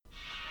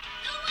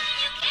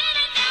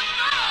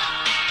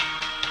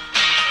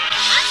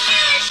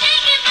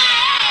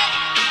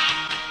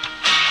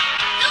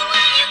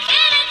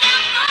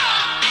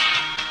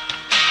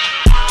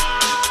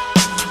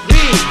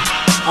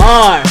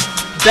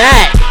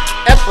back.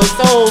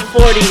 Episode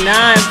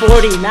 49.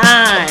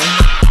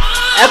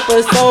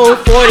 Episode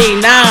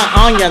 49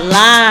 on your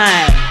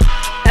line.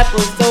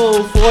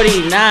 Episode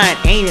 49,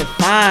 ain't it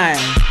fine?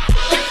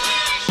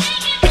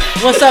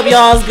 What's up,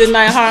 y'all? It's Good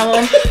Night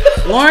Harlem.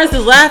 Lawrence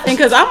is laughing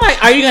because I'm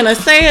like, are you going to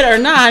say it or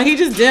not? He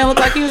just didn't look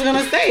like he was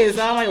going to say it.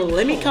 So I'm like,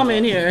 let me come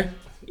in here.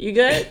 You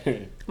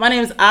good? My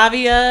name is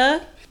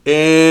Avia.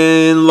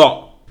 And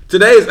Law.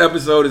 Today's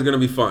episode is going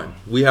to be fun.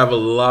 We have a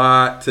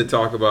lot to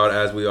talk about,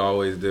 as we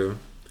always do.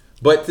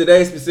 But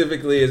today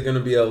specifically is going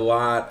to be a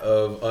lot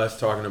of us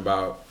talking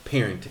about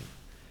parenting.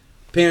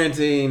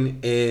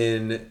 Parenting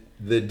in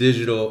the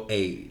digital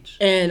age.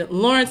 And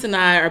Lawrence and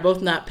I are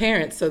both not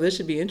parents, so this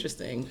should be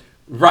interesting.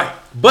 Right.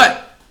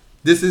 But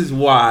this is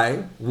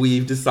why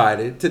we've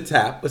decided to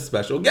tap a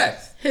special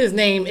guest. His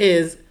name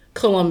is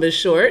Columbus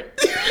Short.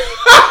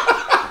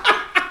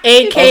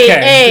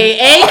 AKA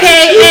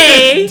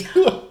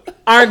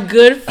our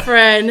good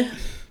friend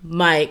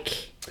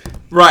Mike.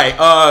 Right.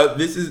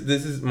 This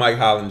is Mike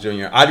Holland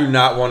Jr. I do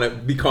not want to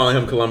be calling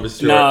him Columbus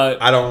Short. No.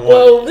 I don't want.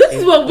 Well, this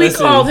is what we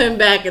called him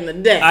back in the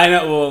day. I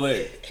know. Well,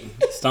 like,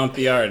 stomp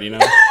the yard, you know.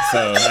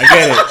 So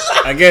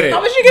I get it.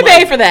 How much you get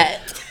paid for that?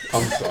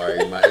 I'm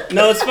sorry, Mike.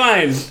 No, it's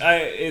fine.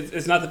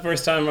 It's not the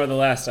first time or the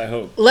last, I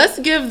hope. Let's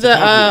give the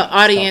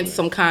audience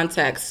some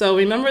context. So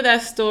remember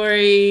that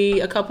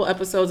story a couple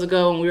episodes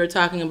ago when we were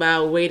talking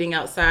about waiting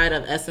outside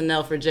of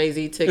SNL for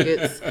Jay-Z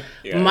tickets?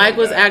 Yeah, Mike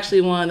was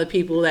actually one of the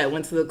people that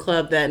went to the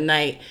club that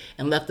night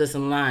and left us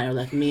in line, or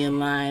left me in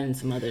line and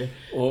some other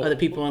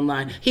people in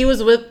line. He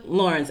was with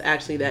Lawrence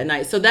actually that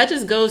night. So that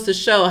just goes to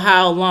show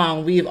how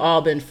long we've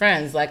all been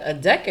friends, like a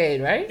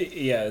decade, right?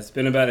 Yeah, it's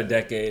been about a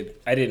decade.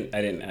 I didn't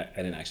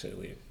actually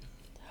leave.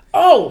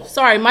 Oh,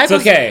 sorry, Mike.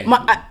 It's okay.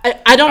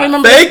 I don't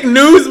remember. Fake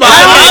news, Mike.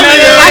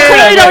 I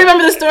clearly don't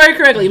remember the story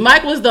correctly.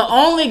 Mike was the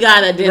only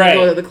guy that didn't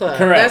go to the club.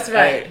 Correct. That's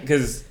right.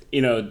 Because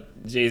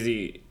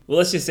Jay-Z. Well,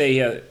 let's just say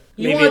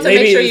You wanted to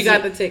make sure you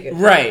got the ticket.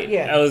 Right.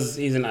 Yeah.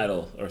 He's an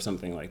idol or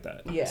something like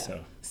that. Yeah.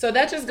 So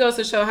that just goes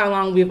to show how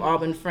long we've all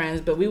been friends.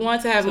 But we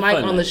wanted to have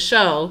Mike on the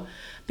show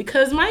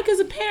because Mike is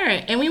a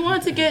parent, and we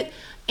wanted to get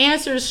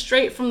answers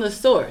straight from the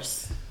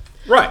source.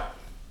 Right.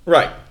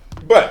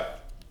 But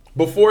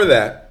before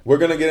that, we're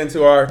going to get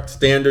into our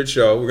standard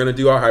show. We're going to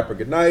do our hyper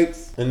good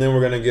nights, and then we're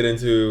going to get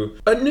into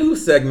a new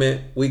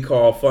segment we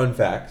call Fun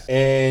Facts,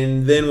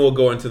 and then we'll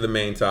go into the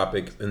main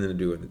topic and then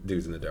the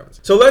do's and the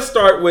don'ts. So let's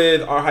start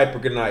with our hyper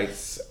good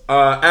nights.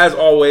 As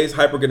always,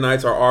 hyper good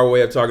nights are our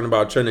way of talking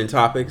about trending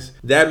topics.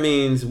 That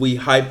means we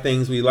hype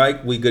things we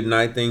like, we good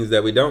night things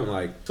that we don't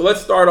like. So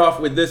let's start off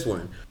with this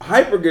one.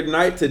 Hyper good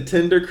night to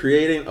Tinder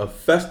creating a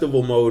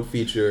festival mode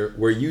feature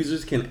where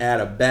users can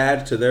add a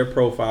badge to their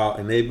profile,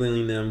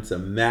 enabling them to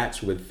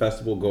match with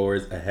festival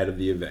goers ahead of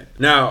the event.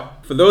 Now,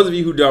 for those of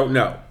you who don't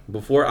know,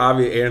 before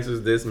Avi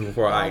answers this and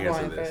before I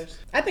answer this. First.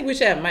 I think we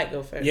should have Mike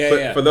go first.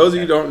 For those of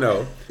you who don't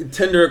know,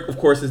 Tinder, of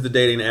course, is the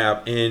dating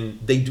app, and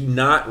they do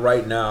not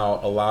right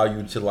now allow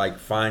you to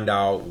find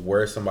out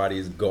where somebody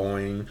is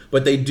going,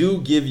 but they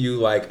do give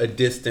you a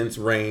distance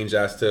range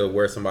as to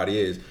where somebody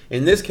is.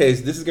 In this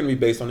case, this is going to be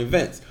based on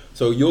events.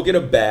 So you'll get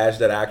a badge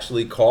that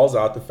actually calls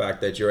out the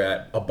fact that you're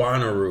at a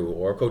Bonnaroo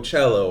or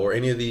Coachella or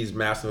any of these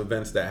massive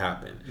events that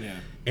happen. Yeah.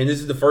 And this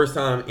is the first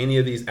time any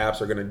of these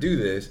apps are going to do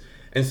this.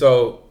 And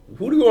so,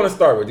 who do you want to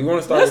start with? Do you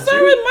want to start Let's with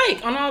start you? with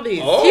Mike on all these.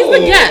 He's the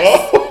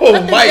guest.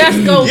 Let the Mike,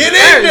 guest go get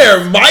first. in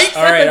there, Mike.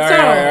 All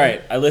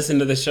right. I listened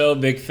to the show,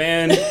 big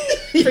fan.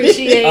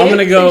 Appreciate it. I'm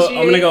gonna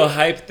go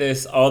hype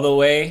this all the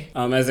way.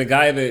 As a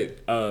guy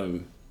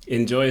that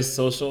enjoys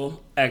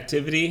social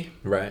activity,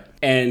 right,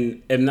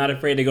 and am not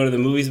afraid to go to the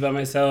movies by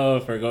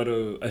myself, or go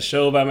to a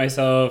show by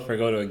myself, or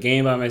go to a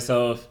game by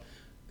myself.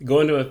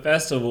 Going to a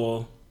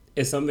festival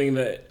is something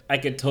that I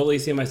could totally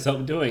see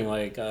myself doing,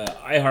 like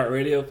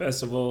iHeartRadio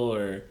Festival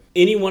or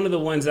any one of the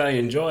ones that I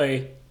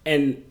enjoy.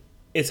 And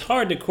it's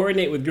hard to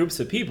coordinate with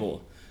groups of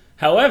people.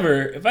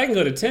 However, if I can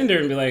go to Tinder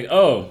and be like,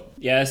 oh,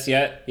 yes,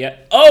 yeah,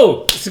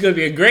 oh, this is going to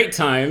be a great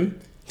time.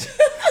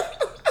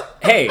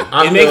 Hey,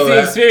 it makes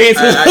the experience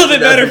a little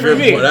bit better for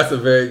me. That's a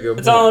very good point.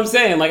 That's all I'm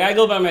saying. I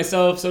go by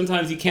myself.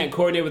 Sometimes you can't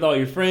coordinate with all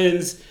your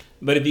friends.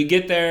 But if you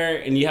get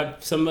there and you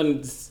have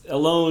someone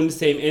alone,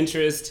 same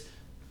interest,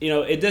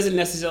 it doesn't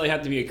necessarily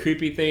have to be a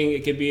creepy thing.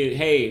 It could be a,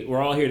 hey,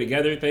 we're all here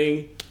together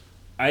thing.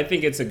 I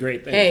think it's a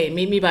great thing. Hey,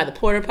 meet me by the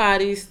porta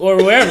potties. Or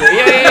wherever.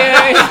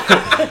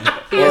 Yeah.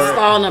 Here's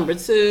stall number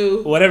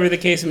 2. Whatever the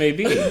case may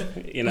be,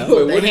 Wait,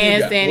 what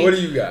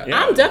do you got?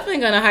 Yeah. I'm definitely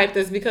going to hype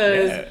this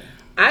because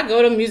I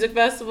go to music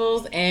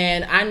festivals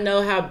and I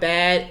know how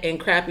bad and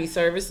crappy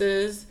service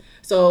is.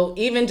 So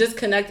even just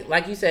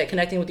like you said,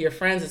 connecting with your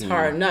friends is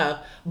hard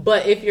enough.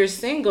 But if you're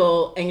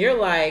single and you're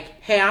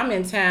like, hey, I'm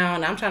in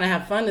town, I'm trying to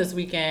have fun this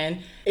weekend,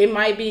 it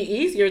might be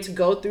easier to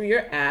go through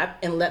your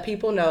app and let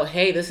people know,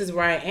 hey, this is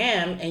where I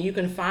am. And you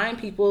can find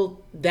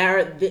people that are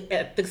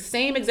at the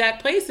same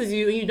exact place as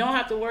you. And you don't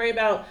have to worry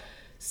about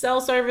cell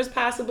service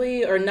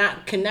possibly or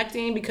not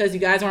connecting because you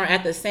guys aren't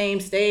at the same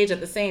stage at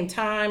the same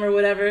time or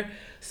whatever.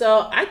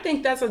 So I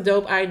think that's a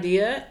dope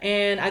idea.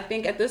 And I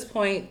think at this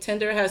point,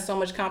 Tinder has so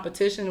much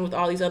competition with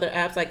all these other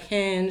apps like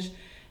Hinge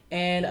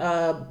and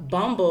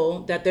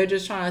Bumble that they're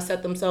just trying to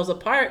set themselves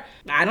apart.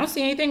 I don't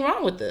see anything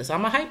wrong with this.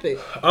 I'm a hype it.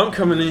 I'm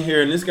coming in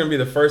here, and this is going to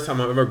be the first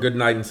time I'm ever good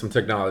nighting some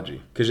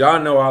technology. Because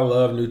y'all know I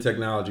love new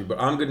technology, but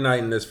I'm good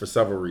nighting this for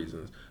several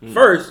reasons.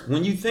 First,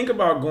 when you think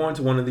about going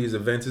to one of these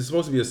events, it's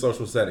supposed to be a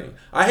social setting.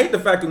 I hate the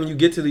fact that when you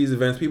get to these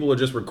events, people are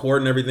just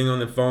recording everything on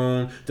their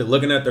phone, to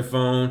looking at their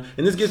phone,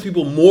 and this gives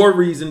people more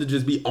reason to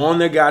just be on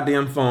their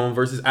goddamn phone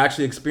versus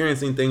actually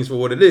experiencing things for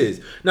what it is.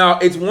 Now,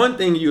 it's one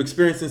thing you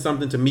experiencing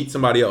something to meet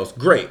somebody else.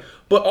 Great.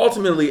 But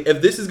ultimately,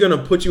 if this is going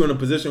to put you in a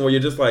position where you're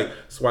just like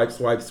swipe,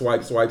 swipe,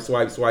 swipe, swipe,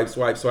 swipe, swipe,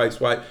 swipe, swipe,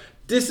 swipe,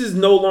 this is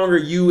no longer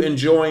you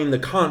enjoying the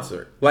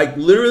concert. Like,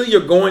 literally,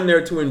 you're going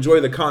there to enjoy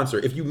the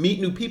concert. If you meet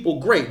new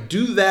people, great.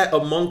 Do that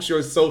amongst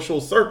your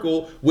social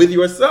circle with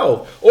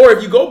yourself. Or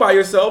if you go by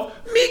yourself,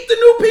 meet the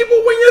new people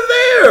when you're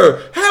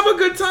there. Have a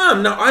good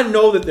time. Now, I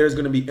know that there's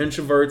going to be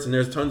introverts and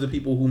there's tons of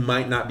people who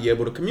might not be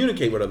able to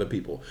communicate with other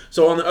people.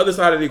 So on the other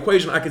side of the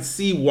equation, I could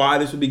see why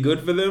this would be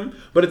good for them.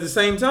 But at the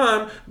same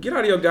time, get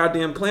out of your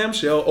goddamn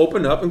clamshell,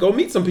 open up, and go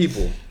meet some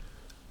people.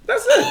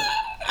 That's it.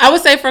 I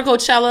would say for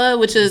Coachella,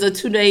 which is a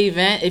 2-day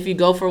event, if you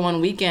go for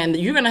one weekend,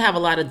 you're going to have a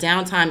lot of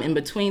downtime in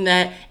between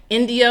that.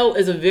 Indio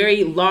is a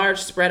very large,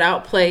 spread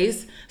out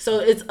place. So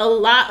it's a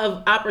lot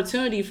of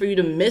opportunity for you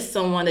to miss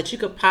someone that you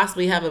could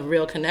possibly have a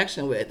real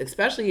connection with,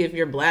 especially if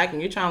you're black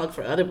and you're trying to look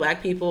for other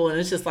black people. And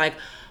it's just like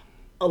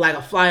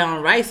a fly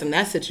on rice in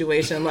that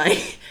situation.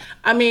 Like,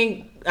 I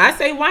mean, I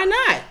say, why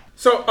not?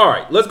 So, all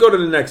right, let's go to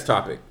the next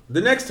topic.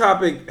 The next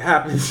topic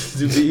happens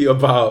to be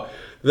about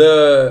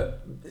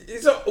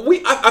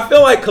I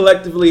feel like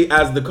collectively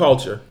as the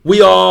culture,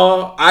 we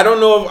all, I don't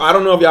know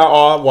if y'all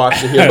all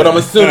watched it here, but I'm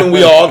assuming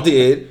we all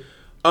did.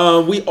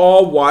 We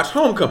all watched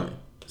Homecoming.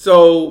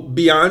 So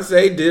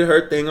Beyonce did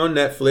her thing on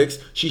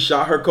Netflix. She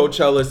shot her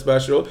Coachella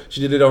special. She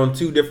did it on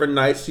 2 different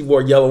nights. She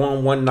wore yellow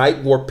on one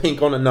night, wore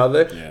pink on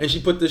another, and she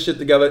put this shit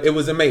together. It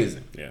was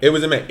amazing. Yeah. It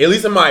was amazing. At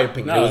least in my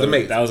opinion, it was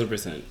amazing.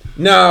 1,000%.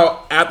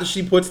 Now, after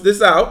she puts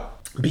this out,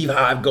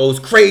 Beehive goes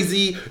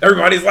crazy.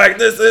 Everybody's like,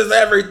 this is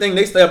everything.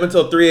 They stay up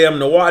until 3 a.m.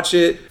 to watch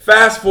it.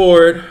 Fast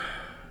forward,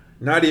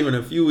 not even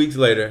a few weeks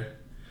later,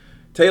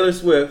 Taylor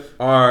Swift,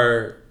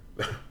 our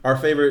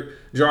favorite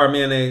jar of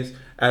mayonnaise,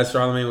 as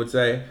Charlamagne would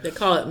say. They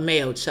call it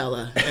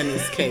Mayochella in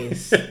this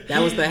case. That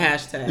was the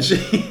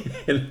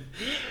hashtag.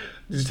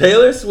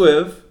 Taylor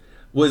Swift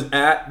was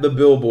at the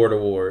Billboard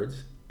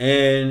Awards,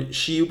 and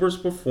she was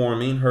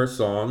performing her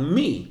song,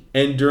 Me.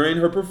 And during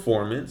her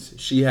performance,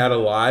 she had a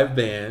live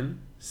band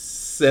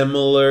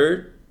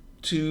similar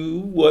to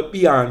what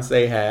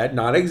Beyonce had,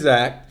 not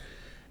exact.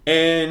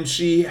 And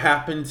she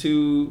happened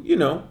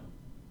to,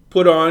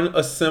 put on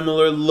a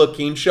similar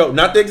looking show.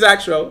 Not the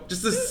exact show,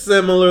 just a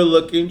similar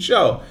looking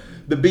show.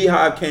 The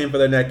Beehive came for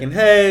her neck and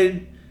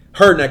head.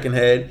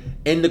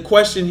 And the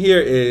question here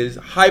is,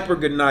 hyper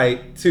good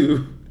night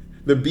to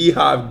the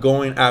Beehive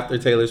going after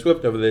Taylor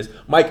Swift over this.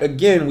 Mike,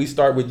 again, we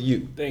start with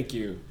you. Thank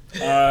you.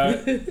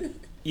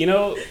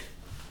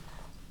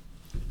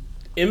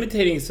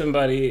 Imitating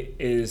somebody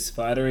is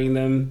flattering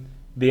them.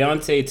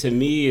 Beyonce, to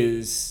me,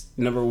 is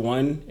number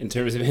one in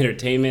terms of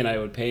entertainment. I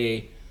would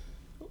pay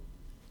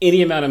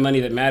any amount of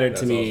money that mattered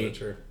to me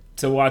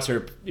to watch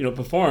her,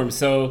 perform.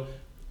 So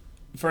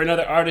for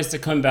another artist to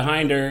come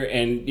behind her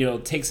and,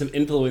 take some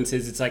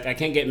influences, it's like I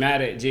can't get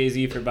mad at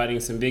Jay-Z for biting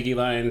some Biggie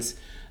lines.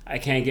 I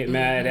can't get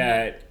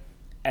mad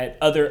at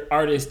other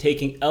artists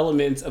taking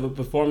elements of a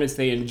performance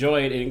they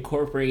enjoyed and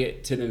incorporate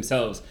it to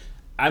themselves.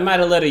 I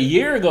might have let a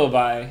year go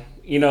by,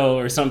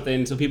 or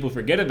something, so people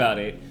forget about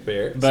it.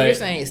 Fair. But so you're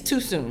saying it's too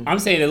soon. I'm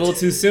saying a little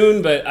too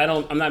soon, but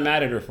I'm not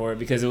mad at her for it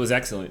because it was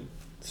excellent.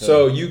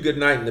 So you good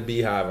night in the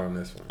Beehive on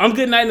this one. I'm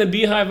good night in the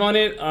Beehive on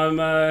it.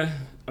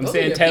 I'm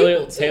saying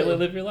Taylor,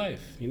 live your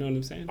life. You know what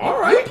I'm saying? All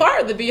right. You're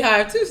part of the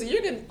Beehive too, so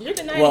you're good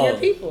night in your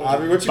people.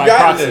 Avi, what you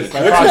got in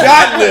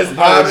this?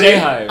 Avi?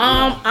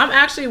 I'm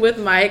actually with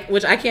Mike,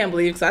 which I can't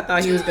believe because I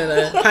thought he was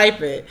gonna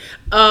hype it.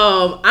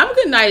 I'm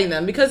good nighting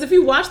them because if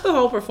you watch the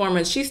whole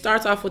performance, she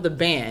starts off with a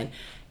band.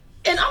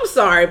 And I'm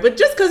sorry, but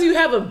just because you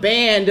have a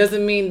band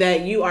doesn't mean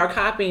that you are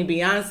copying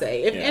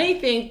Beyonce. If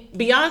anything,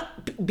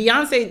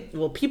 Beyonce,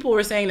 well, people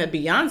were saying that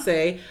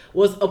Beyonce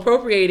was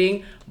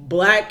appropriating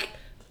black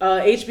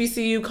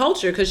HBCU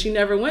culture because she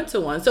never went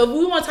to one. So if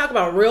we want to talk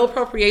about real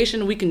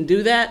appropriation, we can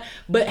do that.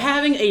 But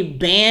having a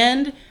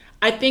band,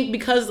 I think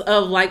because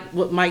of like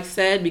what Mike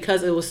said,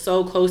 because it was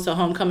so close to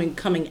Homecoming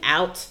coming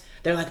out,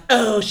 they're like,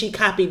 oh, she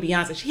copied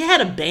Beyonce. She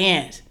had a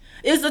band.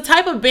 It's the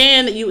type of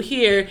band that you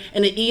hear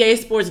in an EA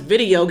Sports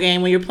video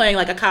game when you're playing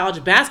like a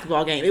college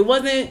basketball game. It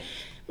wasn't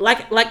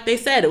like they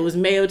said, it was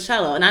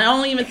Mayochella. And I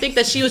don't even think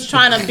that she was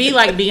trying to be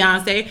like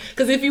Beyonce,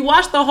 because if you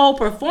watch the whole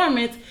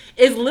performance,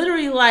 it's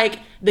literally like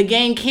the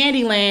game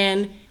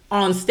Candyland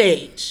on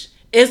stage.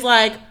 It's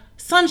like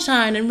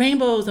sunshine and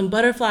rainbows and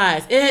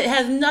butterflies. It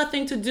has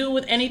nothing to do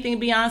with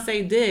anything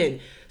Beyonce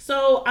did.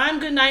 So I'm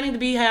good nighting the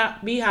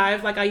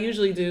Beehive like I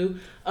usually do.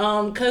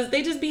 Because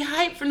they just be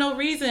hyped for no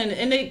reason.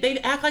 And they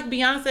act like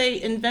Beyonce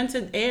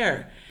invented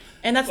air.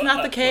 And that's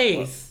not the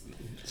case.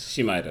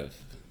 She might have.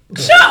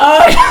 Shut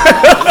up!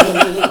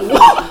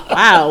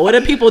 Wow, what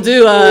did people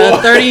do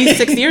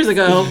 36 years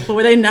ago?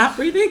 Were they not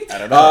breathing? I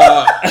don't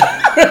know.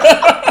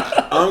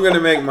 I'm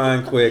gonna make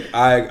mine quick.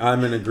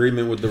 I'm in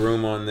agreement with the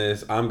room on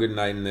this. I'm good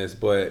nighting this,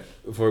 but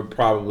for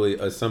probably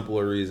a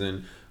simpler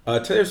reason.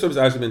 Taylor Swift's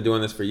actually been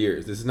doing this for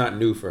years. This is not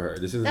new for her.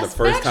 This isn't That's the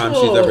first time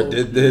factual. she's ever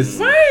did this.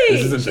 Right.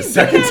 This isn't the She's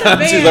second been in a time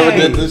she's ever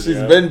band. did this. She's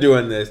been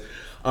doing this.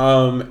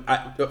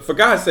 For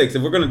God's sakes,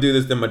 if we're gonna do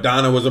this, then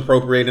Madonna was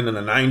appropriated in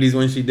the '90s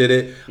when she did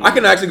it. I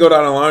can actually go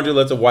down a laundry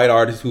list of white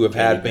artists who have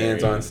had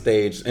bands on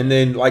stage, and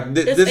then like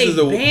this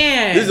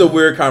is a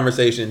weird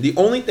conversation. The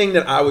only thing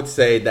that I would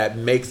say that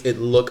makes it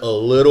look a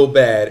little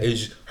bad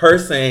is her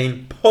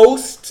saying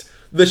post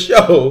the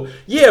show,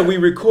 yeah, we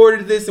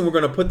recorded this and we're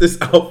gonna put this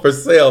out for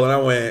sale, and I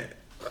went.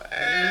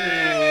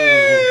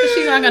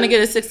 She's not going to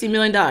get a $60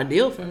 million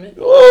deal from it.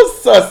 A little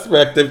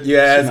suspect if you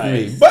ask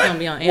me, It's but gonna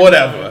be on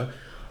whatever.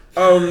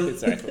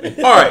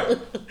 Exactly. All right,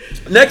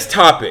 next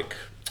topic.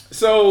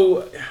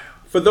 So,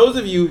 for those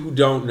of you who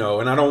don't know,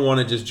 and I don't want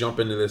to just jump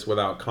into this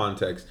without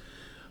context,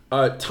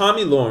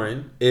 Tomi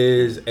Lahren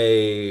is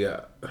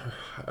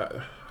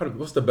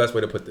what's the best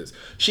way to put this?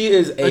 She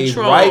is a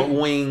troll. right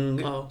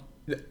wing. Oh.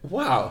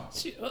 Wow.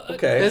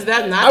 Okay. Is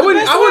that not I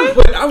wouldn't.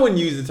 the best I wouldn't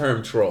use the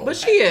term troll. But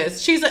she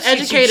is. She's an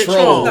educated trolls.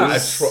 troll. Not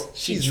a troll.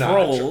 She's not.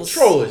 trolls.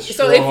 Troll is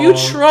So if you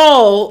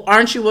troll,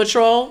 aren't you a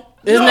troll?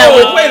 Isn't No, that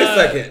what, wait a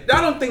second.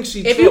 I don't think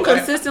she. if you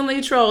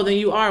consistently troll, then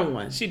you are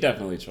one. She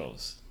definitely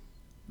trolls.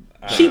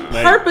 She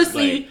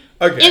purposely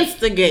okay.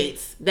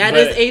 instigates. That But-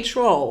 is a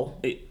troll.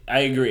 I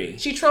agree.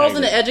 She trolls I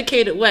in an agree.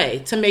 educated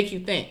way to make you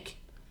think.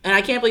 And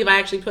I can't believe I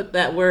actually put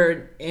that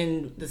word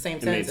in the same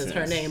sentence made as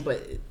her sense. name,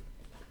 but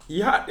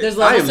Yeah, There's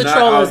I levels am to not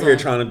out trollism. here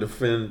trying to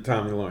defend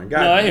Tomi Lahren.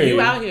 God, No, I hear you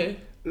you. out here.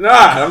 Nah,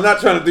 I'm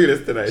not trying to do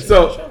this today.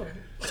 So,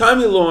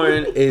 Tomi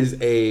Lahren is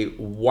a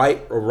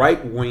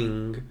right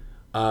wing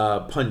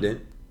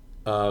pundit.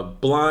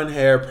 Blonde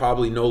hair,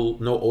 probably no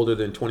older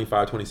than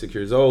 25, 26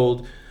 years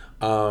old.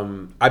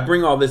 I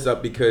bring all this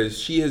up because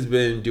she has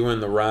been doing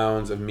the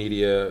rounds of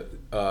media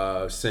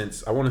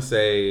since, I want to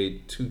say,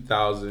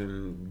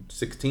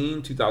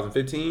 2016,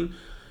 2015.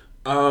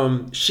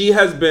 She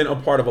has been a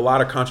part of a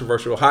lot of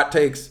controversial hot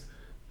takes.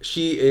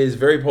 She is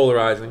very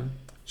polarizing.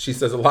 She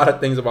says a lot of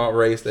things about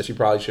race that she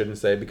probably shouldn't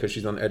say because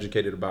she's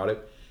uneducated about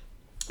it.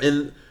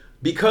 And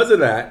because of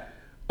that,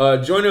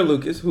 Joyner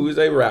Lucas, who is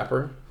a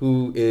rapper,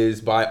 who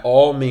is by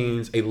all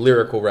means a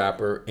lyrical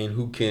rapper,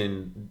 and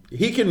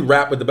he can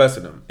rap with the best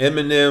of them.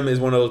 Eminem is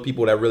one of those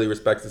people that really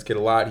respects this kid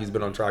a lot. He's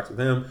been on tracks with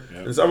him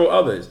and several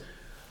others.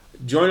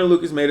 Joyner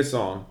Lucas made a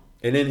song,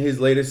 and in his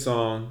latest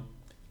song,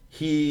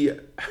 he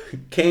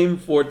came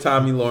for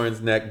Tomi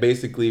Lahren's neck,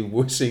 basically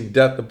wishing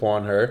death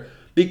upon her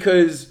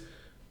because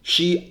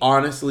she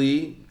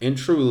honestly and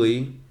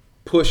truly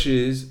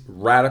pushes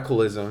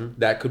radicalism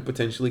that could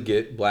potentially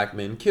get black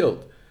men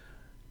killed.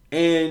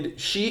 And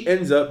she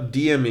ends up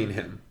DMing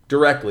him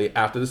directly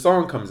after the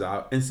song comes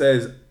out and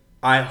says,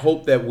 I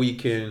hope that we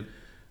can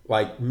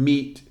like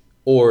meet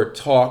or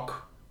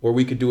talk, or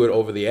we could do it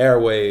over the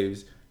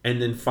airwaves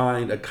and then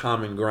find a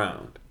common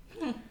ground.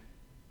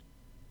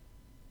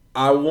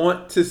 I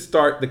want to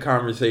start the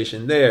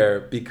conversation there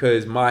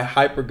because my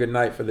hyper good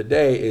night for the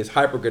day is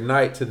hyper good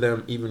night to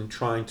them even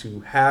trying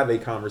to have a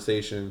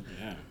conversation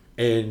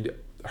and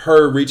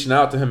her reaching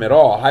out to him at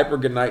all. Hyper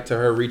good night to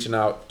her reaching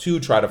out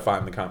to try to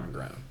find the common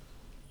ground.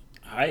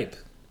 Hype.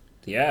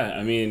 Yeah,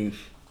 I mean,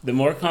 the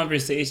more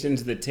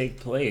conversations that take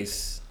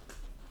place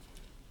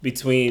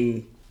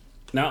between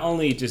not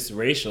only just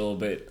racial,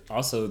 but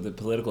also the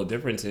political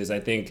differences, I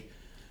think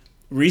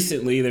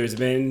recently there's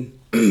been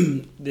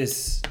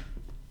this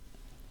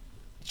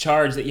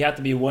charge that you have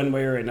to be one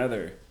way or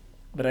another.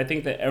 But I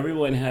think that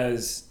everyone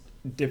has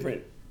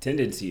different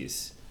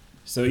tendencies.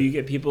 So you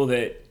get people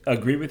that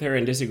agree with her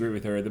and disagree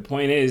with her. The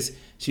point is,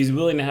 she's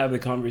willing to have the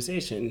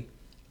conversation.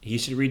 He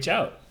should reach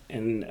out.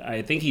 And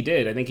I think he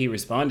did. I think he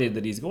responded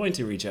that he's going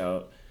to reach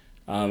out.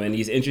 And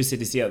he's interested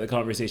to see how the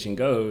conversation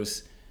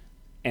goes.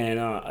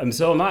 And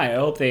so am I. I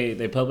hope they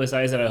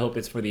publicize it. I hope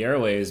it's for the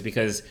airwaves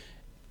because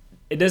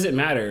it doesn't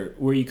matter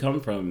where you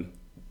come from.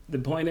 The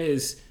point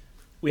is,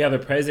 we have a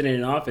president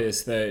in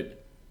office that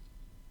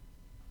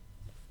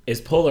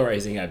is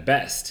polarizing at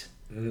best.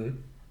 Mm-hmm.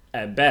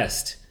 At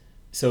best.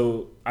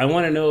 So I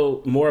want to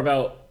know more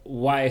about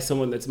why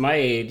someone that's my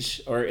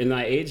age or in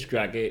my age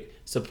bracket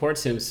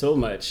supports him so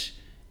much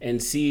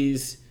and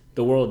sees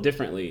the world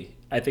differently.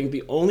 I think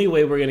the only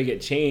way we're going to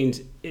get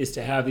change is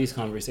to have these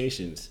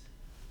conversations.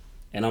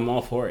 And I'm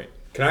all for it.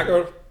 Can I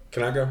go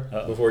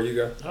before you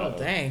go? Oh,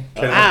 dang.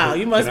 Can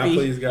You must can be. I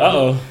please go?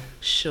 Uh-oh.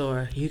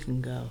 Sure, you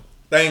can go.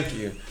 Thank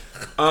you.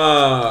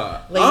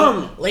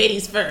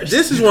 Ladies first.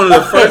 This is one of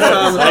the first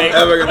times I'm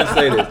ever going to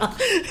say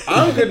this.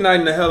 I'm good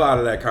nighting the hell out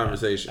of that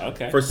conversation.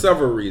 Okay. For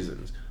several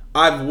reasons.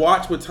 I've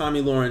watched what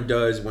Tomi Lahren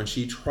does when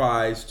she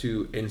tries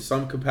to, in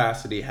some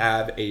capacity,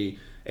 have a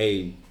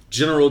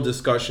general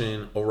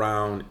discussion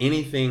around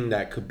anything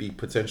that could be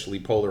potentially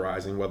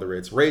polarizing, whether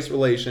it's race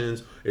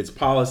relations, it's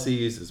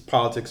policies, it's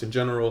politics in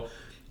general.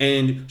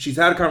 And she's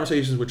had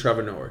conversations with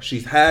Trevor Noah.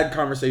 She's had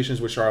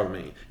conversations with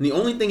Charlamagne. And the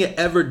only thing it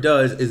ever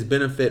does is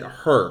benefit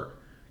her.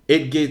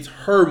 It gets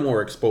her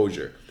more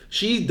exposure.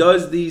 She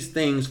does these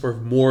things for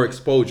more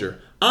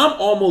exposure. I'm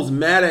almost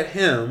mad at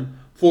him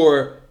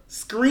for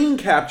screen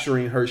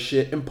capturing her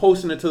shit and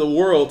posting it to the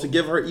world to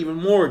give her even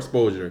more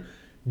exposure.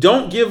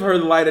 Don't give her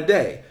the light of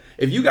day.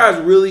 If you guys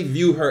really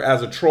view her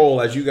as a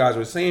troll, as you guys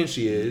were saying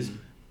she is,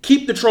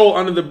 keep the troll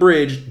under the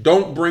bridge.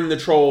 Don't bring the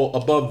troll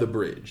above the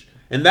bridge.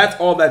 And that's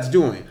all that's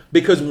doing.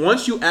 Because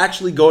once you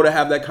actually go to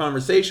have that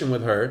conversation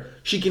with her,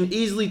 she can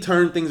easily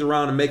turn things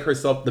around and make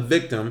herself the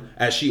victim,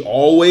 as she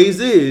always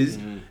is.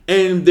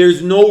 And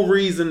there's no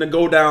reason to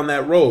go down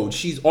that road.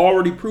 She's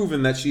already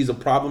proven that she's a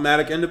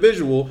problematic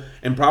individual,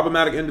 and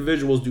problematic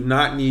individuals do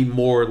not need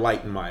more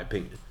light, in my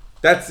opinion.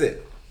 That's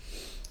it.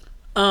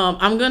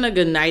 I'm gonna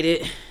good night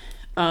it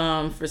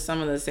for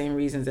some of the same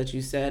reasons that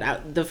you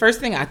said. The first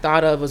thing I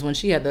thought of was when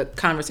she had the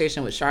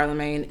conversation with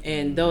Charlamagne,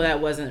 and though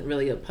that wasn't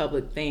really a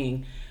public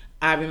thing,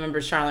 I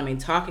remember Charlamagne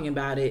talking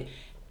about it.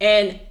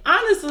 And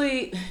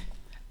honestly,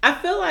 I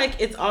feel like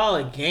it's all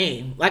a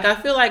game. Like, I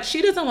feel like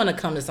she doesn't want to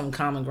come to some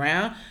common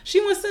ground. She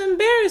wants to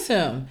embarrass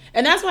him.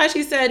 And that's why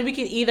she said we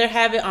can either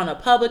have it on a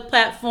public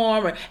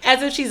platform, or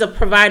as if she's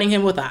providing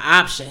him with an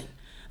option.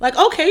 Like,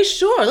 okay,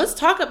 sure, let's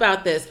talk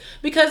about this.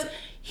 Because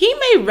he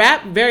may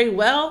rap very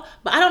well,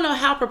 but I don't know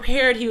how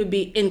prepared he would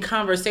be in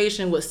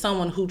conversation with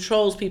someone who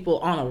trolls people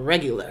on a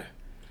regular.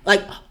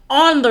 Like,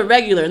 on the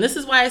regular. And this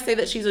is why I say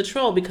that she's a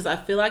troll, because I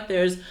feel like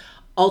there's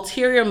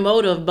ulterior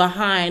motive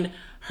behind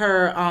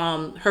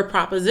her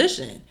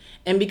proposition.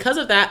 And because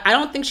of that, I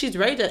don't think she's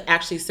ready to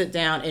actually sit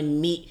down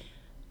and meet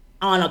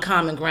on a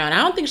common ground. I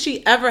don't think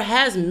she ever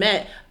has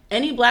met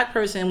any black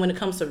person when it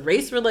comes to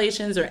race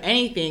relations or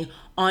anything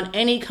on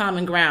any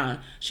common ground.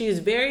 She is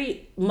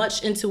very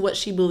much into what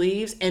she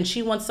believes, and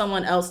she wants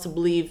someone else to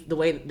believe the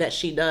way that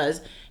she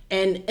does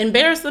and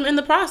embarrass them in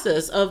the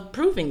process of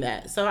proving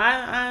that. So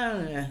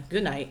I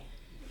good night.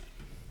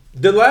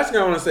 The last thing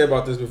I want to say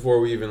about this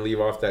before we even leave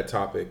off that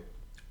topic,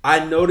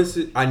 I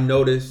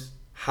notice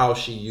how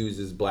she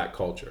uses black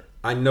culture.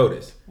 I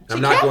notice.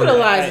 I'm not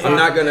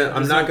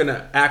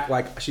gonna act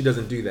like she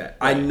doesn't do that.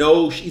 Right. I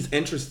know she's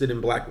interested in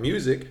black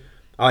music.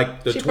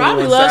 Like the she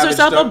probably loves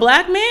herself stuff. A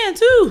black man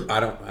too.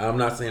 I'm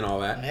not saying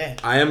all that. Man.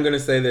 I am gonna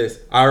say this.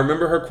 I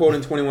remember her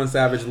quoting 21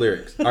 Savage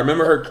lyrics. I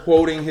remember her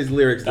quoting his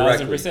lyrics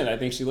directly. 1,000%. I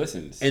think she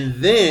listens. And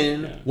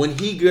then when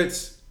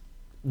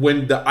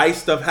the ICE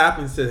stuff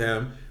happens to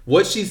him,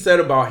 what she said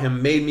about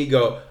him made me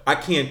go,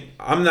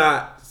 I'm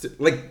not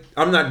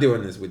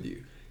doing this with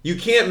you. You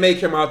can't make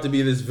him out to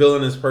be this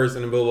villainous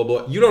person and blah, blah,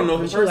 blah. You don't know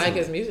him personally. You like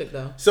his music,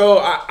 though. So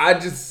I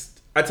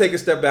take a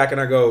step back and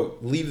I go,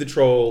 leave the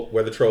troll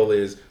where the troll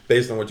is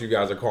based on what you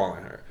guys are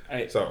calling her.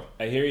 I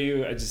hear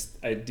you.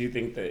 I do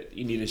think that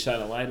you need to shine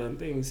a light on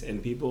things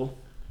and people.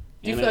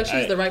 Do you feel like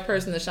she's the right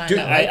person to shine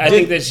that light? I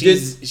think that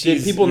she's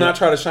did people not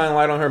try to shine a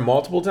light on her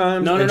multiple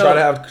times? No. Try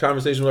to have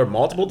conversations with her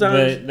multiple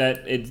times? But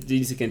that it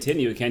needs to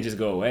continue. It can't just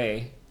go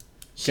away.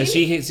 Because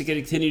she has to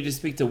continue to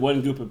speak to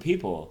one group of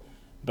people.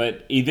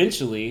 But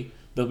eventually,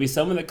 there'll be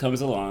someone that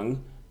comes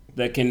along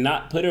that can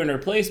not put her in her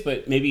place,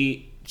 but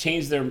maybe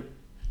change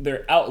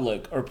their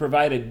outlook or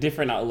provide a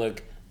different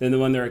outlook than the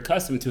one they're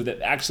accustomed to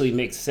that actually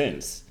makes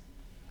sense.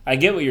 I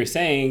get what you're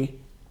saying,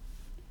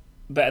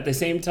 but at the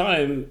same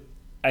time,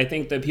 I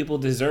think that people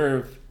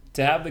deserve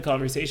to have the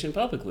conversation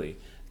publicly.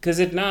 Because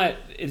if not,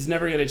 it's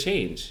never going to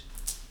change.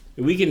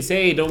 We can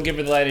say, don't give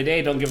her the light of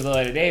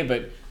day,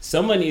 but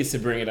someone needs to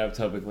bring it up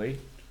publicly.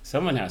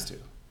 Someone has to.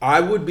 I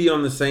would be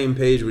on the same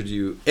page with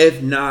you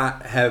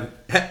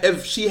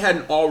if she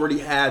hadn't already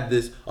had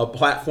a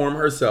platform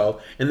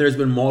herself, and there's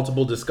been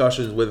multiple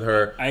discussions with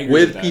her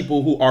with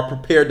people who are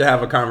prepared to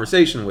have a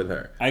conversation with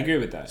her. I agree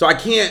with that. So I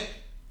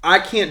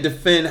can't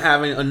defend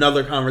having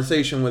another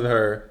conversation with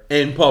her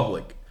in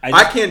public.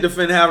 I can't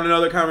defend having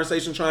another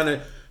conversation trying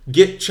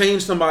to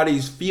change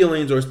somebody's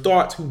feelings or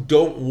thoughts who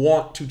don't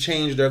want to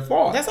change their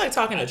thoughts. That's like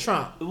talking to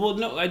Trump. Well,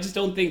 no, I just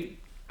don't think.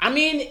 I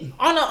mean,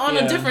 on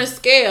a different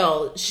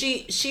scale,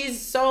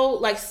 she's so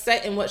like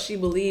set in what she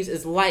believes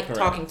is like Correct.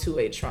 Talking to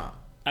a Trump.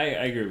 I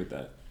agree with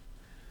that.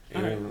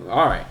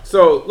 All right.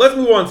 So let's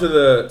move on to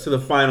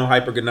the final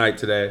hyper good night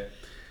today.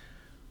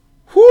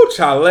 Whoo,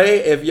 Chale,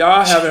 if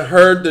y'all haven't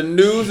heard the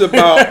news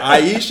about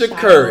Ayesha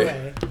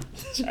Curry.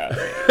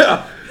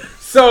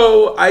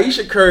 So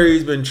Ayesha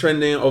Curry's been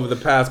trending over the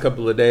past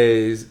couple of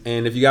days,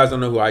 and if you guys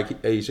don't know who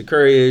Ayesha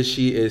Curry is,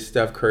 she is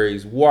Steph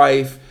Curry's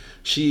wife.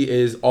 She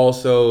is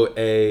also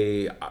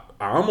I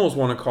almost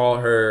want to call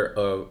her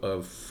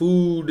a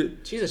food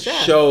She's a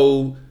chef.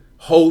 Show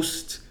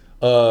host.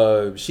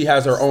 She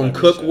has her own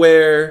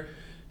cookware.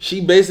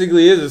 She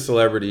basically is a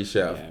celebrity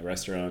chef. Yeah,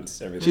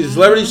 restaurants, everything. She's a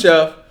celebrity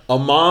chef, a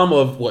mom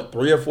of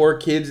 3 or 4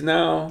 kids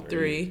now?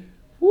 3.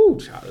 Woo,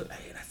 child.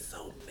 Hey, that's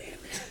so bad.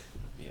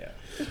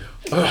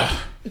 Yeah.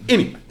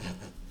 Anyway.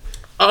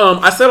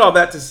 I said all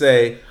that to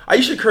say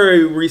Ayesha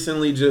Curry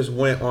recently just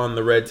went on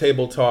the Red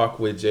Table Talk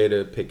with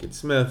Jada Pinkett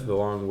Smith,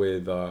 along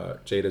with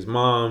Jada's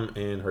mom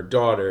and her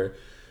daughter,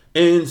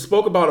 and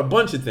spoke about a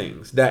bunch of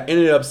things that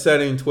ended up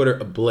setting Twitter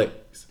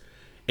ablaze.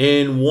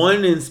 And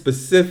one in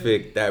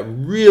specific that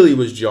really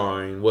was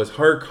jarring was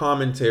her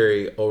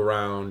commentary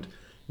around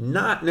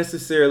not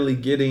necessarily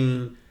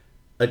getting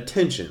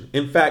attention.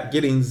 In fact,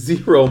 getting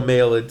zero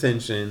male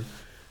attention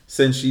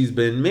since she's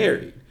been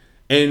married.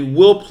 And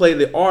we'll play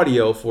the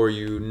audio for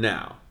you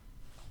now.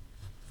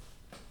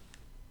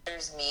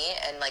 Me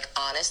and like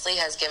honestly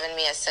has given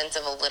me a sense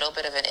of a little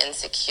bit of an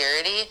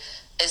insecurity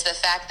is the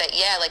fact that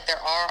there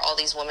are all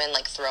these women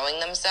like throwing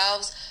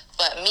themselves,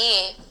 but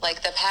me,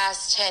 like the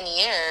past 10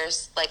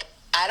 years, like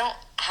I don't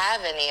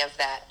have any of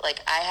that.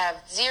 Like I have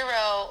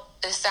zero,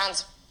 this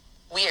sounds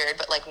weird,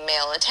 but like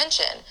male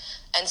attention.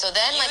 And so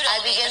then like I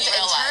begin to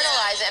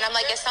internalize it and I'm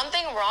like, is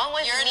something wrong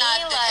with me? You're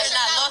not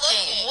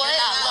looking. What?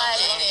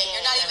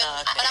 You're not even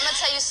looking. But I'm gonna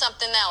tell you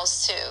something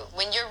else too.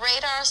 When your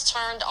radar's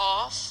turned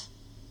off,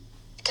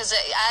 because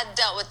I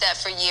dealt with that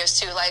for years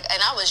too, like,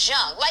 and I was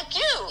young, like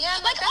you. Yeah,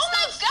 like, oh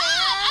my God,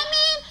 I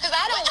mean, because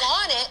I don't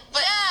want it,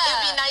 but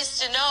it'd be nice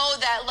to know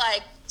that,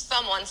 like,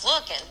 someone's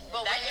looking.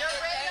 But when your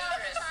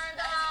radar's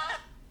turned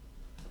off.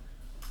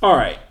 All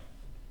right.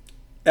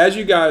 As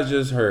you guys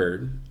just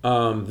heard,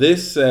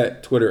 this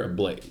set Twitter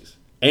ablaze.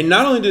 And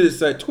not only did it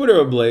set Twitter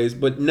ablaze,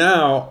 but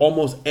now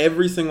almost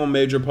every single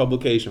major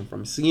publication,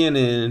 from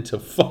CNN to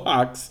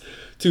Fox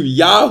to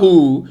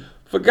Yahoo,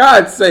 for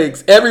God's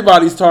sakes,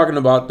 everybody's talking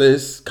about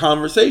this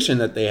conversation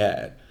that they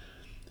had.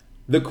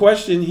 The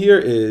question here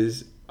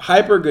is,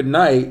 hyper good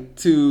night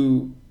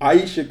to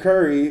Ayesha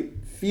Curry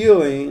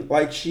feeling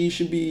like she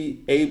should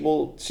be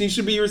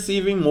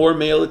receiving more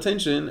male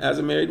attention as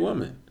a married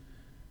woman.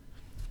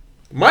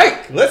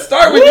 Mike, let's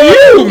start with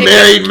you,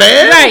 married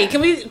man. Right.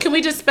 Can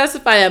we just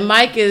specify that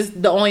Mike is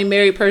the only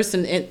married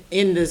person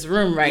in this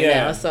room right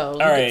now, so he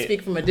can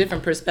speak from a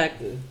different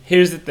perspective.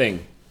 Here's the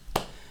thing.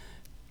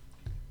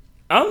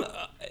 I'm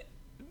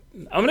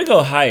gonna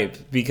go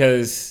hype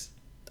because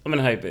I'm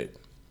gonna hype it.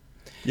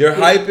 You're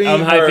hyping.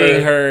 I'm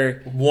hyping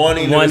her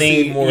wanting to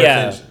receive more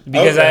attention.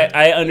 Because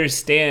I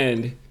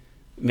understand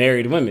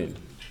married women,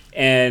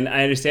 and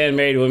I understand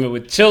married women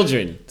with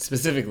children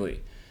specifically,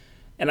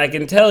 and I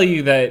can tell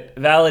you that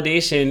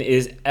validation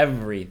is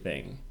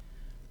everything.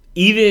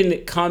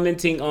 Even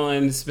commenting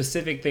on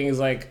specific things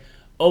like,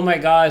 "Oh my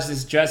gosh,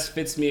 this dress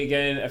fits me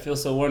again. I feel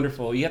so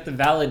wonderful." You have to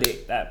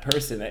validate that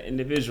person, that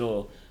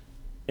individual.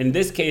 In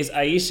this case,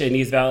 Ayesha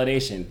needs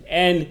validation.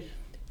 And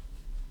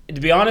to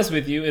be honest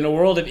with you, in a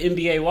world of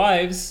NBA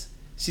wives,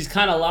 she's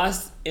kind of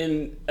lost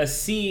in a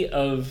sea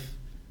of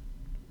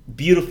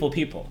beautiful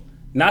people.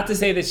 Not to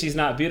say that she's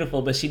not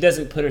beautiful, but she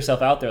doesn't put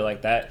herself out there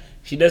like that.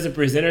 She doesn't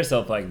present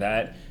herself like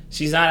that.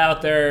 She's not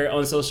out there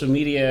on social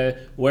media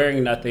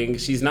wearing nothing.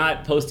 She's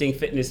not posting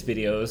fitness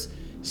videos.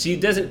 She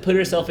doesn't put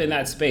herself in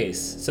that space.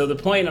 So the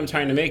point I'm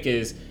trying to make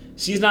is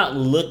she's not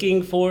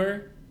looking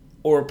for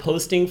or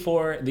posting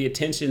for the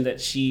attention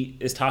that she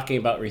is talking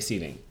about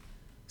receiving.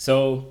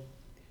 So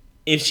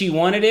if she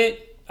wanted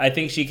it, I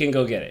think she can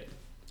go get it.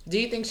 Do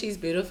you think she's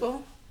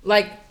beautiful?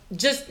 Like,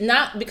 just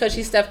not because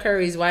she's Steph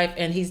Curry's wife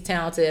and he's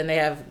talented and they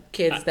have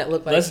kids that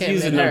look like Let's him.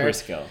 use a and number her.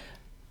 scale.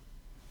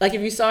 Like,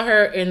 if you saw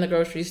her in the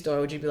grocery store,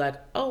 would you be like,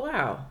 oh,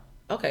 wow,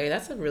 okay,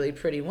 that's a really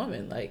pretty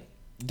woman? Like,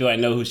 do I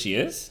know who she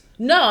is?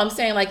 No, I'm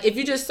saying, like, if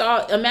you just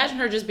saw, imagine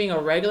her just being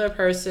a regular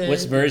person.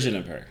 Which version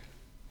of her?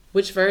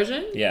 Which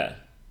version? Yeah.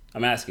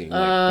 I'm asking,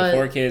 like,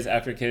 before kids,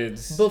 after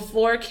kids?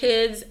 Before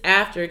kids,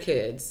 after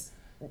kids.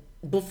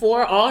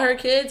 Before all her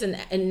kids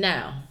and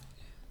now.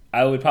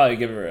 I would probably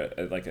give her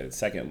a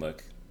second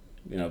look,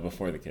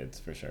 before the kids,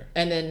 for sure.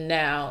 And then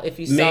now, if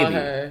you saw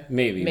her.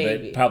 Maybe,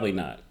 but probably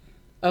not.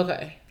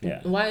 Okay.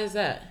 Yeah. Why is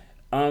that?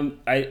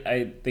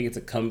 I think it's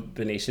a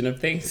combination of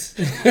things,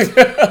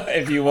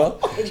 if you will.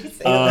 Did you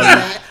say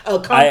that?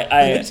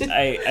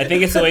 I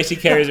think it's the way she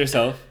carries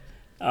herself.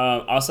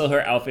 Also,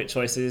 her outfit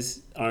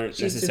choices aren't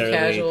necessarily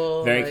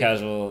casual, very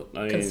casual.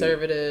 I mean,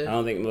 conservative. I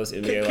don't think most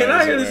NBA. Can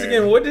I hear this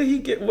again? What did he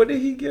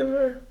give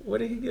her?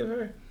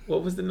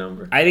 What was the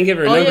number? I didn't give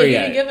her a number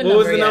yet. What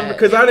was the number?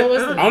 Because I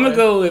didn't. I'm gonna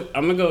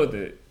go with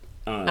it.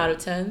 Out of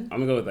 10? I'm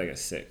gonna go with like a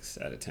 6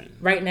 out of 10.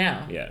 Right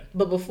now? Yeah.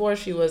 But before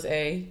she was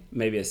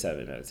maybe a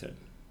 7 out of 10.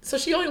 So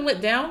she only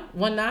went down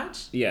one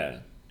notch? Yeah.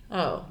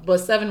 Oh, but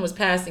 7 was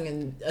passing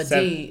and a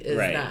D is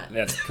right. not.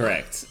 That's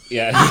correct.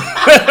 Yeah.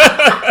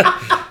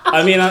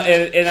 I mean,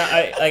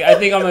 I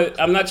think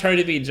I'm not trying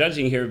to be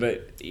judging here,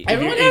 but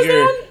everyone has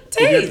their own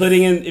taste.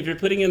 If you're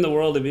putting in the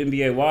world of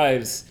NBA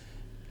wives,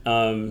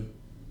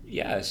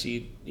 yeah,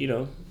 she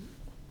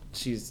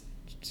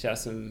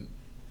has some.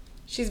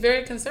 She's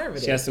very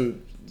conservative. She has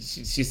some.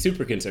 She's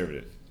super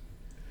conservative.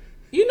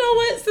 You know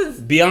what?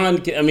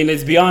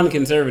 It's beyond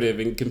conservative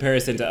in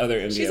comparison to other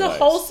NBA wives. She's a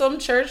wholesome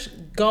church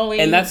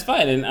going, and that's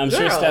fine. And I'm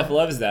sure Steph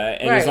loves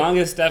that. And right. As long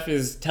as Steph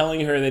is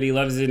telling her that he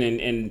loves it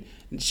and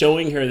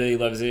showing her that he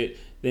loves it,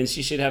 then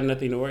she should have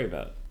nothing to worry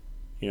about.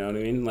 You know what I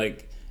mean?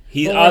 Like,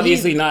 he's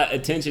obviously not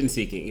attention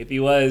seeking. If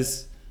he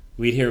was,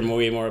 we'd hear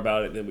way more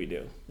about it than we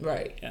do.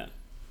 Right. Yeah.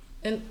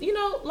 And,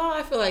 Law,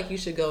 I feel like you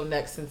should go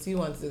next since you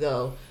wanted to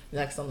go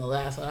next on the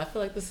last one. I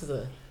feel like this is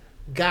a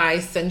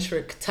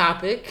guy-centric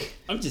topic.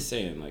 I'm just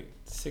saying, like,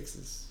 6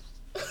 is...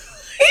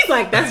 He's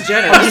like, that's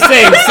generous. I'm just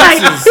saying,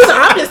 6 is...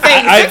 I'm just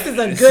saying 6 is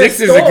a good 6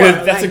 is score. a good...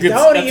 That's like, a good...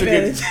 Don't That's even. a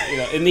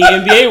good... in the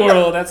NBA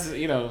world, that's,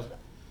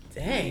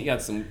 Dang. you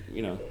got some,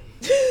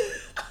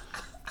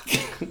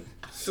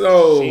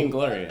 So Shane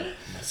Gloria.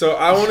 So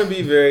I want to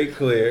be very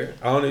clear.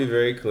 I'm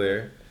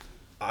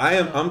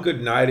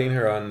good nighting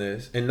her on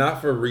this, and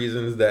not for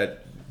reasons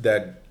that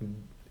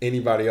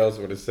anybody else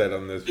would have said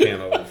on this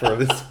panel for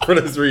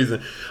this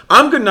reason.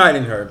 I'm good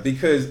nighting her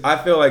because I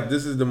feel like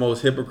this is the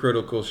most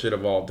hypocritical shit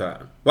of all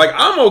time. Like,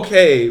 I'm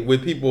okay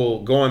with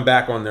people going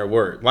back on their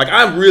word. Like,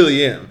 I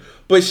really am.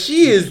 But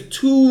she is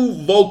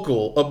too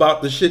vocal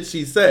about the shit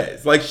she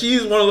says. Like,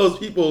 she's one of those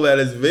people that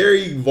is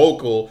very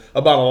vocal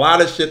about a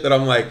lot of shit that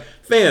I'm like,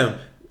 fam,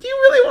 do you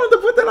really want to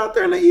put that out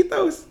there in the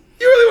ethos?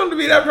 You really want to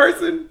be that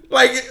person?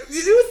 Like, you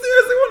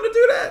seriously want to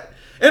do that?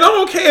 And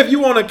I'm okay if you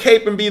want to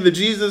cape and be the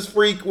Jesus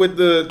freak with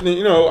the,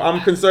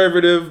 I'm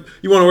conservative.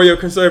 You want to wear your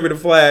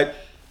conservative flag.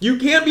 You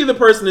can't be the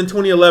person in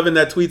 2011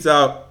 that tweets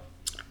out,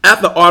 at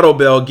the Auto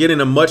Bell,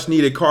 getting a much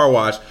needed car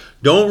wash.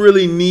 Don't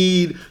really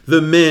need the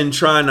men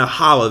trying to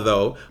holler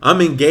though.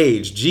 I'm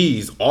engaged.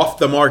 Geez, off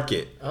the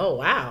market. Oh,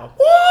 wow.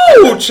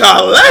 Ooh,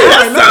 Charlie,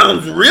 that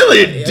sounds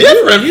really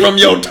different from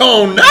your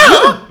tone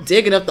now.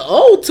 Digging up the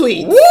old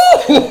tweets.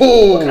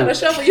 Woo! What kind of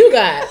shuffle you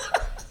got?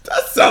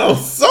 That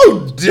sounds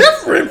so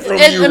different from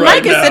you And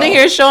right Mike is now. sitting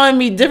here showing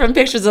me different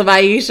pictures of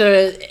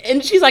Aisha,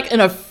 and she's like in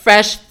a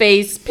fresh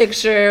face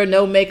picture,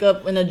 no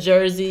makeup, in a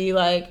jersey.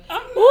 Like,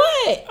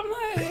 what? I'm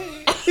like,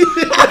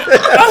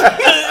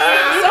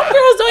 Some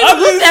girls don't even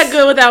look that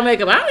good without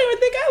makeup. I don't even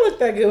think I look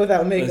that good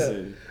without makeup.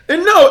 listen.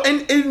 And no,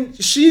 and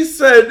she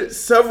said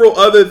several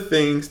other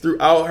things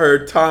throughout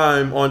her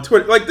time on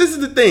Twitter. Like, this is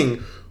the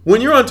thing. When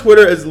you're on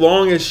Twitter, as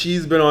long as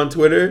she's been on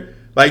Twitter,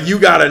 like, you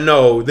gotta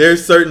know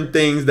there's certain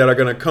things that are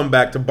gonna come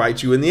back to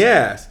bite you in the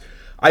ass.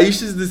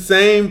 Aisha's the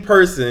same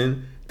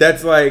person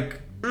that's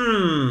like,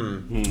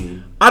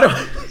 I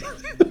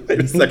don't... Wait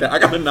a second, I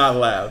gotta not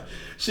laugh.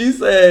 She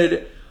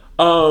said,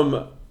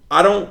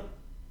 I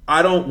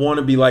don't want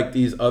to be like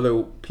these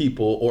other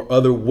people or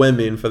other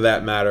women for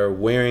that matter,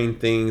 wearing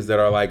things that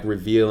are like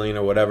revealing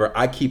or whatever.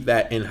 I keep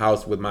that in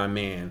house with my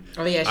man.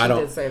 Oh yeah, she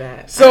did say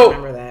that. So I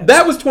remember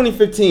that. was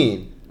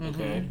 2015.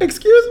 Okay.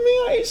 Excuse me,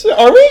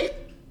 Aisha.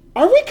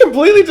 Are we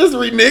completely just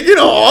reneging on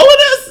all of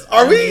this?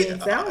 Are we?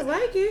 It sounds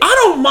like it.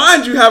 I don't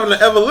mind you having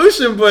an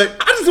evolution, but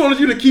I just wanted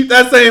you to keep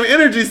that same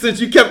energy since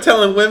you kept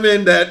telling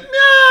women that,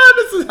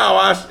 this is how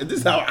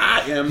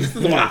I am. This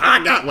is why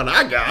I got what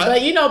I got.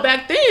 But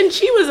back then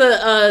she was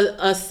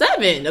a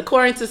 7,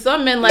 according to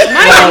some men like Mike.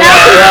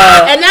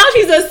 And now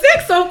she's a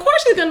 6, so of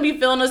course she's gonna be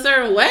feeling a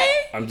certain way.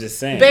 I'm just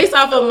saying. Based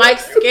off of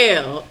Mike's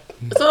scale.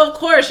 So of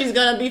course she's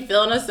gonna be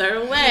feeling a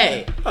certain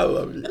way. I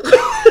love you.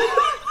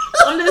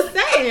 I'm just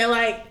saying,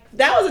 like,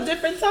 that was a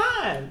different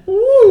time.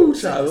 Ooh,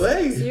 So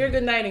Charlie. you're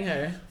good nighting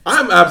her.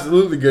 I'm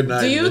absolutely good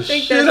night. Do you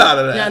think shit that? out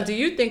of that? Now, do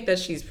you think that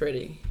she's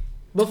pretty?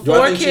 Do I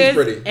Before think she's kids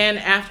pretty? and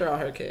after all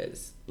her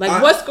kids.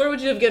 Like, what score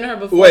would you have given her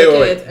before Wait.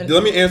 kids? And,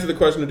 Let me answer the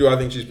question of do I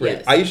think she's pretty.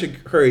 Yes.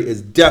 Aisha Curry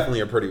is definitely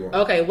a pretty woman.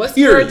 okay, what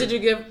Period.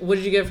 score would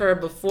you give her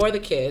before the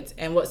kids,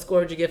 and what score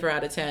would you give her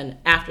out of 10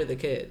 after the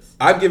kids?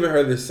 I've given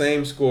her the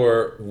same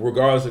score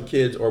regardless of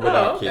kids or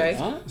without okay. kids.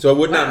 Huh? So it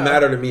would not Wow.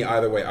 matter to me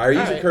either way. Aisha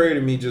Alright. Curry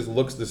to me just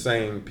looks the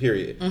same,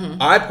 period.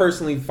 Mm-hmm. I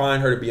personally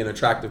find her to be an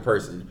attractive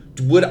person.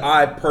 Would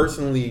I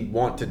personally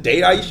want to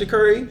date Aisha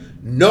Curry?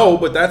 No,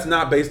 but that's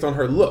not based on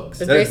her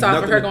looks. It's That has based off of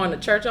nothing her to- going to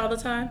church all the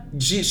time?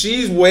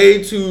 She's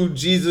way too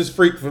Jesus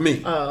freak for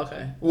me. Oh,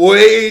 okay.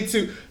 Way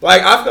too,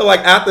 like, I feel like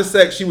after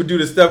sex she would do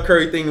the Steph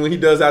Curry thing when he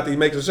does after he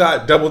makes a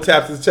shot, double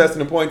taps his chest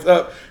and then points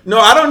up. No,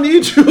 I don't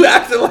need you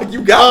acting like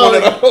you got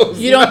one of those.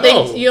 You don't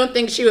No.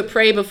 think she would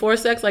pray before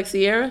sex like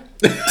Sierra?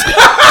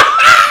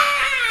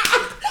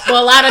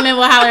 Well, a lot of men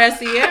will holler at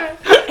Sierra.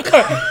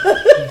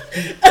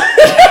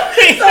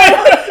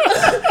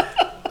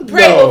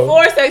 Pray No.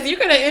 before sex. You're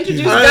gonna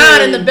introduce I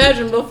God in mean- the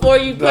bedroom before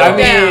you put I it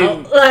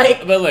down. mean,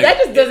 Like, but look- that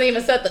just doesn't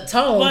even set the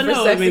tone Well, for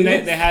no, I sex. mean,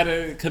 they had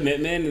a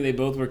commitment and they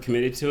both were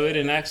committed to it,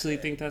 and I actually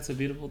think that's a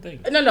beautiful thing.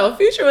 No.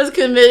 Future was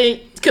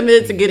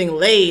committed to getting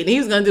laid. He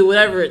was gonna do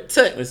whatever it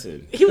took.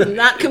 Listen. He was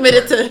not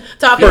committed to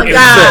talking to Percocet.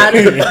 God.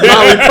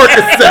 Molly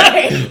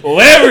Percocet.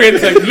 Whatever it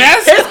took,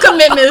 mass. His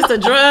commitment is to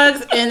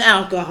drugs and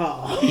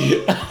alcohol.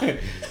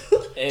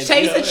 And,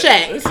 Chase a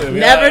check. listen,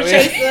 Never I mean,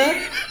 chase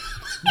a.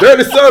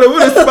 Dirty soda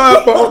with a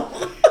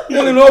smartphone.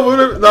 Running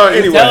over. No, He's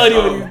anyway. telling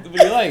you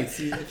what he likes.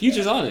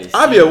 Future's honest.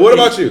 Abia, what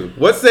about you?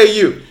 What say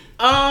you?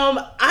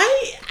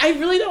 I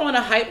really don't want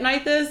to hype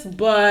night this,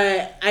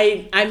 but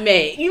I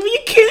may. You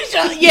can't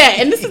show. Yeah,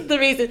 and this is the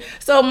reason.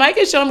 So Mike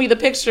has shown me the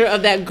picture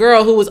of that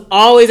girl who was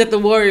always at the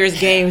Warriors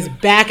games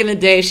back in the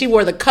day. She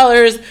wore the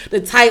colors, the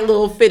tight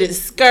little fitted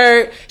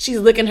skirt. She's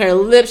licking her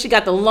lips. She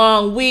got the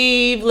long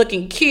weave,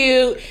 looking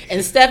cute.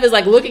 And Steph is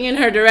like looking in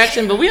her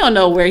direction, but we don't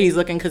know where he's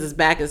looking because his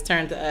back is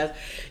turned to us.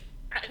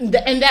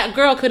 And that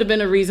girl could have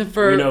been a reason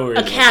for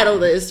a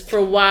catalyst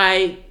for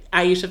why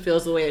Aisha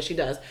feels the way that she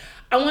does.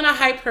 I want to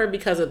hype her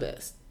because of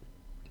this.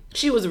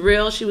 She was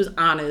real. She was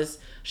honest.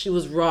 She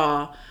was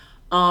raw.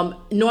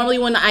 Normally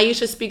when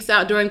Aisha speaks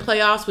out during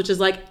playoffs, which is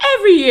like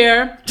every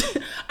year,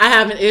 I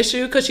have an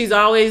issue because she's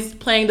always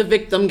playing the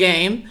victim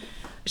game.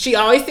 She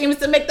always seems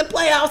to make the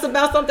playoffs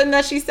about something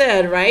that she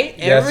said, right?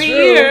 Every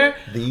year.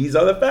 These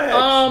are the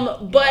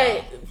facts.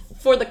 But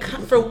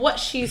for what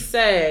she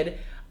said,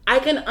 I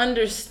can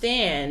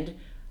understand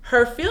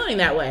her feeling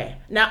that way.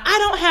 Now, I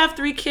don't have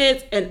 3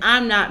 kids and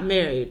I'm not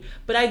married,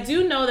 but I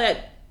do know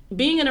that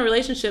being in a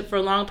relationship for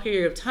a long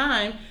period of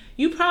time,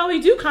 you probably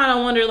do kind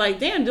of wonder, like,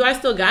 damn, do I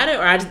still got it,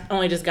 or I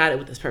only just got it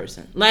with this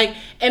person? Like,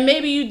 and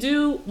maybe you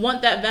do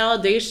want that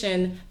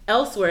validation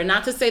elsewhere.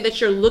 Not to say that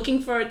you're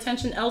looking for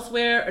attention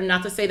elsewhere, or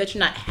not to say that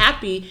you're not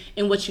happy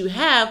in what you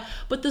have,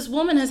 but this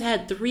woman has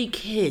had 3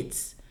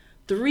 kids.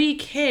 3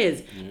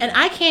 kids. And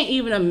I can't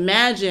even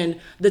imagine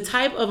the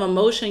type of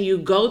emotion you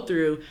go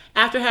through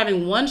after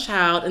having 1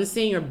 child and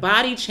seeing your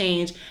body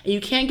change, and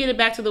you can't get it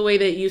back to the way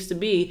that it used to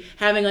be,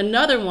 having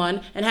another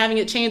one and having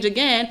it change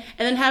again,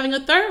 and then having a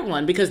 3rd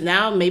one because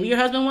now maybe your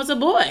husband wants a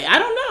boy. I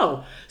don't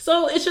know.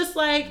 So it's just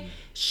like,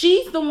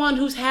 she's the one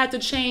who's had to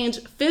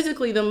change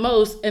physically the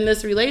most in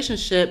this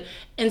relationship,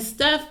 and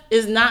Steph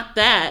is not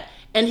that.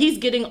 And he's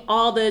getting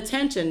all the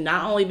attention,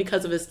 not only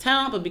because of his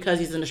talent, but because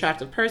he's an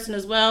attractive person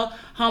as well.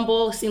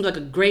 Humble, seems like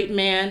a great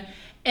man.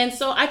 And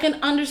so I can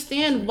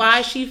understand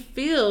why she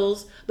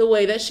feels the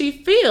way that she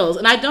feels.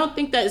 And I don't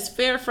think that it's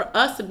fair for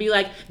us to be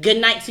like,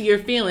 good night to your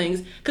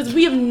feelings, because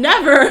we have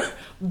never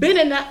been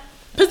in that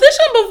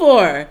position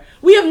before.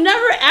 We have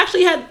never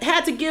actually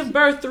had to give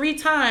birth 3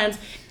 times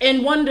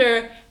and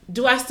wonder,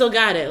 do I still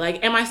got it?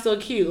 Like, am I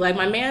still cute? Like,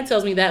 my man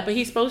tells me that, but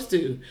he's supposed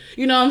to.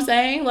 You know what I'm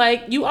saying?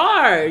 Like, you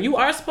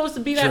are supposed to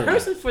be that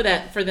person for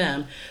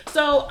them.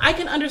 So I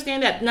can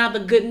understand that. Now, the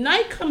good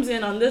night comes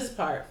in on this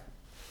part.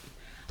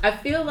 I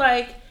feel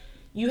like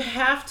you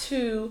have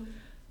to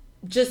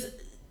just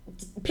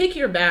pick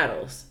your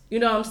battles. You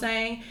know what I'm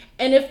saying?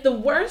 And if the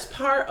worst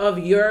part of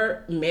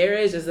your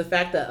marriage is the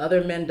fact that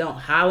other men don't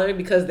holler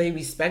because they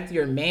respect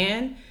your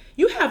man,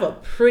 you have a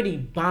pretty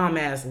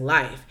bomb-ass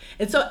life.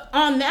 And so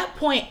on that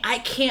point, I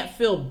can't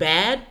feel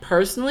bad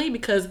personally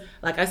because,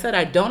 like I said,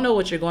 I don't know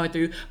what you're going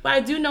through, but I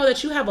do know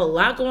that you have a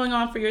lot going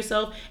on for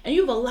yourself, and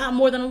you have a lot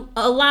more than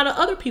a lot of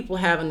other people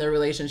have in their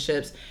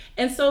relationships.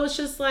 And so it's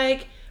just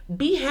like,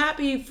 be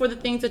happy for the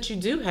things that you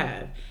do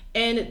have.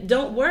 And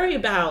don't worry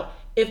about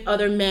if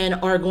other men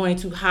are going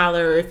to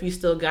holler or if you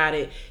still got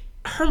it.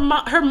 Her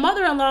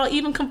mother-in-law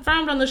even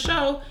confirmed on the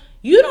show,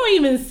 you don't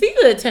even see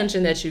the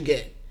attention that you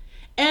get.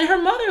 And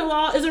her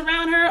mother-in-law is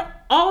around her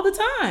all the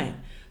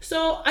time.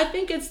 So I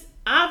think it's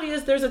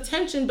obvious there's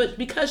attention, but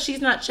because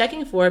she's not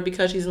checking for it,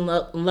 because she's in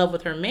love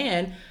with her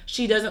man,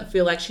 she doesn't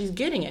feel like she's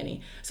getting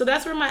any. So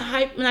that's where my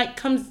hype night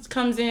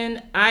comes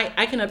in.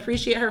 I can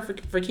appreciate her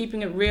for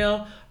keeping it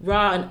real,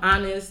 raw, and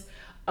honest.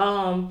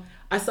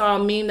 I saw a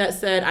meme that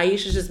said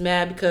Aisha's just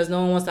mad because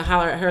no one wants to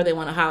holler at her. They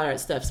want to holler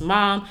at Steph's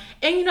mom.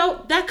 And, you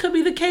know, that could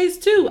be the case,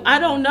 too. I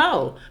don't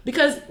know.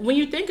 Because when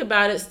you think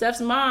about it,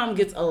 Steph's mom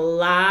gets a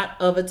lot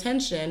of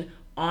attention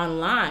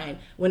online.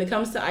 When it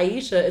comes to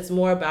Aisha, it's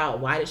more about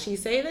why did she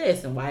say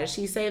this and why did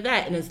she say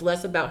that? And it's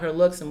less about her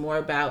looks and more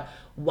about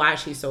why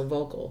she's so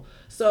vocal.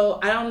 So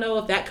I don't know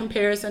if that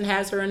comparison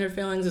has her in her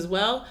feelings as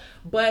well.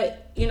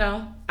 But, you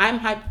know, I'm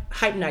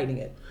hype nighting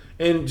it.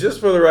 And just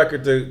for the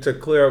record, to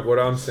clear up what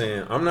I'm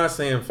saying, I'm not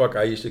saying fuck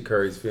Aisha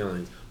Curry's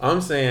feelings. I'm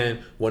saying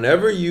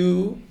whenever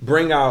you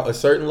bring out a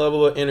certain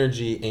level of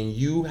energy and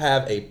you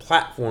have a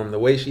platform, the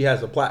way she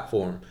has a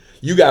platform,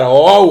 you gotta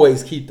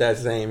always keep that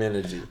same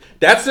energy.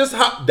 That's just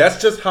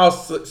how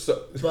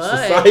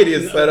society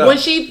is set up. When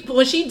she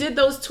did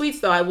those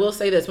tweets, though, I will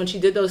say this: when she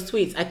did those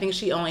tweets, I think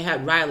she only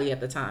had Riley at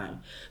the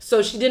time,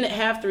 so she didn't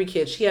have 3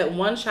 kids. She had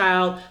 1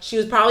 child. She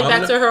was probably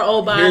back to her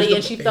old body,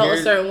 and she felt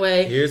a certain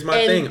way. Here's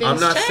my thing: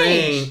 I'm not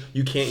saying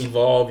you can't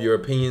evolve, your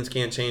opinions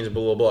can't change,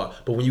 blah blah blah.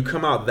 But when you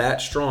come out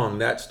that strong,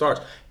 that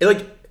starts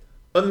like.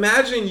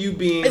 Imagine you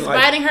being it's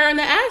biting her in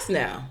the ass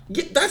now.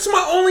 Yeah, that's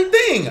my only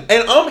thing.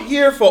 And I'm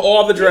here for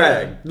all the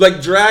drag. Yeah.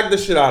 Like, drag the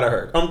shit out of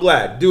her. I'm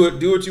glad. Do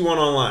what you want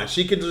online.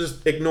 She can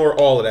just ignore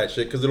all of that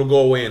shit because it'll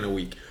go away in a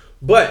week.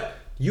 But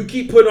you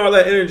keep putting all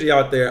that energy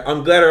out there.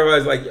 I'm glad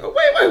everybody's like, yo,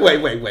 wait. Ain't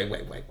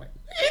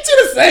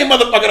you the same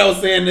motherfucker that was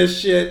saying this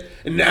shit?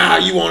 And now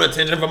you want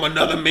attention from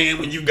another man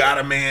when you got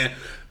a man.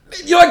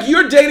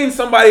 You're dating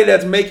somebody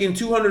that's making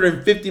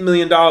 $250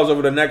 million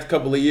over the next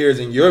couple of years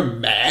and you're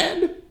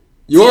mad?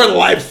 Your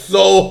life's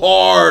so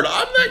hard.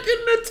 I'm not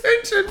getting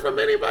attention from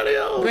anybody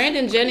else.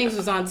 Brandon Jennings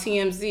was on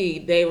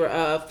TMZ. They were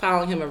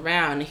following him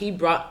around. He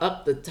brought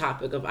up the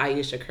topic of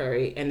Aisha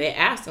Curry, and they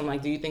asked him,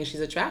 like, do you think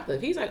she's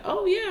attractive? He's like,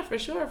 oh, yeah, for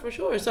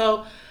sure.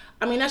 So,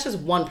 I mean, that's just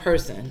one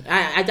person.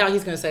 I doubt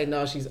he's going to say,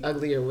 no, she's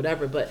ugly or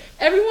whatever, but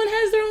everyone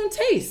has their own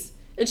taste.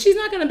 And she's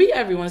not going to be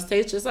everyone's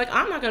taste, just like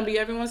I'm not going to be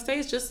everyone's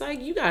taste, just like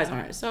you guys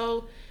aren't.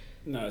 So,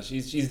 no,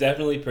 she's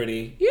definitely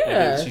pretty.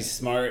 Yeah. I think she's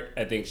smart.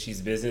 I think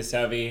she's business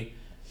savvy.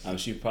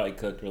 She probably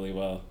cooked really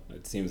well.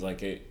 It seems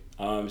like it.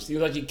 She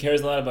seems like she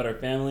cares a lot about her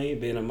family,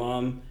 being a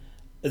mom.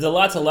 There's a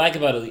lot to like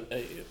about like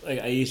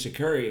Ayesha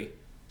Curry.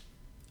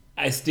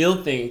 I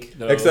still think,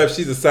 though. Except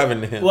she's a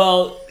 7 to him.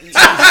 Well,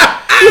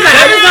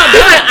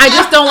 I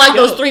just don't like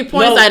those 3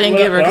 points No, I didn't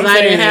give her what because I'm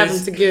I didn't saying have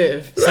is- them to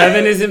give.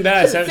 7 isn't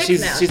bad. Six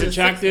She's now. she's She's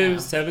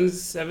attractive.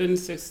 6 7,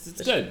 6.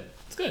 It's good.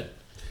 It's good.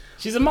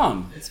 She's a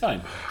mom. It's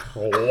fine.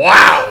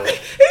 Wow.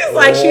 He's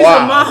like, she's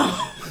a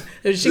mom.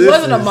 If she This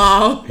wasn't a is-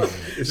 mom,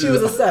 she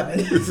was a 7.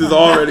 This is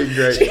already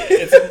great.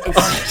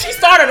 She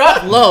started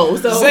off low,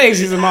 so Saying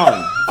she's a mom.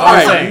 All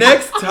right,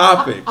 next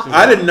topic.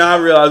 I did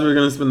not realize we were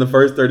going to spend the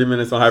first 30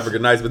 minutes on Hyper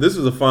Good Nights, but this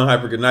was a fun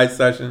Hyper Good Night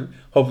session.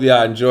 Hopefully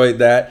I enjoyed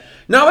that.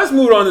 Now let's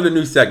move on to the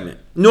new segment.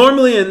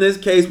 Normally in this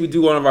case, we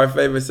do one of our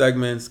favorite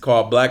segments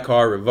called Black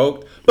Card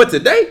Revoked. But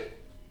today,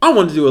 I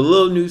want to do a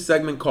little new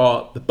segment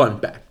called The Fun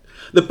Fact.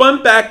 The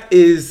Fun Fact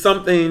is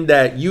something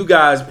that you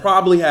guys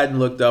probably hadn't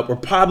looked up or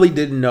probably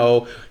didn't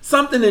know.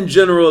 Something in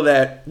general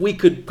that we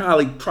could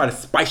probably try to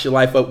spice your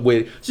life up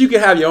with so you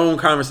can have your own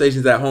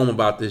conversations at home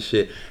about this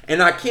shit.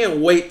 And I can't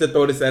wait to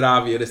throw this at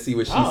Avia to see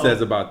what she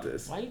says about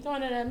this. why are you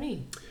throwing it at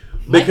me?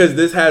 Because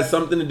this has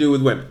something to do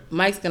with women.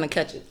 Mike's gonna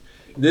catch it.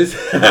 This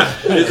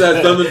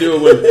has something to do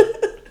with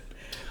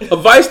women. A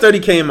Vice study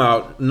came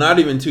out not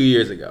even 2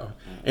 years ago.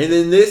 And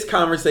then this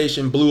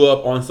conversation blew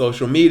up on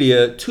social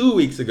media 2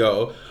 weeks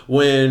ago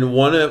when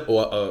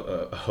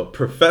a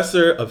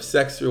professor of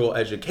sexual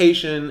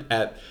education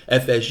at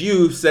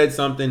FSU said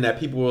something that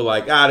people were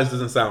like, this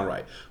doesn't sound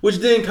right. Which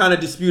then kind of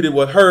disputed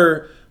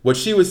what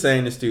she was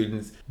saying to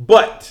students.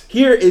 But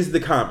here is the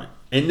comment.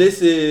 And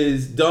this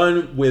is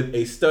done with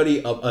a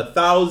study of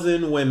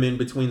 1,000 women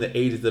between the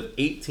ages of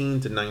 18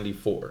 to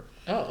 94.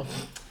 Oh.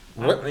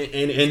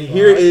 And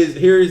here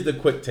is the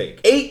quick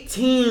take.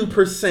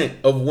 18%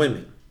 of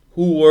women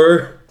who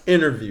were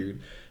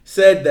interviewed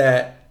said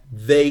that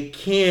they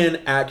can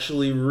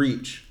actually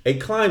reach a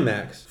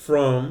climax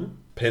from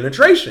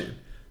penetration.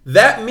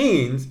 That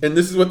means, and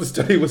this is what the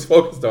study was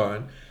focused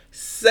on,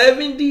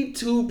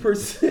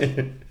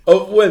 72%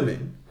 of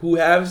women who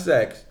have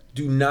sex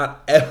do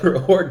not ever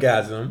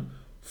orgasm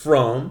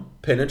from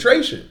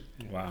penetration.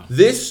 Wow.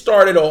 This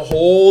started a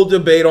whole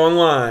debate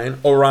online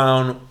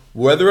around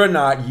whether or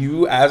not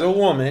you as a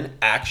woman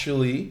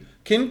actually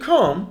can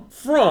come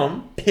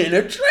from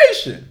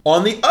penetration.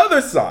 On the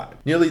other side,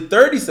 nearly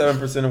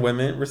 37% of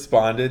women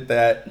responded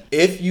that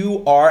if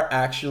you are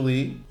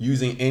actually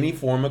using any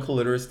form of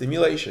clitoris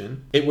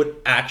stimulation, it would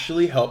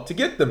actually help to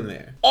get them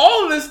there.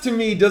 All of this to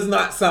me does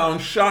not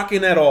sound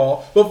shocking at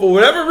all, but for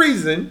whatever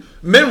reason,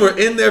 men were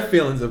in their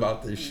feelings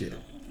about this shit.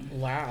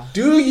 Wow.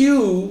 Do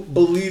you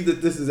believe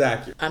that this is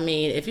accurate? I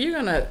mean, if you're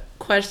gonna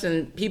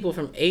question people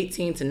from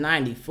 18 to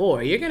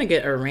 94, you're gonna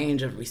get a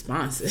range of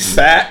responses.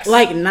 Facts.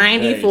 Like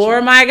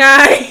 94, my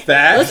guy.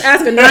 Facts. Let's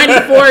ask a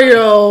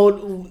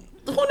 94-year-old. Who knows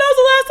the last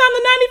time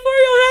the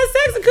 94-year-old had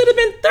sex? It could have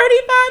been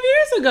 35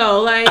 years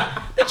ago. Like,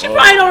 that you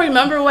probably don't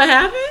remember what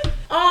happened.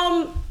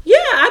 Yeah,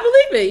 I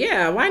believe it.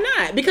 Yeah, why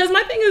not? Because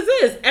my thing is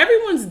this: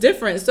 everyone's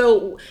different.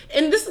 So,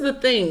 and this is the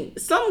thing: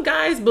 some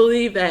guys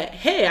believe that,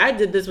 hey, I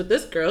did this with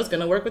this girl, it's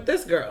gonna work with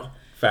this girl.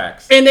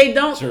 Facts. And they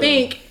don't True.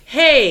 think,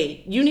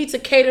 hey, you need to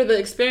cater the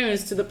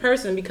experience to the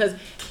person because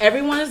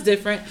everyone is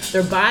different,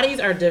 their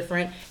bodies are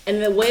different,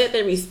 and the way that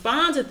they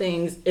respond to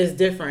things is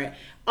different.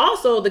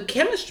 Also, the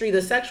chemistry,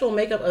 the sexual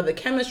makeup of the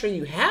chemistry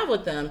you have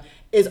with them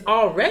is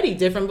already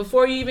different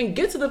before you even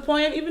get to the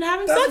point of even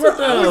having sex with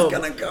them. I was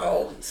gonna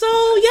go. So,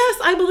 yes,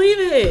 I believe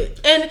it.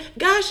 And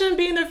guys shouldn't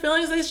be in their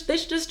feelings. They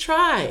should just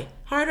try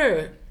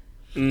harder.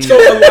 So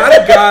a lot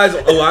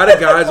of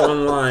guys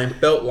online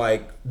felt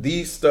like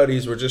these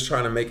studies were just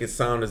trying to make it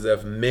sound as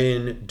if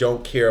men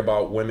don't care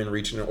about women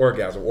reaching an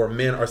orgasm or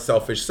men are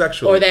selfish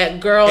sexually. Or that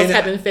girls And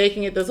have been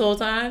faking it this whole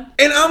time.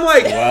 And I'm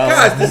like,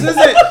 guys,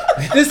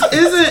 this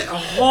isn't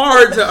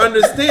hard to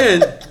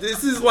understand.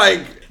 This is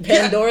like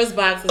Pandora's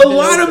box has a been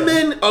lot of opened.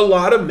 men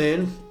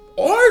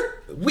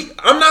are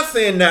I'm not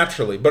saying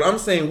naturally, but I'm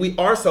saying we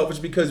are selfish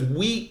because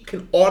we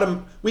can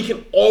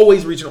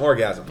always reach an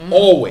orgasm.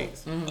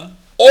 Always.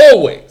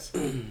 Always.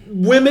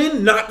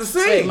 Women, not the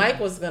same. Wait, Mike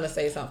was going to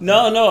say something.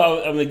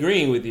 No, I'm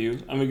agreeing with you.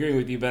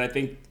 But I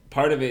think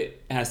part of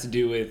it has to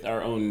do with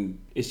our own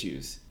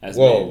issues as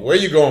Whoa, men. where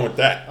you going with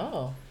that?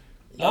 Oh.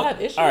 Y'all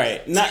have issues? All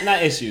right, not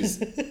issues.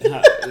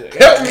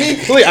 Help me,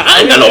 please.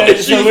 I ain't got no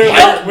issues. So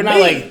we're not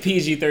like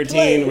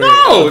PG-13.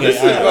 No, Okay, this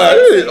is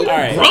all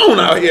right. grown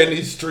out here in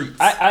these streets.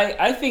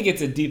 I think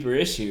it's a deeper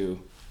issue,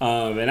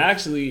 and I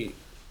actually,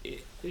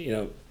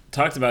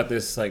 talked about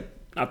this like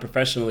not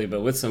professionally, but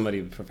with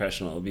somebody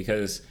professional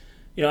because,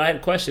 I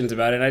had questions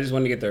about it and I just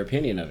wanted to get their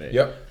opinion of it.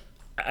 Yep.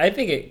 I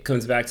think it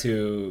comes back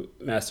to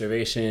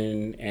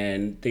masturbation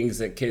and things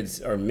that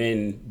kids or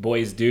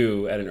boys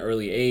do at an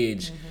early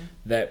age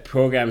that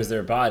programs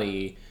their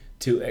body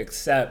to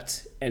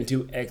accept and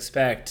to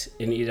expect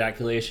an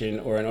ejaculation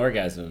or an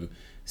orgasm.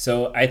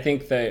 So I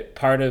think that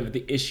part of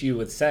the issue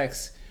with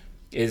sex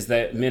is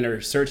that men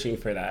are searching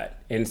for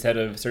that instead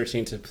of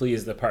searching to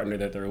please the partner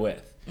that they're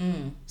with.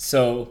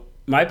 So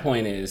my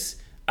point is,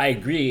 I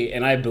agree,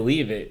 and I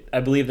believe it. I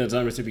believe those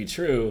numbers to be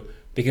true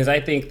because I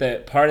think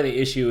that part of the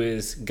issue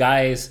is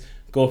guys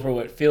go for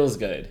what feels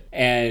good,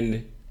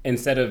 and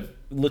instead of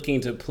looking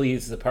to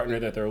please the partner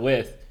that they're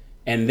with,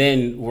 and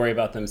then worry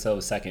about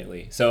themselves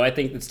secondly. So I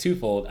think it's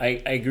twofold.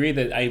 I agree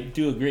that I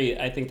do agree.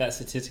 I think that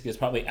statistic is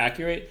probably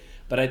accurate,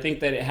 but I think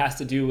that it has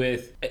to do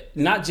with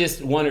not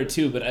just one or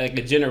two, but like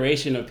a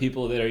generation of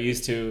people that are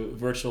used to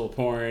virtual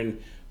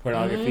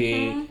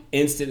pornography,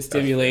 instant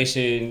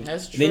stimulation.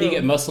 That's true. Then you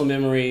get muscle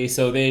memory.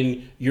 So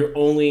then you're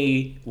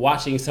only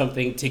watching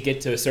something to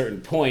get to a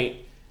certain point,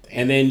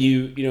 and then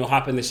you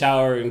hop in the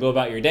shower and go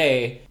about your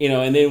day.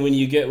 And then when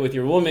you get with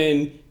your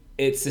woman,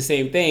 it's the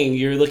same thing.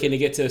 You're looking to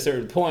get to a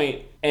certain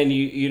point, and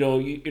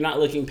you're not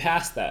looking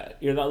past that.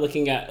 You're not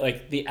looking at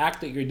like the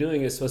act that you're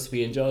doing is supposed to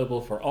be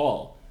enjoyable for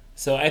all.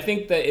 So I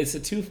think that it's a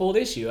twofold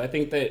issue. I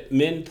think that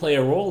men play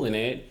a role in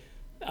it,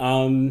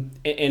 and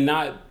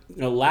not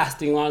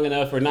lasting long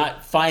enough, or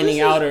not finding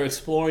out or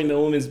exploring the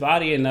woman's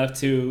body enough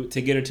to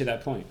get her to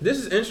that point. This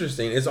is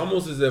interesting. It's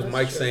almost as if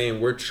Mike's saying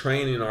we're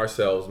training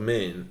ourselves,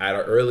 men, at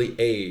an early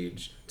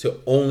age to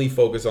only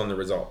focus on the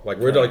result. Like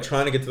we're like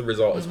trying to get to the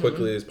result as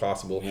quickly as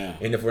possible. Yeah.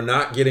 And if we're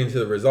not getting to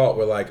the result,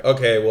 we're like,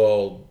 okay,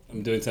 well,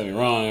 I'm doing something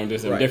wrong. I'm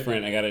doing something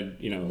different. I gotta,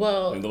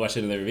 watch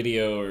another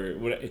video or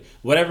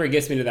whatever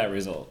gets me to that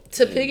result.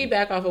 To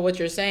piggyback off of what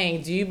you're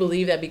saying, do you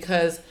believe that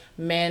because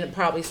men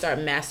probably start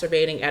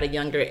masturbating at a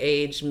younger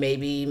age,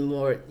 maybe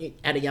more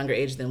at a younger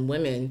age than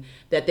women,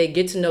 that they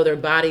get to know their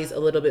bodies a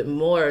little bit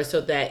more,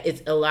 so that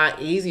it's a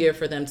lot easier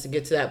for them to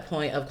get to that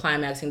point of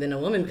climaxing than a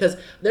woman? Because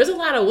there's a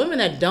lot of women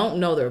that don't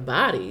know their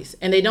bodies,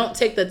 and they don't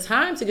take the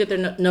time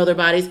to know their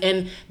bodies,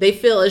 and they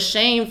feel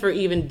ashamed for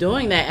even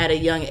doing that at a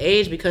young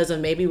age because of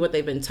maybe what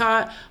they've been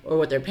taught or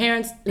what their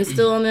parents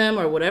instill in them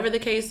or whatever the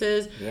case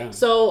is. Yeah.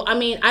 So, I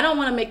mean, I don't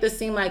want to make this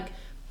seem like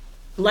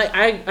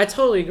I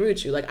totally agree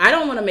with you. Like, I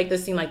don't want to make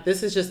this seem like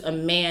this is just a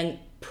man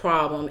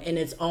problem and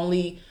it's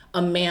only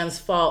a man's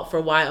fault for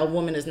why a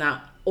woman is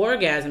not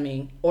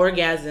orgasming.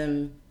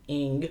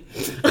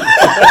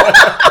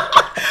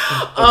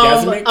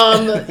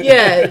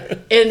 Yeah,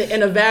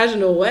 in a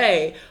vaginal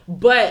way.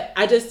 But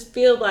I just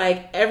feel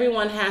like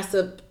everyone has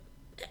to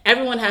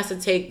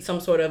take some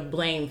sort of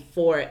blame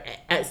for it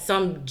at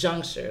some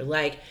juncture.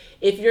 Like,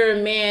 if you're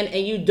a man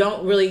and you're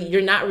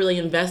not really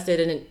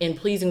invested in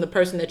pleasing the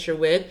person that you're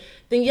with,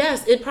 then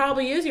yes, it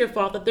probably is your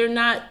fault that they're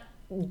not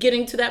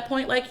getting to that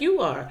point like you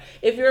are.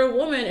 If you're a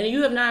woman and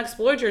you have not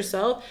explored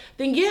yourself,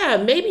 then yeah,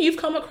 maybe you've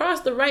come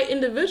across the right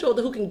individual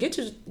who can get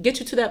you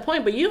to that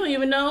point, but you don't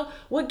even know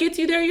what gets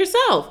you there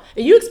yourself,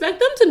 and you expect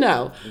them to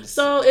know.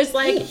 So it's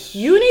like,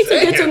 you need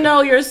to get to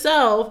know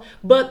yourself,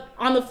 but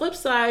on the flip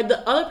side,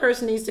 the other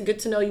person needs to get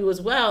to know you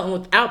as well. And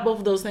without both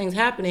of those things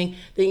happening,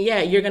 then yeah,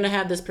 you're gonna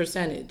have this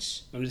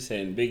percentage. I'm just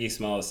saying, Biggie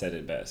Smalls said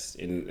it best,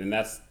 and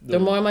that's the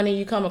more money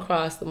you come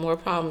across, the more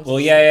problems. Well,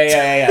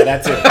 yeah,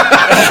 that's it.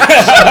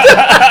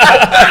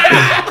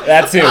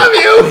 That's it. I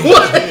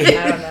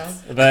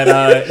don't know.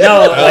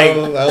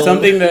 But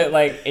something that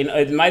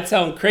it might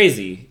sound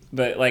crazy,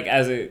 but like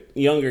as a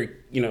younger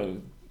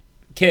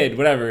kid,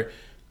 whatever,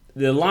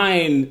 the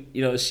line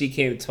she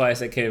came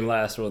twice, I came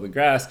last, roll the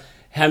grass,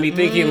 had me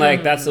thinking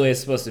like that's the way it's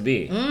supposed to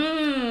be.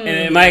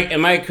 And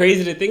am I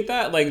crazy to think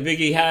that like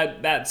Biggie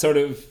had that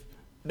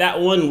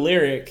one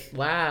lyric?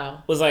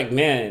 Wow, was like,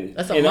 man,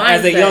 that's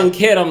as a young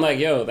kid, I'm like,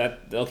 yo,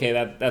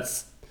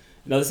 that's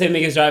the same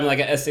thing as driving like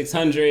an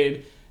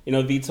S600,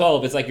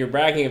 V12. It's like you're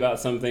bragging about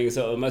something,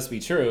 so it must be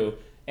true,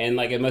 and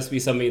like it must be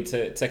something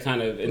to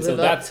kind of. And so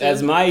that's,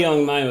 as my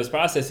young mind was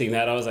processing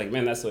that, I was like,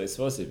 man, that's the way it's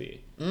supposed to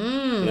be.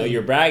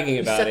 You're bragging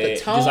about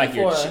it, just like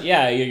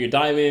your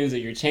diamonds or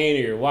your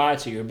chain or your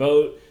watch or your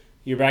boat.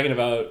 You're bragging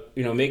about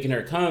making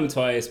her come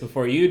twice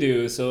before you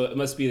do, so it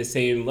must be the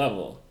same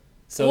level.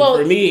 So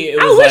for me, it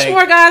was I wish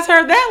more guys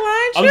heard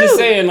that line. I'm just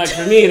saying, like,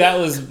 for me, that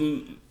was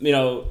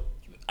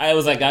I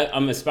was like,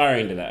 I'm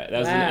aspiring to that. That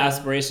was an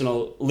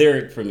aspirational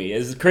lyric for me.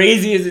 As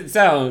crazy as it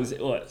sounds,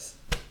 it was.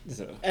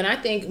 So. And I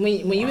think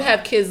when you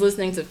have kids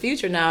listening to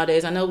Future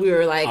nowadays, I know we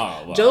were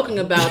joking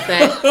about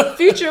that.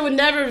 Future would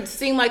never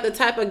seem like the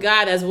type of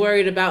guy that's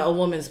worried about a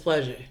woman's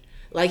pleasure.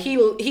 Like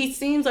he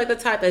seems like the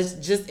type that's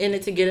just in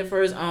it to get it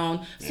for his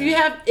own. So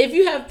if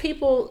you have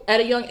people at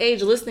a young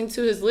age listening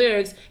to his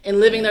lyrics and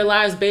living their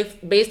lives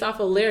based off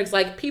of lyrics,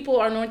 like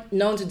people are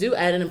known to do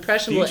at an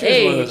impressionable age. Future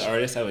is one of those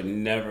artists I would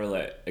never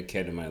let a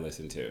kid of mine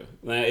listen to.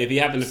 If he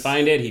happened to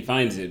find it, he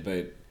finds it,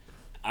 but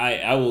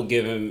I will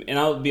give him, and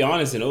I'll be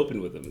honest and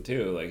open with him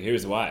too. Like,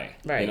 here's why.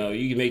 Right.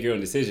 You can make your own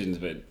decisions,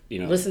 but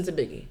listen to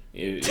Biggie.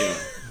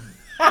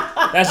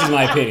 That's just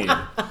my opinion.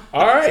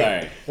 All right.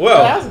 Sorry.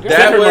 Well,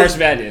 that was March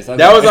Madness.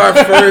 That was our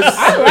first.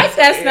 I like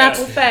that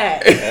Snapple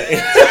fact.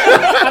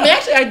 I mean,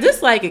 actually, I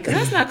dislike it because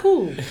that's not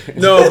cool.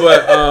 No,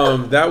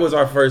 but that was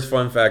our first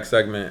fun fact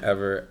segment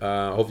ever.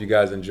 Hope you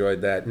guys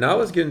enjoyed that. Now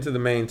let's get into the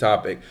main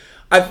topic.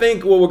 I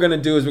think what we're gonna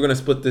do is we're gonna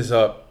split this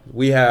up.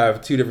 We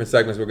have two different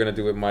segments we're gonna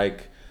do with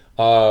Mike.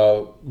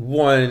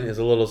 One is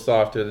a little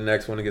softer. The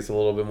next one it gets a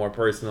little bit more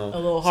personal. A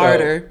little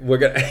harder.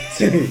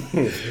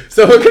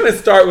 So we're gonna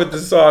start with the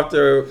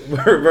softer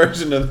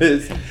version of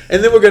this,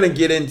 and then we're gonna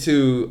get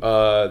into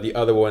the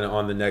other one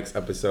on the next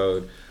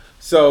episode.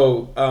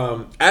 So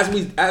as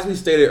we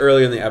stated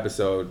earlier in the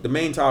episode, the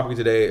main topic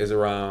today is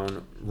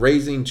around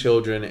raising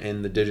children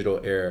in the digital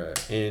era.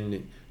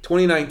 In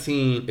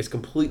 2019 is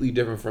completely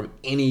different from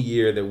any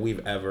year that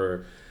we've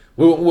ever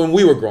when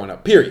we were growing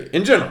up. Period.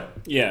 In general.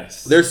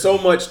 Yes. There's so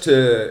much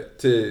to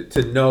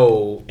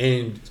know,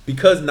 and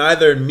because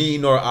neither me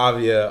nor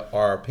Avia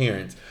are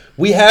parents,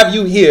 we have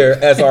you here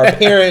as our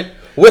parent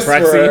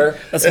whisperer.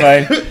 Praxi. That's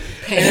fine.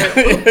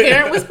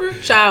 Parent whisperer?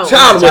 Child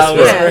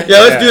whisperer. Yeah,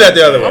 let's do that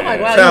the other way. Oh my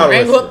God, Child you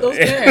wrangle up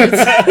whisperer.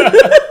 those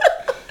parents.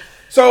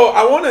 So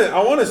I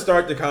want to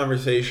start the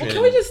conversation. Well,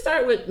 can we just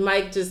start with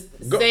Mike just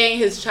saying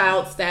his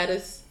child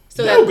status?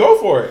 So go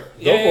for it.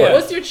 Go for it.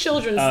 What's your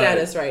children's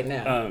status right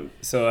now?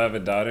 So I have a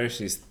daughter.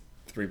 She's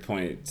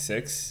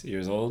 3.6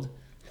 years old.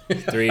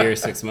 3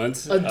 years, 6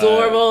 months.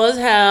 Adorable as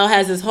hell.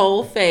 Has his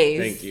whole face.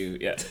 Thank you.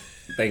 Yeah.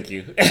 Thank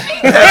you.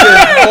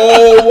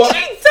 Oh,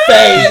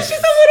 face. She's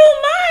a little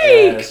Mike.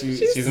 Yeah,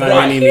 she's so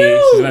my mini me.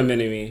 cute. She's my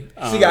mini me.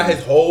 She got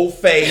his whole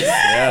face.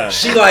 Yeah.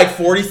 She like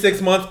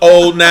 46 months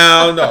old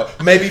now. No,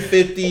 maybe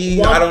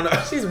 50. I don't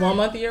know. She's 1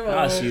 month a year old.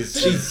 Ah, she's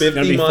 50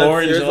 gonna be months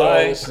 4 in years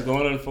July. old. She's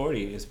going on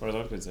 40 as far as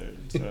I'm concerned.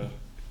 So.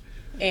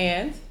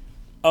 And?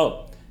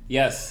 Oh,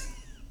 yes.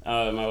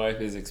 My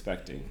wife is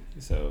expecting.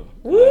 So.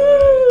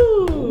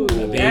 Woo!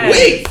 Baby.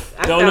 Wait!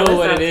 I Don't found know this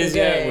what out it is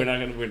today. yet.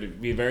 We're gonna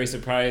be very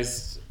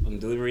surprised on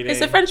delivery day.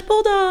 It's a French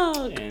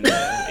bulldog. And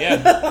yeah,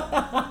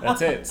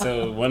 that's it.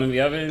 So one in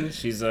the oven.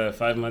 She's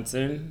 5 months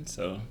in.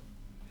 So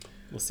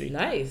we'll see.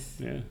 Nice.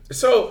 Yeah.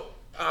 So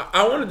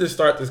I wanted to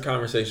start this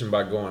conversation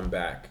by going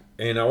back,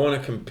 and I want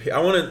to compare. I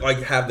want to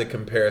like have the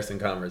comparison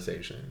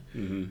conversation.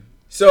 Mm-hmm.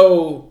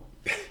 So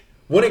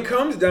when it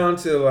comes down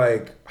to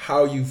like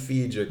how you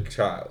feed your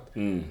child,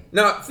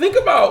 now think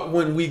about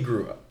when we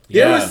grew up.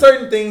 There Yeah. were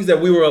certain things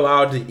that we were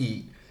allowed to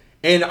eat.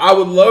 And I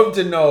would love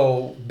to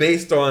know,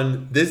 based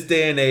on this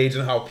day and age,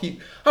 and how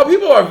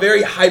people are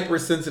very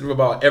hypersensitive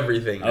about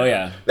everything. Oh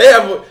yeah. They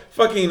have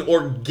fucking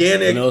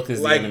organic Milk is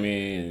like the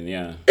enemy, and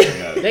yeah.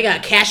 They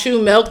got cashew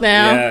milk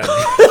now. Yeah.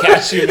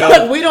 Cashew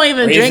milk. We don't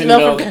even raisin drink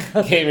milk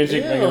from Can't even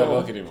drink regular Ew.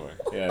 milk anymore.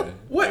 Yeah.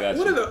 I got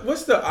you.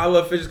 what's the I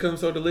love fishes come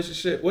so delicious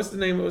shit? What's the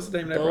name of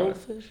that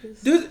product?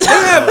 Goldfishes. Dude, they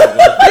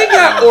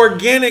got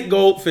organic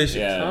goldfishes.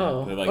 Yeah.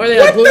 Oh. They're like- Or they're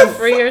What the gluten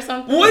free or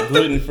something? What the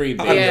gluten free.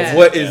 Yeah.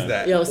 What is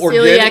that? Yo,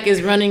 Organic? celiac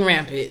is running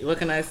rampant. What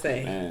can I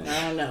say? Man.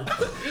 I don't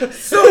know.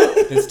 So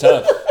It's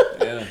tough.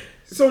 Yeah.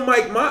 so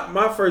Mike,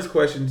 my first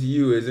question to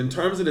you is in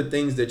terms of the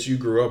things that you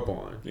grew up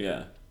on,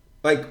 Yeah.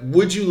 like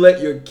would you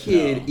let your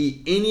kid No.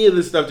 eat any of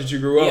the stuff that you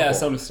grew up Yeah. on?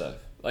 Some stuff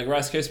like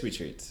Rice Krispie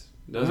treats.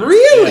 Those are-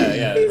 Really?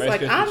 Yeah. He's Rice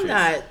like, Krispie I'm treats.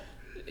 not.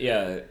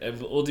 Yeah,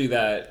 we'll do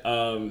that.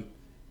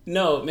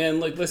 No, man,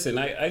 like, listen,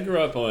 I grew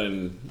up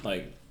on,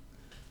 like,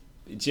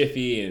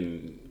 Jiffy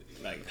and,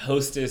 like,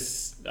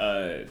 Hostess,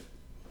 like,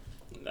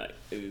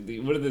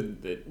 what are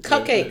the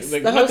Cupcakes.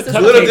 Like, The not Hostess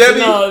Little Debbie?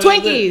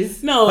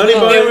 Twinkies. No, Honey they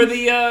were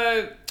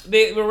Buns?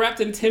 they were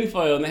wrapped in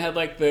tinfoil and they had,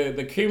 like,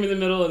 the cream in the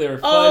middle. They were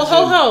fudge. Oh, and-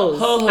 Ho-Hos.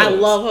 Ho-Hos. I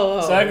love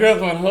Ho-Hos. So I grew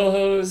up on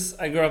Ho-Hos.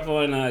 I grew up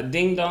on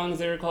Ding Dongs,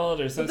 they were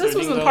called, or some This sort of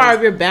wasn't Ding part Dongs.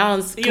 of your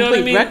balanced, You know complete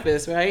what I mean?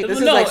 breakfast, right? This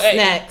is No, like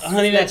snacks.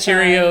 Honey Nut snack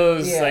time.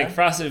 Cheerios, Yeah. like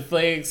Frosted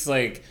Flakes,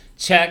 like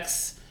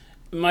Chex.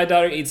 My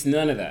daughter eats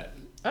none of that.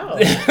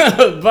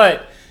 Oh.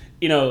 But,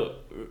 you know,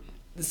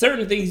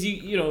 certain things,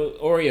 you know,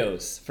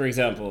 Oreos, for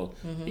example.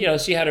 Mm-hmm. You know,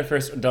 she had her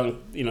first dunk,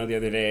 you know, the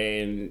other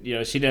day, and, you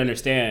know, she didn't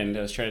understand.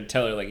 I was trying to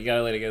tell her, like, you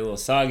gotta let it get a little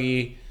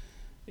soggy.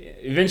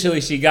 Eventually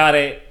she got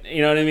it,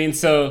 you know what I mean?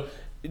 So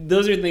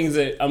those are things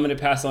that I'm gonna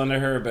pass on to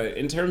her. But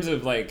in terms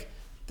of, like,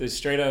 the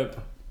straight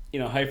up, you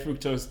know, high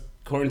fructose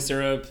corn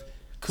syrup,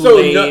 So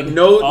Kool-Aid,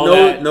 all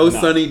that, no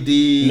Sunny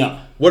D. No.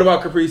 What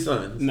about Capri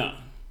Suns? No.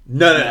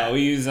 None of No, that.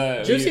 we use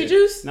Juicy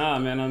Juice? Nah,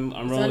 man, I'm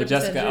rolling with 100%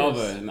 Jessica juice.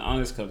 Alba and the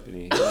Honest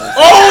Company.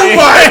 Oh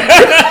my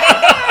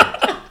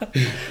god!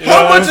 You know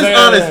How what much I'm is saying?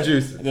 Honest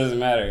Juice? It doesn't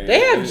matter. They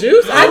have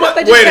juice? I thought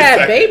they just Wait a had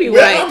second. baby Man,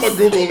 I'm wipes.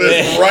 gonna Google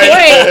this Yeah. right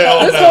Wait, the hell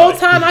this now. whole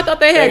time I thought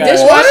they had They got-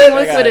 dishwashing they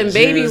liquid got and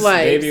baby juice,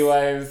 wipes. Baby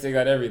wipes, they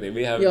got everything.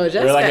 We have. Yo, we're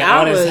Jessica like an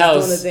Alba honest is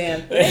house. doing the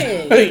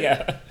damn thing.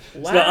 Yeah.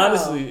 Wow. So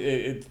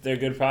honestly, they're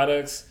good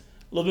products.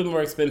 A little bit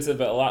more expensive,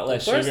 but a lot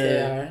less Of course sugar.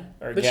 they are.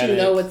 But Organic. you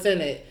know what's in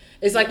it.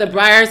 It's like the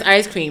Breyers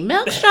ice cream.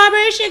 Milk,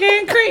 strawberry, sugar,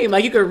 and cream.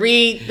 Like you could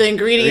read the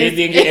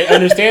ingredients.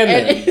 Understand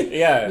And- them.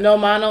 Yeah. No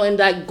mono and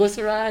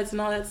glycerides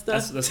and all that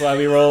stuff. That's why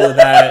we roll with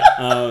that.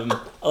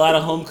 A lot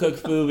of home cooked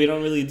food. We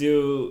don't really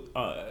do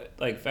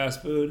like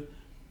fast food.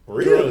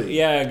 Really?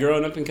 Yeah,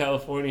 growing up in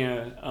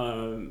California,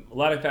 a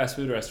lot of fast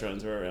food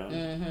restaurants were around.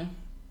 Mm-hmm.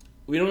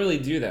 We don't really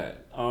do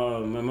that.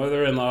 My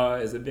mother-in-law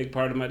is a big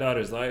part of my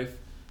daughter's life,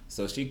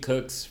 so she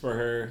cooks for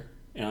her.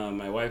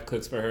 My wife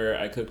cooks for her.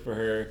 I cook for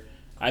her.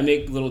 I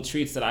make little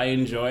treats that I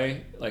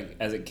enjoy. Like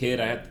as a kid,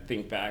 I have to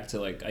think back to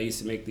like I used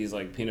to make these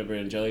like peanut butter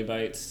and jelly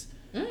bites.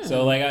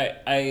 So like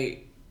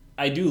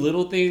I do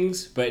little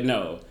things, but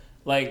no,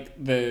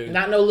 like the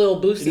Not no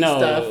little boosty No,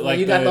 stuff. like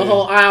You got the the-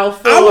 whole aisle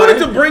full. I wanted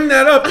to bring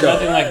that up though.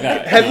 nothing like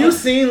that. Have No. you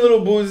seen Little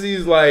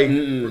Boosie's like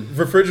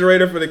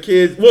refrigerator for the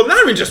kids? Well,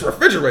 not even just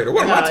refrigerator.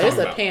 What am I No, talking it's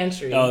a about?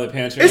 pantry. Oh, the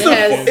pantry. It's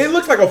has- it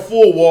looks like a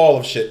full wall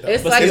of shit. Though.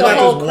 It's But like it's the not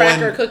whole just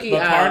cracker one- cookie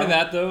But aisle. part of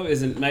that though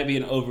might be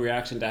an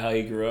overreaction to how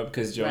he grew up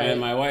because Joanne, Right.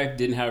 my wife,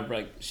 didn't have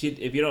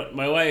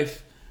my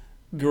wife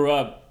grew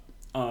up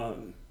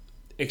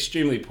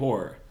extremely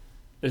poor.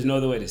 There's no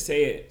other way to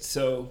say it.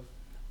 So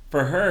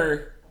for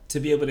her to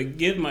be able to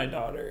give my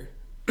daughter,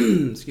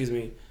 excuse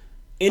me.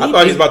 I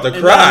thought he was about to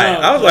cry.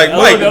 I was like, Oh,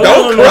 Mike, no,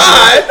 don't no, no.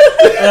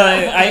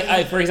 cry.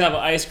 I, for example,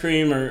 ice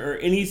cream or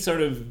any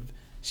sort of,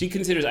 she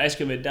considers ice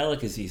cream a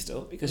delicacy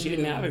still because she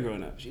didn't have it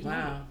growing up.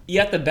 Wow. You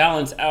have to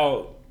balance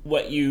out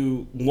what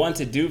you want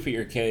to do for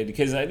your kid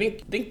because I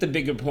think the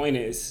bigger point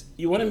is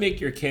you want to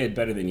make your kid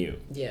better than you.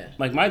 Yeah.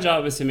 Like my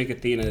job is to make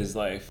Athena's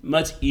life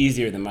much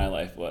easier than my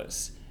life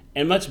was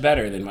and much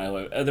better than my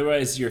life.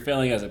 Otherwise, you're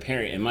failing as a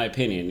parent, in my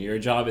opinion. Your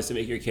job is to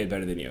make your kid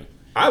better than you.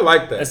 I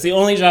like that. That's the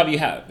only job you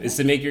have is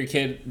to make your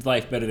kid's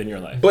life better than your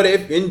life. But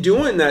if in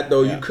doing that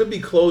though, Yeah. you could be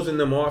closing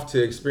them off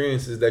to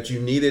experiences that you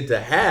needed to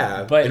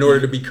have But- in order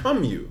to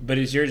become you. But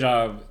it's your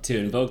job to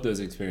invoke those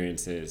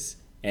experiences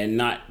and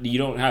you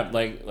don't have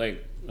like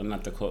I'm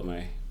not to quote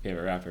my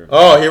favorite rapper.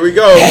 Oh, here we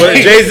go.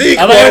 Jay-Z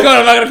I'm quote.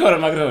 not gonna quote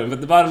him.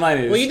 But the bottom line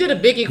is, Well, you did a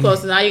Biggie quote,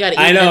 so now you got to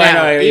I even know, it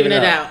out. I Even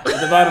it out.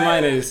 The bottom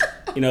line is,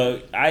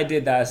 I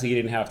did that so you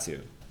didn't have to.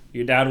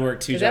 Your dad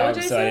worked 2 Is that what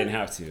jobs, Jay so I said? didn't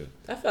have to.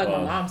 I feel like Well,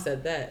 my mom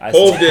said that. I Hov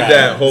still did have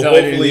that. it. Hov So I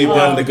didn't hopefully even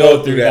wanted have to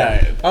go through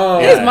that.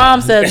 His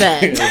mom said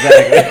that.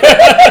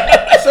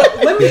 Exactly. So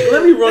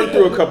let me run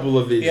through a couple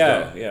of these.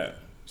 Yeah, though. yeah.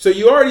 So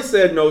you already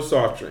said no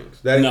soft drinks.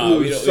 That No,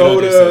 we includes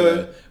don't do soda.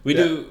 soda.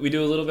 We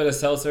do a little bit of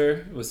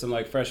seltzer with some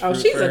like fresh fruit. Oh,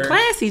 she's for a her.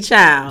 classy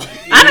child.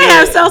 I didn't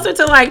have seltzer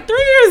till like 3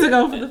 years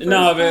ago for the first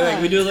No, but time.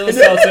 like we do a little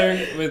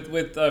seltzer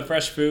with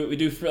fresh fruit. We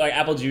do like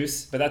apple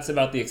juice, but that's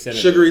about the extent of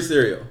it. Sugary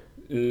cereal.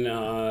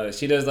 No,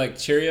 she does like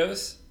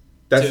Cheerios.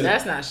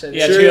 That's not sugar.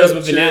 Yeah, Cheerios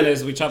with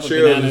bananas. We chop up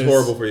Cheerios bananas. is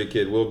horrible for your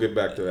kid. We'll get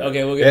back to that.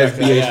 Okay, we'll It get has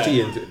back to that,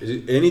 BHT in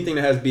it. Anything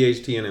that has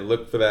BHT in it,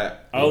 look for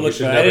that. I'll You look should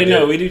for that. I never didn't know.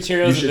 get- We do Cheerios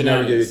You with should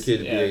bananas. never give your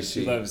kid Yeah, BHT.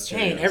 she loves Cheerios.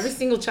 Dang, every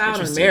single child in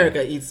Interesting.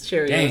 America eats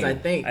Cheerios, Dang, I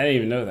think. I didn't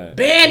even know that.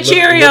 Ban Look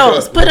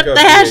Cheerios. up- Put look up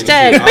the BHT.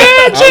 hashtag. Ban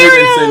I'll even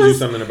send you Cheerios.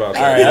 something about All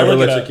that. right, I'll Never look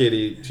let it your up. kid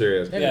eat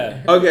Cheerios.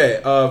 Yeah.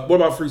 Okay, what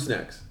about fruit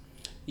snacks?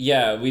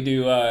 Yeah, we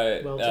do.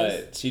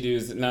 Welch's? She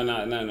does. No.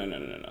 What?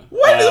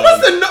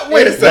 What's the no?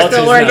 Wait a second. Welch's,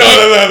 Don't worry.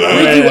 no.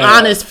 We No. do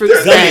honest fruit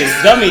snacks.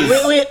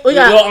 Gummies. We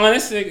got. Well,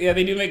 honestly, yeah,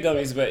 they do make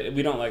gummies, but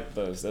we don't like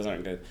those. Those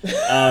aren't good.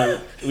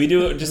 We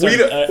do just. We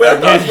don't- well,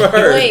 that's for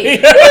her. Wait.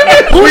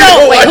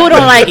 Who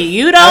don't like it?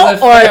 You don't,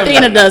 As a or family.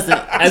 Athena doesn't?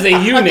 As a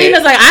unit,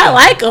 Athena's like, I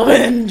like them,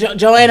 and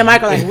Joanne and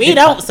Michael are like, we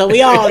don't, so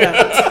we all don't.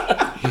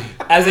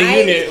 as a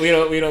unit,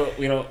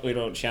 we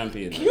don't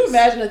champion. Can you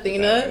imagine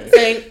Athena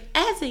saying,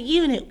 as a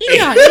unit, we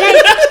don't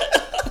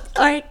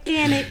like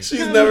organic.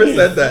 She's never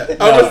said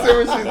that. I'm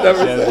assuming she's never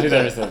Yeah, said she that.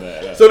 never said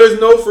that. No. So there's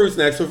no fruit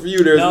snacks. So for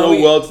you, there's no,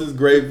 we- Welch's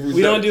grapefruit.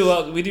 We don't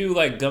snacks. do. We do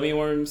like gummy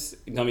worms,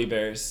 gummy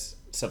bears,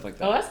 stuff like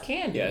that. Oh, that's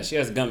candy. Yeah, she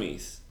has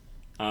gummies.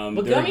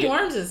 But they're gummy orga-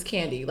 worms is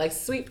candy, like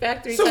Sweet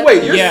Factory. So type wait,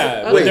 of- you're,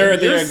 Yeah, wait, they're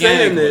you're organic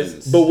saying this,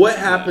 ones. but what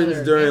happens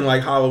They're during organic.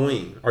 like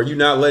Halloween? Are you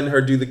not letting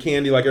her do the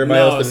candy like everybody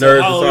else? The so Nerds,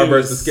 the Halloween Starbursts,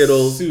 was the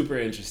Skittles. Super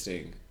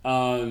interesting.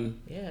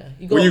 Yeah.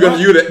 Were you gonna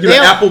you the They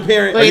don't- apple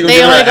parent? Are Wait, you gonna they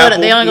give her only an go to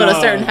apple? they only go to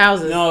certain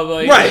houses. No, but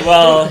like, Right.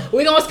 well,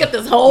 We're gonna skip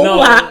this whole no.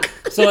 block.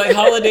 So like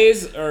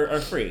holidays are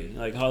free.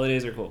 Like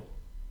holidays are cool.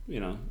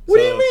 What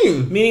do you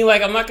mean? Meaning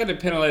like I'm not gonna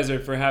penalize her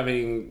for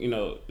having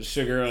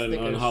sugar on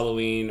Snickers.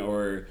 Halloween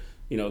or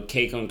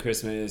cake on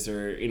Christmas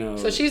or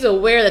So she's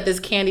aware that this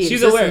candy she's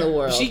exists aware. in the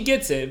world. She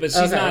gets it, but she's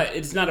Okay. not.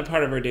 It's not a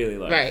part of her daily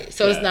life. Right,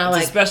 so it's not it's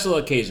like- a special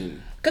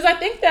occasion. Because I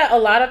think that a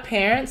lot of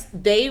parents,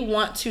 they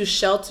want to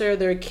shelter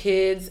their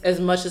kids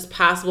as much as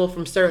possible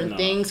from certain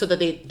things so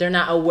that they're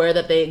not aware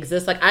that they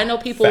exist. Like, I know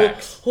people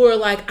Facts. who are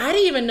like, I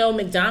didn't even know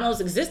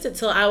McDonald's existed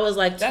till I was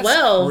like That's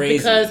 12 crazy,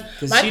 because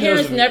 'cause my she knows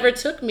parents what- never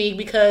took me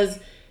because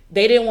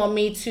they didn't want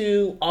me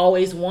to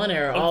always want it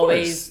or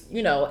always,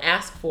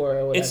 ask for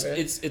it or whatever.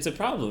 It's a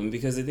problem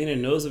because Athena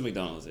knows what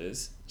McDonald's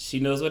is. She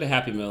knows what a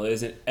Happy Meal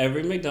is, and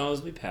every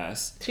McDonald's we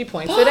pass, She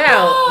points it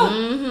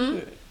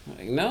out.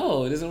 like,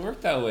 no, it doesn't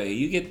work that way.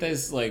 You get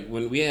this like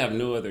when we have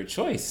no other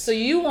choice. So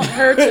you want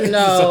her to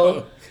know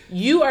So-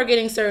 you are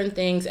getting certain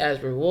things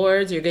as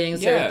rewards. You're getting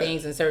certain Yeah.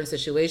 things in certain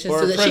situations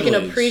Or so that she can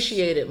privilege.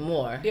 appreciate it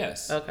more.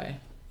 Yes. Okay.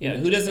 Yeah.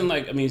 Who doesn't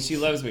like? I mean, she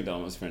loves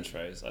McDonald's French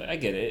fries. I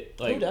get it.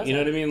 Like, doesn't? you know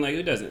what I mean? Like,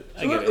 who doesn't?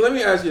 I get Let it.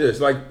 me ask you this: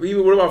 like,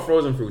 what about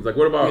frozen foods? Like,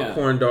 what about Yeah.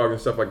 corn dogs and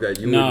stuff like that?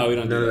 No, we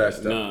don't. None do of that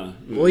stuff. No.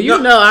 Well, you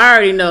know, I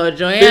already know.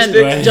 Joanne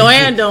Fish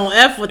Joanne don't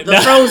F with the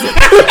frozen.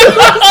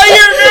 Oh,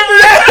 you remember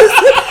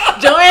that?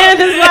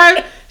 Joanne is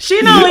like,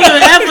 she don't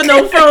even F with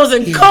no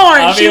frozen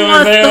corn. I'll She be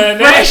wants there the that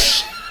day.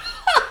 fresh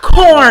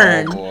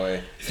corn.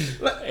 Boy,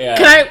 Yeah.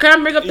 Can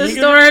I bring up this You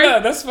can- story? Yeah,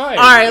 that's fine.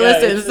 All right, Yeah,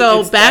 listen.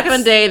 So back in the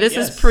that's- day, this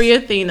is yes.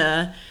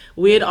 pre-Athena.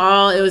 We had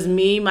it was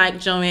me,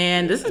 Mike,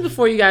 Joanne. This is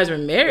before you guys were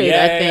married,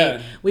 I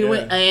think. We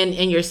went,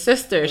 and your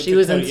sister, she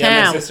was in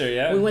town. My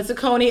sister, We went to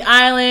Coney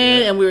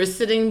Island, and we were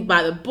sitting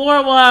by the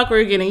boardwalk. We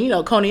were getting,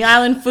 Coney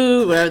Island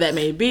food, whatever that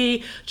may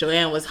be.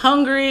 Joanne was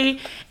hungry,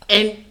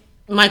 and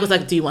Mike was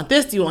like, do you want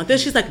this? Do you want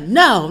this? She's like,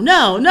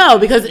 no,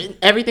 because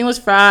everything was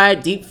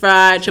fried, deep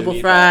fried, triple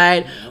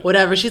fried,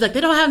 whatever. She's like, they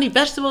don't have any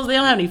vegetables, they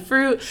don't have any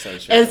fruit.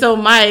 And so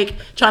Mike,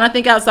 trying to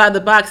think outside the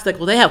box, is like,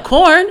 well, they have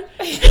corn.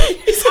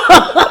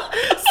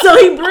 So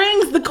he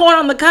brings the corn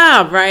on the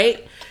cob,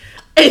 right?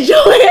 And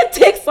Joanne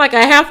takes like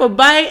a half a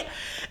bite,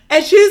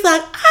 and she's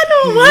like, I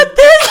don't want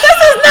this. This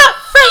is not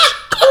fresh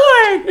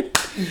corn.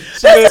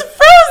 This is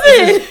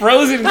frozen. This is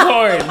frozen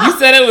corn. You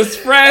said it was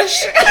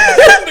fresh.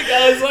 The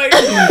guy was like,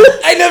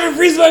 I never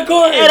freeze my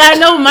corn. And I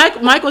know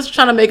Mike was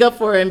trying to make up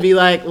for it and be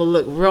like, well,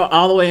 look, we're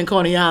all the way in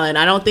Coney Island.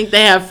 I don't think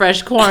they have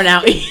fresh corn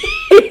out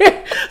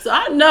here. So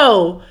I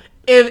know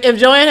if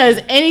Joanne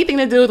has anything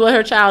to do with what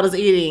her child is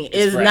eating,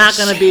 it's not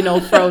going to be no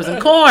frozen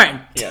corn.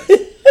 Yes.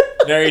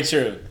 Very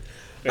true.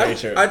 Very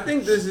true. I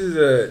think this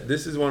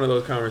is one of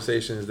those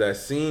conversations that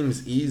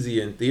seems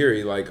easy in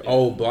theory, like,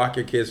 block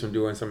your kids from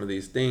doing some of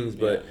these things,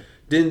 but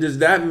then does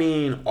that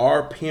mean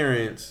our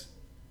parents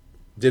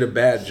did a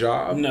bad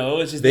job?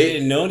 No, it's just they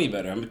didn't know any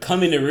better. I'm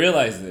coming to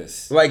realize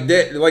this.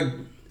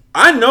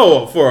 I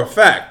know for a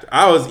fact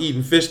I was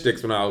eating fish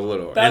sticks when I was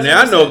little. And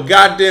I know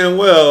goddamn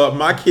well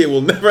my kid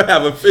will never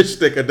have a fish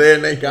stick a day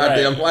in their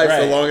goddamn life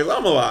so long as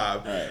I'm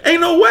alive. Right.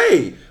 Ain't no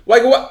way.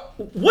 Like,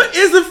 what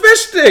is a fish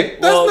stick?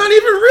 That's not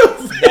even real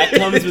fish. That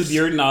comes with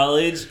your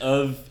knowledge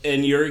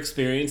and your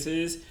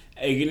experiences.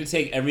 You're going to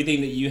take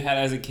everything that you had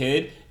as a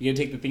kid. You're going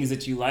to take the things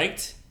that you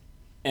liked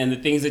and the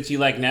things that you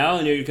like now,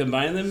 and you're going to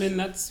combine them, and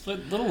that's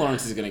what little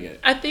Lawrence is going to get.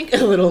 I think a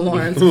little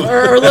Lawrence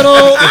or a little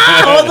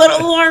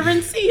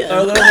Lawrencia. Or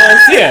a little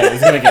Lawrencia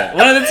is going to get.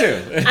 One of the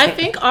two. I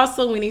think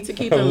also we need to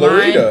keep in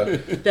mind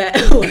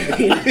that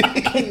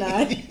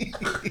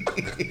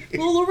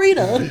little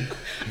Rita.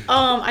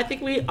 I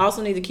think we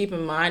also need to keep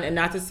in mind, and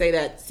not to say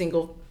that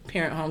single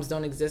parent homes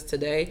don't exist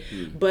today,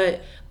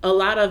 but a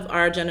lot of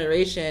our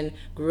generation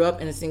grew up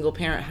in single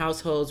parent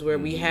households where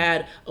we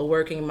had a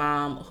working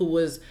mom who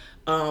was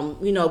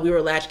we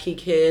were latchkey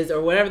kids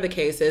or whatever the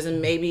case is,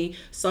 and maybe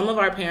some of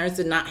our parents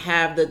did not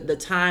have the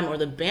time or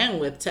the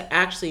bandwidth to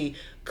actually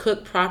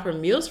cook proper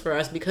meals for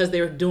us because they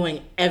were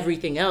doing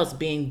everything else,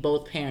 being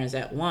both parents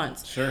at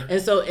once. Sure.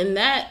 And so in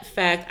that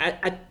fact,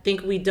 I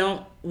think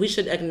we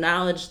should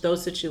acknowledge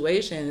those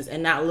situations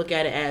and not look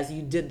at it as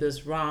you did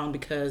this wrong,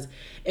 because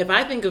if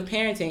I think of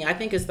parenting, I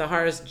think it's the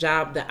hardest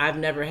job that I've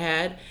never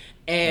had.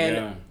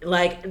 And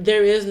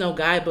there is no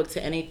guidebook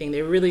to anything.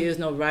 There really is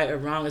no right or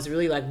wrong. It's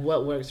really like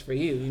what works for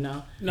you,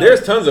 No.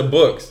 There's tons of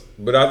books,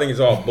 but I think it's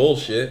all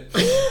bullshit.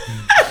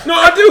 No,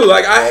 I do.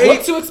 Like, I hate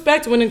what to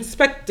expect when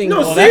expecting.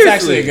 No, well, seriously.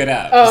 that's actually a good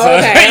app. Oh,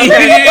 okay.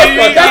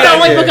 That's the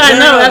only book I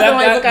know. That's the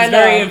only book I know.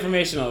 It's very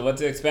informational. What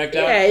to expect.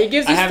 Yeah, it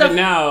gives you stuff. I have it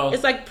now.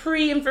 It's like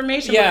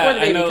pre-information before the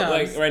baby comes.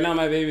 Like right now,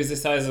 my baby's the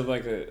size of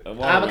like a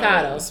watermelon,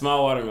 avocado, a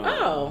small watermelon.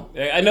 Oh,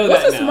 I know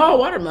What's that. What's a small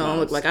watermelon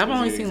look like? I've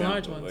only seen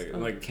large ones.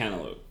 Like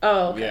cantaloupe.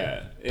 Oh,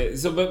 okay.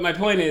 Yeah. But my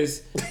point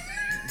is,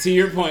 to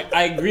your point,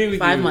 I agree with you.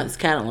 5 months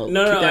cantaloupe.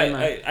 No,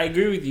 I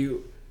agree with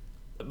you,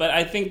 but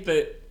I think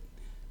that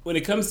when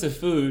it comes to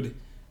food,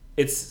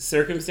 it's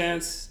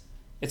circumstance.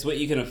 It's what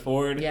you can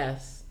afford.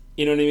 Yes.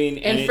 You know what I mean?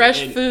 And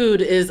fresh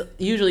food is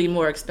usually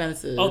more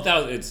expensive.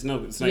 It's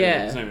not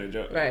even a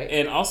joke. Right.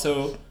 And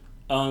also,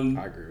 I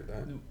agree with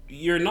that.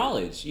 Your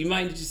knowledge. You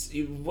might just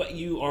what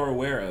you are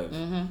aware of.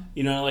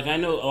 Mm-hmm. Like I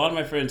know a lot of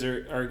my friends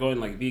are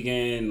going like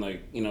vegan,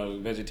 like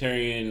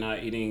vegetarian,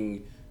 not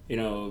eating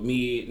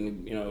meat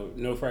and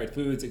no fried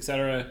foods,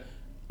 etc.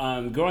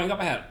 Growing up,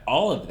 I had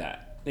all of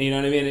that. You know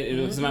what I mean?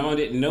 Because my mom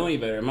didn't know any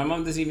better. My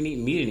mom doesn't even eat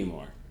meat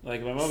anymore.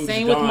 Like my mom's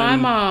Same gone, with my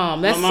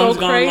mom. That's my mom's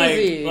so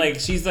crazy. Gone, like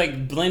she's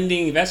like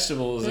blending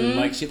vegetables and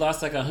like she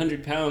lost like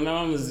 100 pounds. My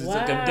mom was just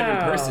like a different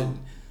person.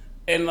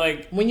 And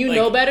like when you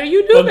know better,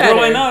 you do better. But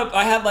growing up,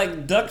 I had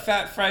like duck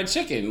fat fried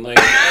chicken. Like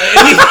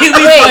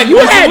wait, you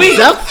had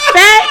duck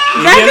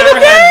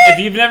fat? If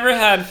you've never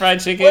had fried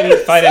chicken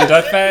fried in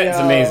duck fat, it's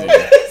amazing.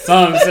 That's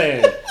all I'm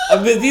saying.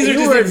 But these are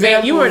just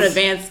examples. You were an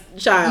advanced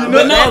child.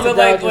 But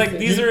like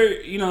these are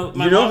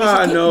my you know how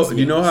I know?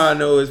 You know how I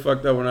know it's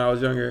fucked up? When I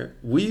was younger,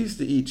 we used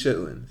to eat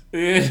chitlins.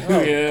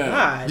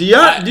 God. Do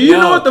you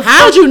know what the?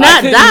 How'd you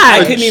not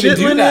die? I couldn't even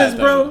do that, is,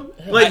 bro.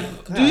 Like,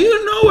 do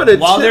you know what a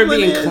while chitlin they're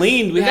being is?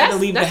 cleaned, we had to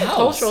leave the house.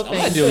 Cultural thing. I'm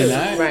not doing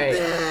that. Right.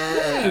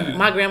 Yeah.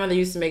 My grandmother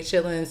used to make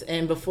chitlins,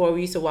 and before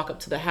we used to walk up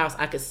to the house,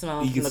 I could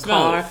smell them from the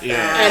car.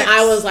 Yeah. And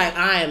I was like,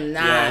 I am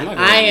not.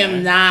 I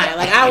am not.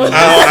 Like I was.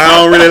 I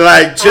don't really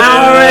like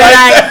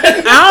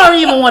chitlins. I don't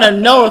even want to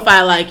know if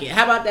I like it.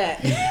 How about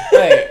that?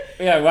 Right.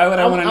 Yeah. Why would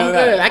I want to know that?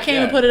 I'm good. I can't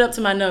even put it up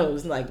to my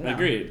nose. Like, no.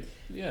 Agreed.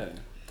 Yeah.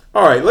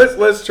 All right.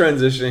 Let's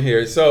transition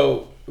here.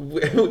 So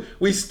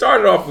we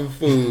started off with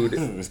food,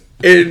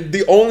 and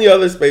the only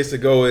other space to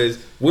go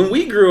is when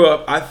we grew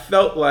up. I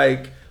felt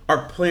like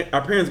our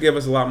parents gave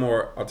us a lot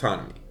more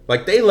autonomy.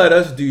 Like they let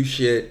us do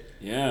shit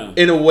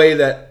in a way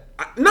that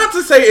Not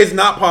to say it's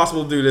not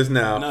possible to do this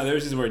now. No, there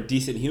was just more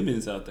decent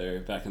humans out there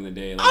back in the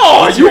day. Like,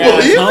 Oh, get you your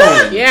ass believe home.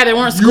 that? Yeah, there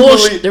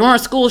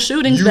weren't school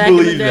shootings You back in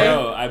the believe day. that?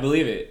 Yo, I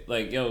believe it.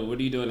 Like, yo, what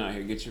are you doing out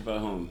here? Get your butt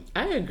home.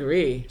 I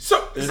agree.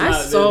 So It's I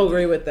not- so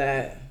agree with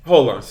that.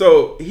 hold on.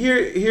 So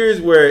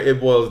here's where it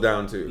boils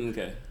down to.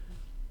 Okay.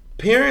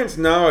 Parents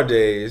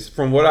nowadays,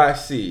 from what I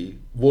see,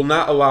 will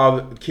not allow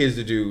the kids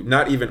to do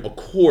not even a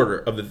quarter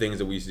of the things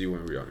that we used to do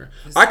when we were younger.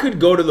 I could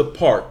go to the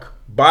park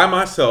by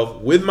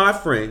myself with my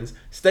friends,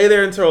 stay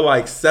there until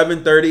like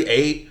 7:30,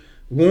 8.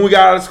 When we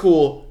got out of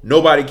school,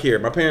 nobody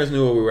cared. My parents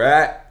knew where we were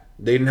at.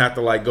 They didn't have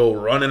to like go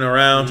running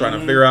around trying to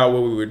figure out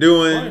what we were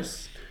doing.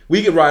 course.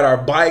 We could ride our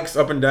bikes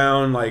up and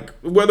down, like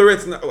whether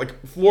it's not,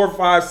 like 4,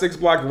 5, 6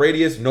 block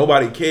radius,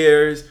 nobody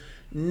cares.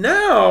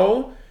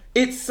 Now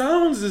it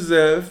sounds as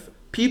if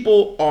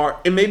people are,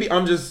 and maybe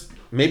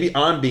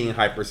I'm being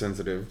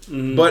hypersensitive,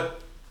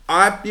 but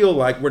I feel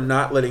like we're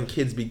not letting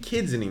kids be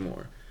kids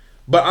anymore.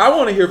 But I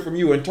want to hear from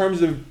you in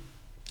terms of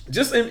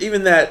just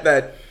even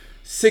that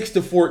 6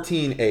 to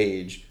 14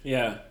 age.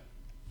 Yeah.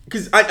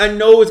 Because I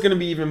know it's going to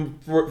be even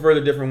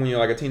further different when you're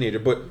like a teenager,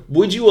 but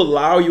would you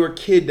allow your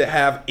kid to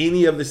have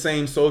any of the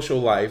same social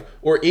life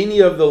or any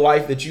of the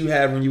life that you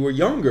had when you were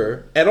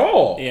younger at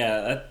all?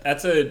 Yeah,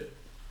 that's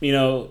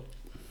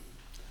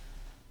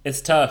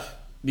it's tough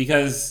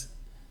because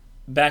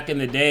back in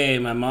the day,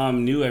 my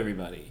mom knew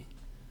everybody.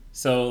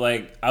 So,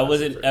 like, I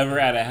wasn't ever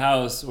at a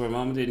house where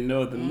mom didn't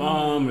know the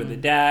mom or the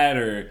dad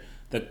or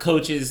the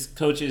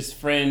coach's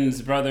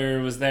friend's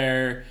brother was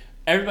there.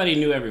 Everybody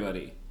knew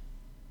everybody.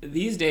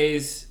 These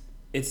days,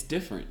 it's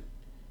different.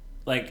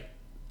 Like,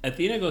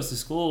 Athena goes to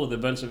school with a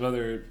bunch of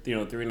other,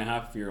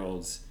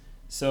 3.5-year-olds.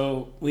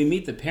 So we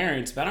meet the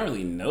parents, but I don't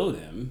really know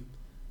them.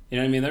 You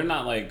know what I mean? They're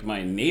not like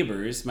my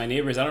neighbors. My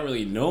neighbors, I don't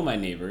really know my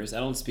neighbors. I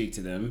don't speak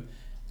to them.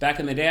 Back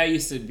in the day, I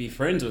used to be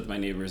friends with my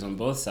neighbors on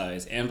both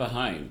sides and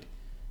behind.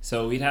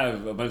 So we'd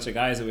have a bunch of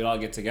guys that we'd all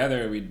get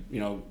together. We'd,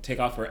 take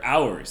off for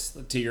hours,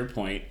 to your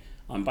point,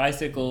 on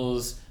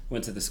bicycles,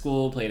 went to the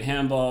school, played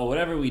handball,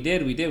 whatever we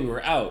did. We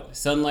were out.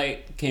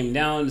 Sunlight came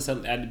down.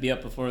 I had to be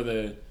up before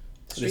the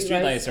street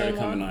lights started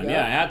coming on.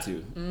 Yeah, I had to.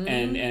 Mm-hmm.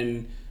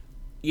 And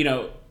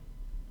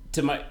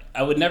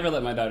I would never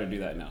let my daughter do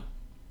that now.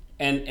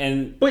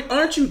 But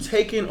aren't you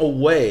taking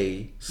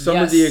away some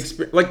of the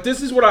experience? Like,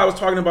 this is what I was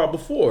talking about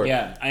before.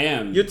 Yeah, I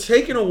am. You're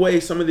taking away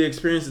some of the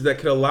experiences that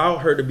could allow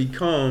her to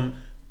become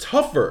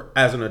tougher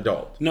as an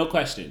adult. No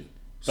question.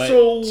 But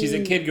So- she's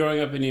a kid growing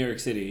up in New York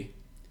City.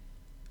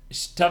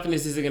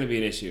 Toughness isn't going to be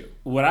an issue.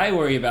 What I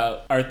worry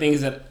about are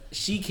things that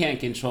she can't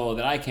control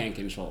that I can't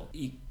control.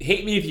 You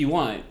hate me if you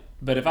want,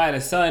 but if I had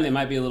a son, it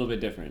might be a little bit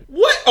different.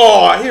 What?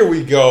 Oh, here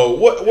we go.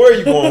 Where are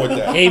you going with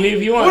that? Hate me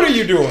if you want. What are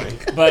you doing?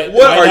 But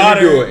what are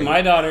you doing?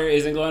 My daughter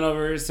isn't going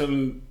over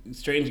some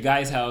strange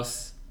guy's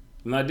house.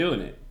 I'm not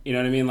doing it. You know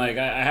what I mean? Like,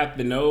 I have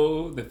to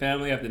know the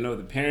family, I have to know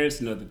the parents,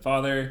 know the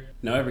father,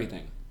 know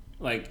everything.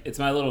 Like, it's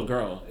my little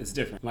girl. It's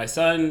different. My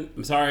son,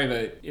 I'm sorry,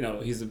 but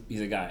he's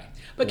a guy.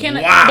 But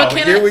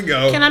Here we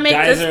go. Can I make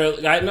Guys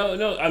this?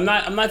 no. I'm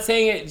not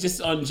saying it just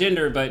on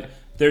gender, but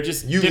they're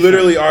just You different.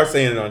 literally are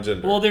saying it on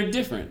gender. Well, they're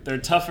different. They're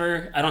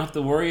tougher. I don't have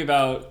to worry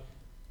about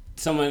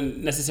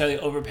someone necessarily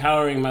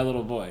overpowering my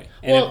little boy.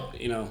 And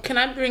Well, can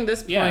I bring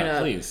this point Yeah,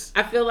 up? please.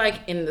 I feel like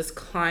in this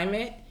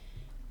climate,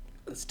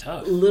 it's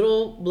tough.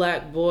 little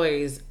black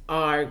boys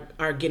are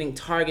getting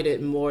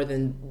targeted more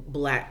than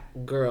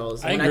black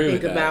girls. I When agree I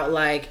think with that. about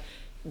like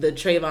the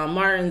Trayvon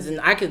Martins, and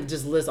I could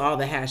just list all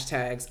the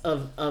hashtags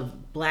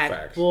of black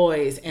Facts.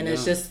 boys, and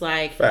it's just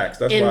like Facts.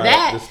 That's in why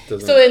that. this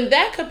doesn't- So in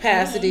that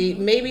capacity,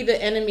 maybe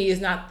the enemy is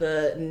not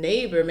the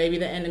neighbor. Maybe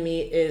the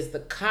enemy is the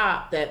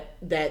cop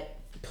that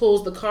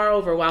pulls the car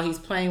over while he's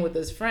playing with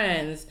his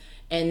friends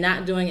and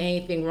not doing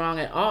anything wrong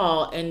at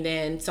all, and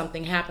then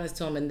something happens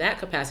to him in that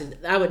capacity.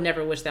 I would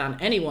never wish that on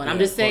anyone. I'm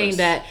Yeah, just of saying course.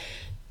 that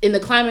in the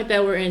climate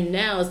that we're in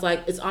now,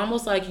 it's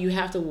almost like you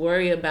have to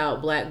worry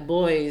about black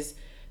boys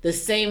the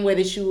same way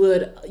that you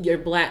would your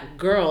black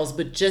girls,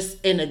 but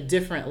just in a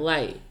different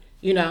light.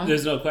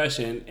 There's no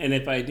question. And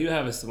if I do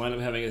wind up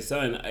having a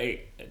son,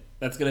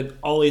 that's going to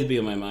always be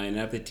on my mind. I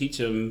have to teach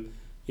him,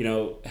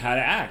 how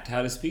to act,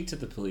 how to speak to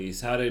the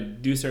police, how to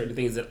do certain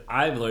things that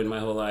I've learned my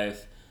whole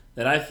life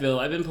that I feel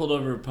I've been pulled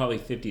over probably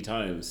 50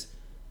 times.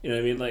 You know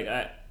what I mean? Like,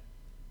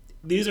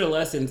 these are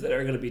lessons that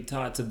are going to be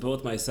taught to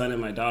both my son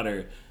and my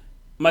daughter.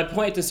 My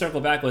point to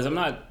circle back was I'm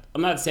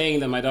not saying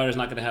that my daughter's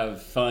not going to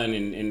have fun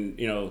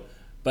and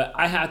but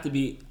I have to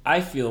be, I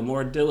feel,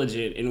 more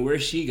diligent in where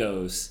she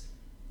goes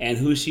and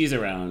who she's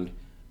around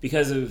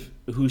because of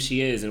who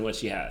she is and what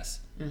she has.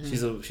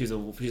 Mm-hmm.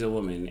 She's a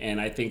woman, and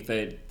I think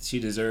that she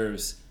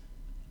deserves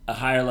a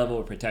higher level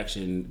of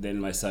protection than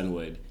my son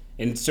would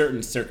in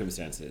certain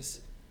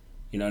circumstances.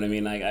 You know what I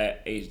mean? Like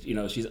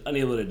she's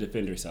unable to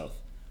defend herself.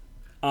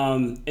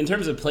 In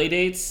terms of play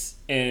dates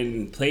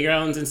and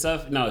playgrounds and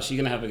stuff, no, she's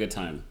gonna have a good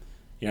time.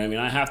 You know what I mean?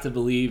 I have to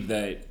believe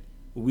that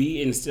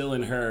we instill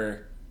in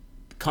her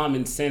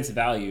common sense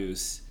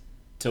values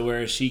to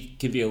where she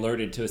can be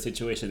alerted to a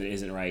situation that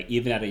isn't right,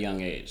 even at a young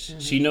age. Mm-hmm.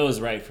 She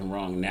knows right from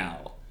wrong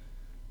now.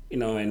 you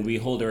know, and we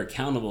hold her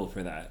accountable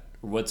for that.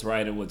 What's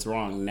right and what's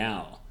wrong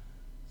now.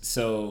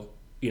 So,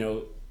 you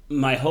know,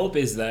 my hope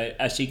is that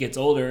as she gets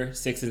older,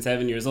 6 and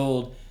 7 years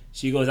old,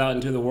 she goes out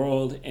into the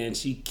world and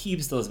she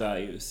keeps those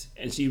values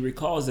and she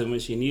recalls them when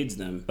she needs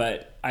them.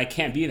 But I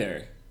can't be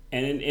there.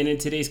 And in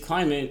today's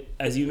climate,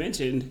 as you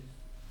mentioned,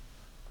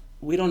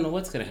 we don't know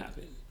what's going to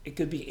happen. It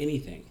could be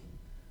anything.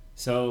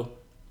 So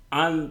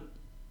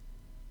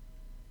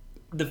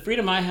the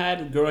freedom I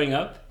had growing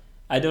up,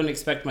 I don't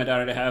expect my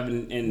daughter to have,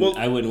 and Well,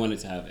 I wouldn't want it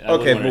to have it.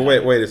 Okay, but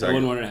wait a second. I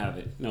wouldn't want her to have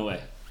it. No way.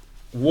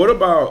 What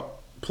about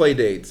play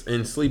dates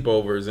and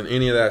sleepovers and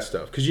any of that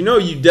stuff? Because you know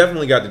you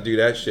definitely got to do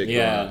that shit.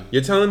 Yeah. Girl.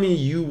 You're telling me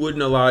you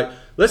wouldn't allow...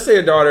 Let's say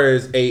a daughter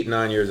is 8,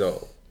 9 years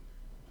old.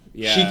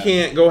 Yeah. She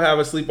can't go have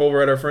a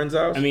sleepover at her friend's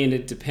house? I mean,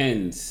 it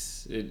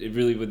depends. It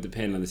really would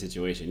depend on the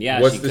situation.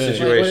 Yeah, What's she the could.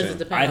 situation? What does it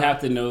depend I'd on? have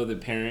to know the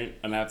parent.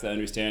 I'd have to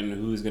understand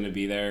who's going to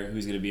be there,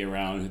 who's going to be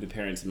around, who the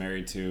parent's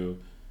married to,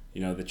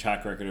 you know, the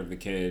track record of the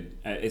kid.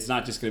 It's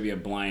not just going to be a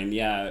blind,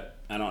 yeah,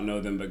 I don't know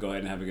them, but go ahead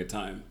and have a good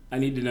time. I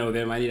need to know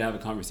them. I need to have a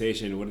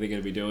conversation. What are they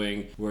going to be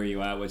doing? Where are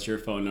you at? What's your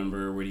phone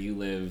number? Where do you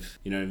live?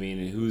 You know what I mean?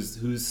 And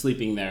who's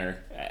sleeping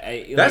there?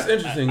 That's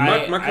interesting.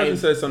 My cousin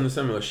said something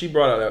similar. She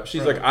brought it up.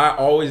 She's like, I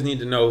always need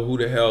to know who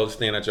the hell is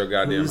staying at your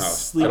goddamn Who's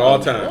house sleeping at all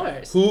there.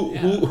 times.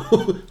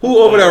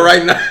 Who over there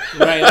right now?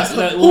 Right. That's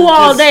not, Who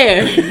all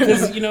there?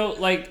 Because, you know,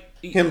 like...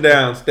 Him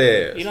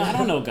downstairs. You know, I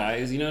don't know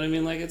guys. You know what I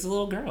mean? Like, it's a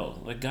little girl.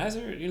 Like, guys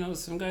are, you know,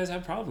 some guys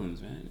have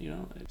problems, man. You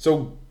know?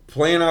 So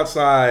playing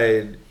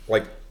outside,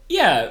 like,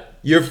 Yeah.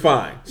 you're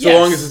fine. So Yes.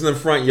 long as it's in the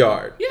front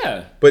yard.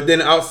 Yeah. But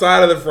then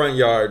outside of the front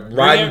yard,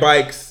 riding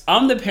bikes.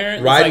 I'm the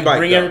parent Riding that's like, bike,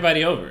 bring though.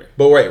 everybody over.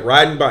 But wait,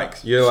 riding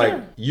bikes.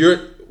 You're Sure.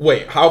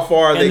 wait, how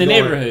far are they In the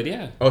going? neighborhood,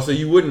 yeah. Oh, so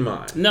you wouldn't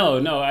mind. No,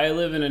 I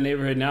live in a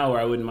neighborhood now where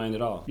I wouldn't mind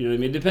at all. You know what I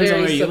mean? It depends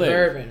Very on where you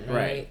suburban, live.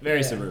 right?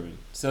 Very Yeah. suburban.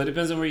 So it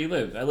depends on where you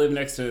live. I live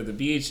next to the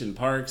beach and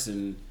parks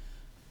and...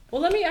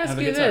 Well, let me ask Have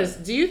a you good time. this.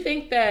 Do you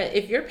think that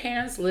if your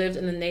parents lived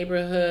in the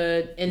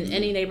neighborhood, in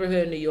any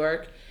neighborhood in New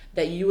York,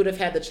 that you would have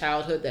had the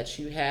childhood that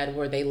you had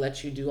where they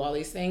let you do all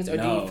these things? Or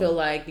do No. you feel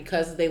like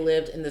because they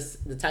lived in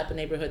the type of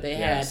neighborhood they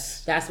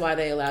Yes. had, that's why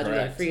they allowed you that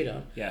Correct.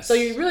 freedom? Yes. So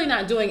you're really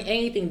not doing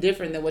anything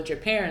different than what your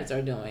parents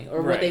are doing or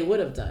what Right. they would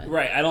have done.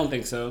 Right, I don't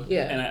think so.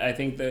 Yeah. And I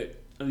think that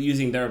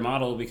using their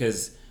model,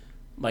 because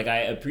like I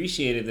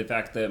appreciated the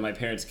fact that my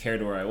parents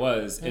cared where I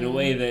was in a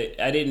way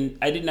that I didn't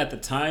at the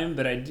time,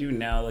 but I do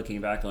now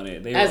looking back on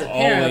it. They As were a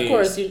parent, always, of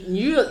course,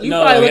 you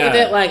No, probably look at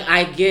yeah. it like,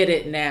 I get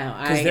it now.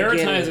 because there were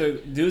get times it. where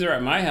dudes are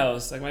at my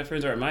house, like my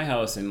friends are at my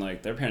house, and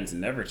like their parents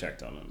never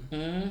checked on them. You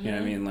know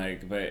what I mean?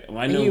 Like, but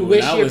I And know you when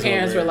wish I your was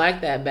parents over, were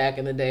like that back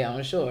in the day,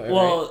 I'm sure. right?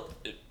 well,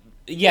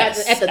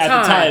 yes, At the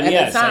time,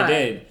 yes, time. I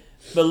did.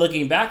 But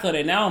looking back on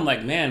it now, I'm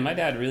like, man, my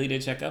dad really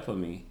did check up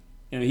on me.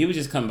 You know, he would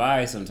just come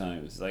by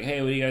sometimes, like,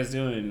 hey, what are you guys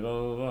doing?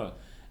 Blah blah blah.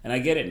 And I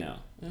get it now.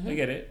 I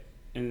get it.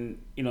 And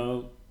you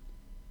know,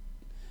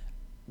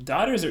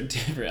 daughters are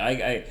different.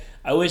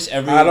 I wish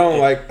every. I don't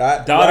like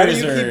that. Daughters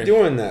Why do you are- keep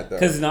doing that though?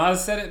 Because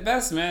Nas said it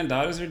best, man.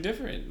 Daughters are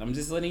different. I'm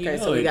just letting you Okay,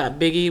 know. so we got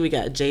Biggie, we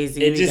got Jay-Z,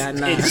 it we just got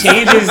it Nas.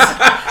 changes.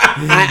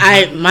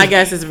 My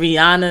guess is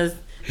Rihanna's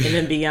and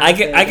then Beyonce.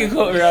 I can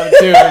quote Rihanna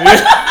too.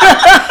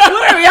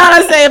 What did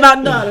Rihanna say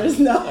about daughters?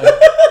 No.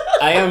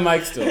 I am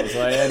Mike still, so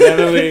I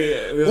definitely.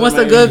 this is Once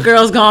my- the good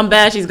girl's gone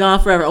bad, she's gone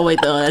forever. Oh wait,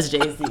 though, that's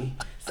Jay-Z.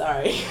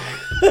 Sorry.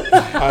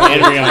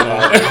 And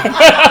Rihanna.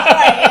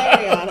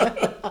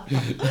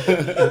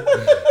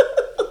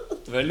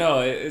 But no,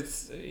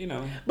 it's you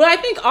know. But I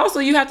think also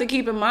you have to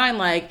keep in mind,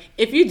 like,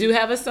 if you do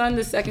have a son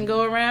the second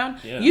go around,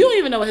 Yeah. you don't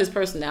even know what his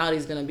personality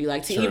is going to be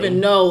like to True. even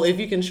know if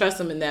you can trust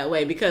him in that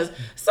way. Because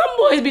some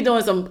boys be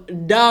doing some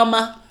dumb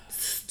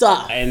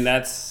stuff. And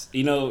that's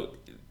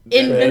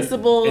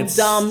Invincible, it's-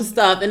 dumb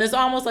stuff, and it's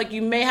almost like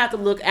you may have to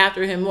look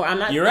after him more. I'm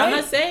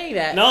not saying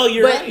that. No,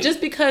 you're but right. just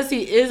because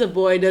he is a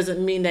boy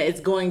doesn't mean that it's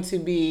going to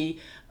be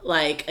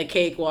like a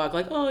cakewalk.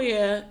 Like, oh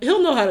yeah,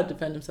 he'll know how to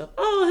defend himself.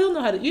 Oh, he'll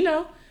know how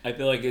to, I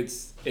feel like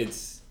it's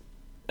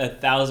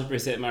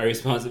 1,000% my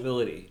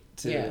responsibility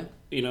to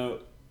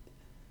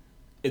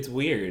it's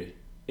weird.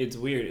 It's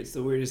weird. It's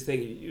the weirdest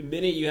thing. The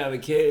minute you have a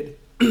kid,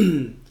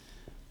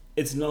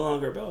 it's no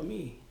longer about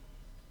me.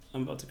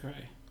 I'm about to cry.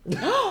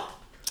 No,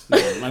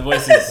 my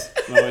voice is.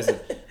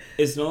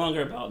 It's no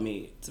longer about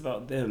me. It's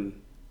about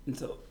them. And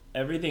so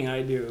everything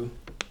I do,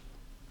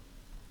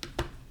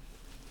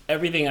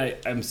 everything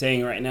I'm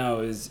saying right now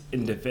is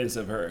in defense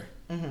of her.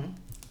 Mm-hmm.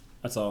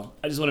 That's all.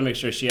 I just want to make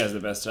sure she has the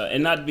best,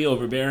 and not be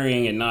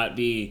overbearing, and not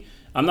be.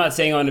 I'm not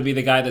saying I want to be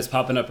the guy that's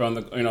popping up on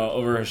the,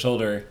 over her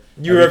shoulder.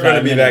 You are going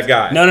to be that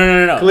guy. No.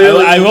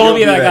 Clearly, I you won't will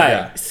be that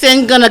guy.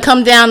 Sin gonna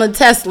come down to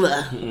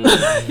Tesla.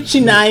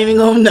 She not even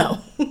gonna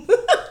know.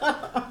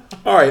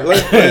 All right,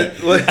 let's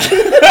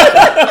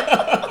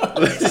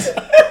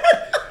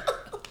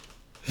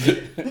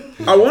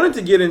I wanted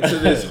to get into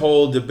this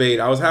whole debate.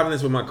 I was having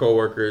this with my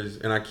coworkers,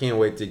 and I can't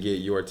wait to get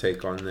your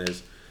take on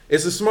this.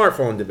 It's a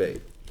smartphone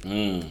debate.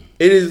 It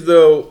is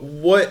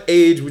what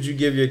age would you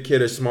give your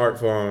kid a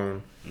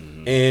smartphone,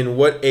 and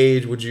what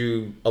age would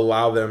you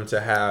allow them to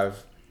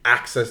have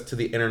access to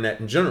the internet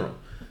in general.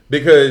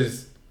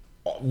 Because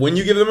when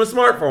you give them a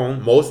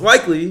smartphone, most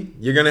likely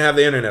you're going to have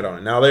the internet on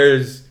it. Now I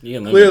was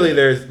going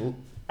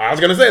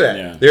to say that.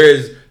 Yeah.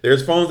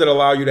 There's phones that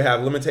allow you to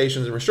have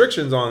limitations and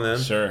restrictions on them.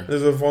 Sure.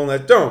 There's a phone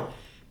that don't.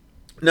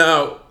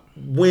 Now,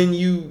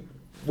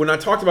 when I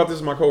talked about this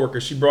with my coworker,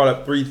 she brought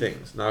up 3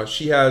 things. Now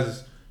she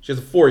has a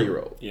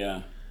 4-year-old.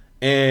 Yeah.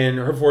 And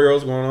her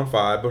 4-year-old's going on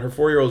 5, but her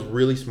 4-year-old's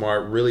really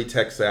smart, really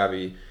tech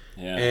savvy.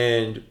 Yeah.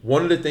 And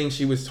one of the things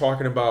she was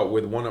talking about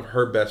with one of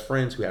her best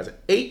friends who has an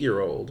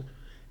 8-year-old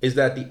is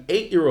that the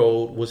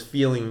 8-year-old was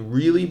feeling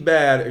really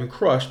bad and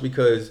crushed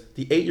because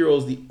the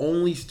 8-year-old is the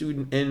only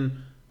student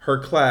in her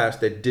class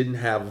that didn't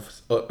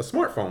have a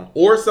smartphone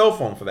or a cell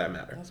phone for that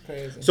matter. That's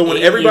crazy. So when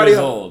everybody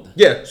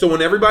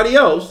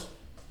else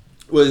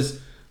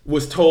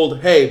was told,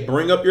 hey,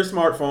 bring up your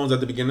smartphones at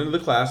the beginning of the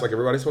class like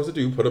everybody's supposed to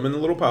do, put them in the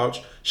little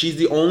pouch. She's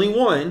the only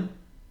one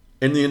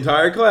in the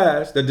entire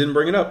class that didn't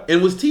bring it up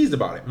and was teased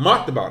about it,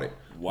 mocked about it.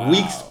 Wow.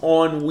 Weeks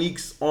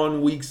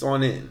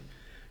on end.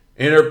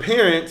 And her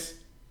parents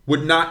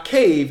would not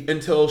cave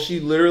until she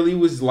literally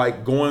was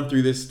like going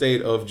through this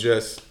state of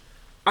just,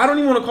 I don't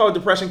even want to call it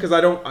depression because I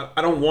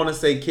don't want to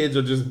say kids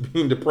are just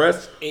being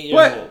depressed,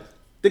 but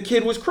the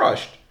kid was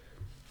crushed.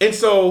 And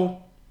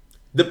so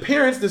the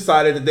parents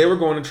decided that they were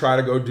going to try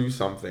to go do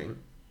something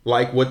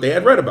like what they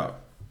had read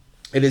about.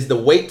 It is the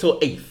wait till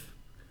 8th.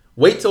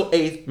 Wait till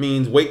 8th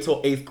means wait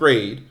till 8th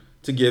grade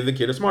to give the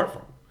kid a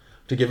smartphone,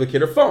 to give a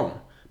kid a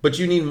phone. But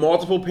you need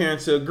multiple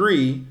parents to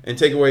agree and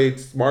take away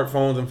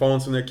smartphones and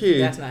phones from their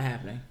kids. That's not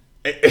happening.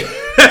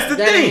 That's the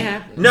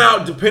thing. Now,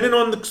 depending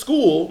on the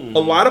school,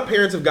 a lot of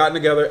parents have gotten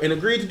together and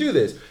agreed to do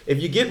this.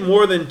 If you get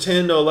more than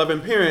 10 to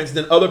 11 parents,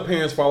 then other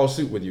parents follow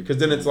suit with you. Because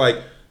then it's like,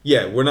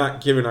 yeah, we're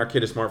not giving our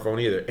kid a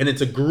smartphone either. And it's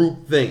a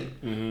group thing.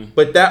 Mm-hmm.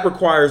 But that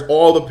requires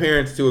all the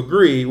parents to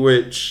agree,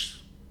 which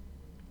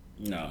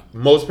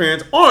most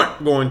parents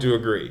aren't going to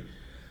agree.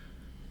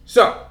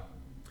 So,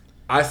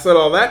 I said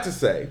all that to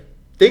say,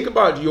 think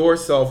about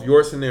yourself,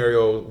 your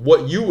scenario,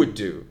 what you would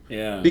do.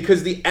 Yeah.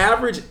 Because the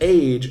average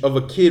age of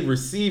a kid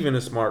receiving a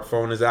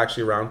smartphone is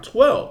actually around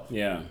 12.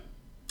 Yeah.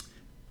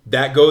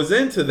 That goes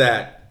into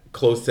that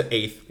close to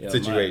 8th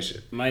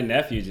situation. My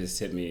nephew just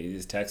hit me. He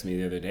just texted me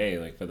the other day,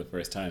 like for the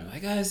first time. I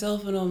got a cell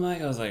phone on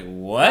Mike. I was like,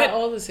 what? How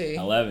old is he?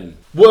 11.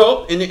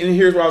 Well, and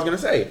here's what I was going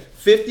to say.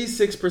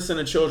 56%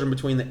 of children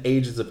between the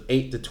ages of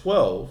 8 to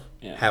 12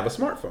 have a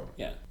smartphone.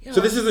 Yeah.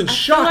 So this isn't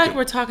shocking. I feel like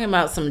we're talking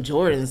about some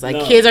Jordans.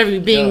 Like kids are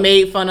being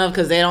made fun of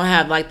because they don't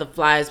have like the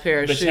flyest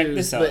pair of shoes. Check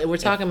this out. But we're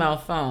talking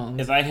about phones.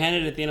 If I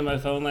handed Athena my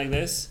phone like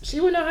this, she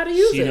would know how to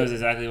use it. She knows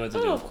exactly what to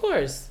do. Oh, of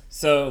course.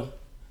 So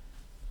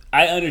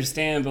I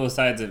understand both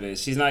sides of it.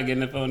 She's not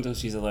getting a phone until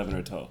she's 11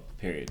 or 12.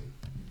 Period.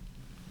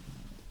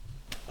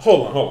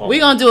 Hold on.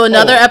 We're going to do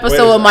another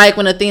episode with Mike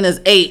when Athena's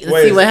 8 and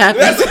see what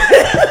happens.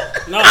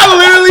 I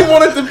literally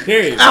wanted to...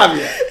 Period.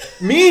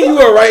 Me and you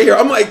are right here.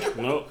 I'm like...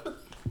 Nope.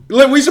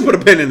 We should put a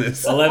pin in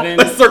this. 11.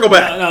 Let's circle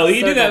back. No, we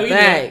can do that. We can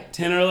do that.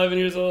 10 or 11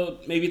 years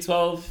old, maybe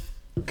 12.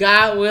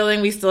 God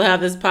willing, we still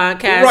have this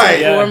podcast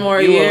for 4 more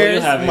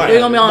years. We're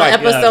going to be on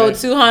episode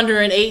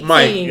 218.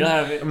 Mike, you'll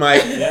have it.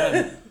 Mike.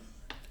 Yeah.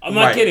 I'm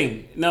not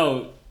kidding.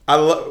 No.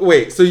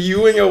 Wait, so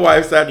you and your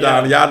wife sat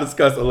down and y'all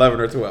discussed 11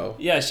 or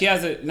 12? Yeah, she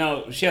has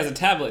a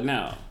tablet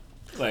now.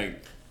 Like,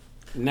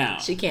 now.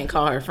 She can't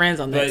call her friends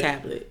on that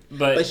tablet.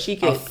 But she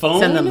can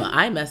send them an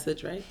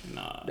iMessage, right?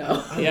 No.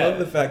 I love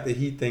the fact that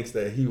he thinks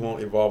that he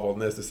won't evolve on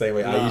this the same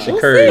way Ayesha We'll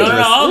Curry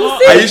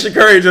see. Ayesha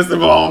Curry just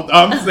evolved.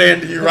 I'm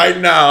saying to you right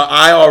now,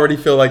 I already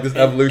feel like this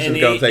evolution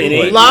is going to take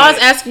place. Law's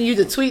asking you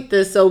to tweet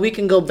this so we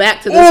can go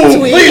back to this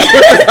tweet.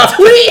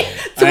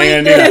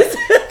 Tweet this.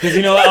 Because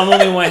you know what? I'm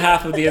only one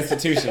half of the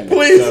institution.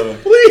 Please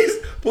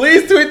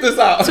tweet this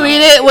out.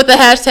 Tweet it with the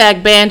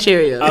hashtag ban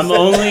Cheerios.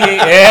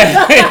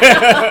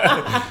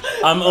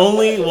 I'm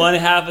only one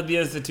half of the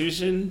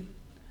institution,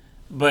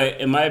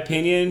 but in my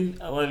opinion,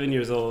 11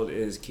 years old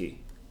is key.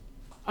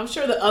 I'm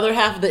sure the other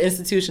half of the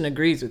institution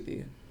agrees with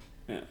you.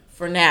 Yeah.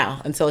 For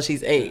now, until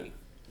she's 8.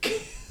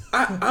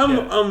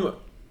 I'm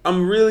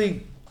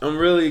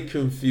really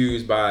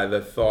confused by the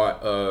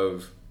thought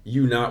of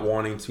you not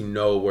wanting to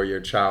know where your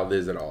child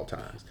is at all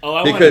times.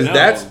 Because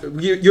that's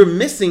you're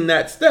missing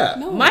that step.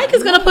 No. Mike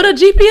is gonna put a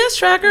GPS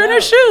tracker in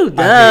her shoe.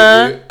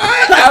 Duh.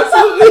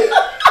 Absolutely.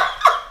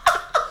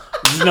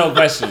 There's no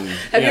question.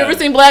 Have you ever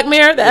seen Black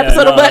Mirror? The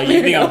episode of Black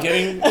Mirror? You think I'm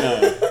kidding?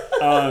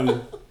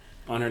 No.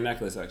 On her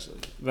necklace, actually.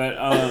 But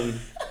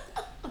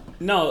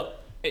no.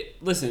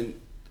 Listen,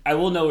 I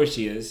will know where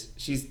she is.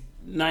 She's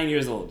 9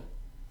 years old.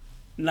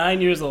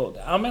 9 years old.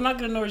 How am I not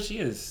going to know where she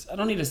is? I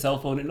don't need a cell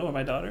phone to know where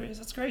my daughter is.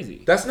 That's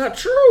crazy. That's not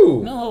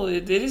true. No,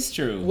 it is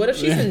true. What if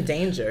she's in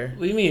danger?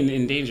 What do you mean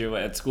in danger?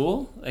 What, at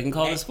school? They can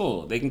call the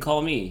school. They can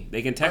call me.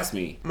 They can text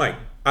me. Mike,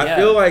 I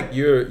feel like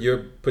you're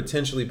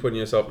potentially putting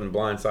yourself in a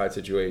blindside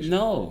situation.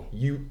 No.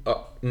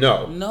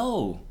 No.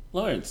 No.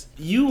 Lawrence,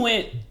 you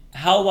went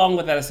How long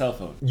without a cell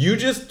phone? You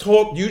just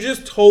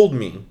told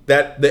me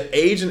that the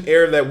age and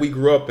era that we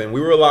grew up in,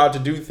 we were allowed to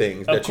do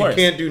things Of that course.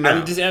 you can't do now.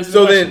 I'm just answering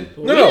so the then,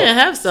 question. no, We didn't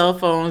have cell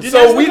phones. Just so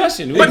answer the we.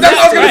 question. But that's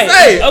what I was gonna Right.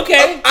 say.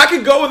 Okay. I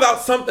could go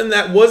without something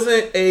that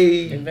wasn't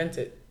a.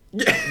 Invented.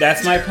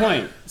 That's my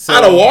point. So,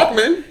 Not a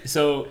Walkman.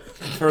 So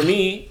for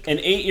me, an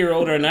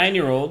 8-year-old or a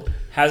 9-year-old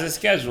has a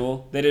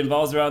schedule that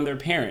involves around their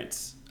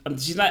parents.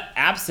 She's not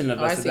absent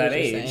of I us at see that what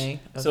you're age. saying.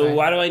 So Okay.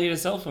 why do I need a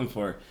cell phone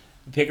for?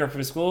 You pick her up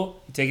from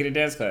school, you take her to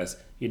dance class.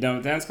 You're done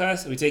with dance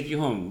class, we take you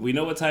home. We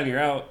know what time you're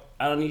out.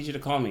 I don't need you to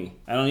call me.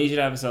 I don't need you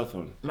to have a cell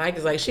phone. Mike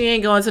is like, she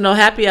ain't going to no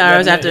happy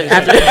hours Yeah, after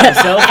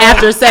cell phone?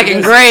 after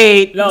second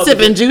grade, No,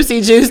 sipping because-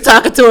 juicy juice,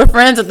 talking to her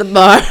friends at the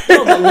bar.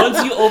 No, but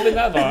once you open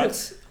that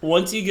box,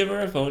 once you give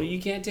her a phone,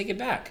 you can't take it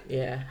back.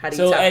 Yeah. How do you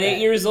So top at that? 8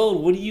 years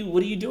old, what are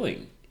you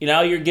doing?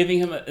 You're giving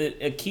him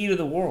a key to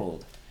the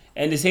world,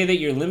 and to say that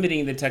you're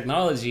limiting the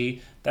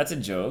technology, that's a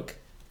joke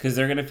because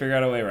they're gonna figure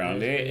out a way around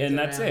There's it, ways and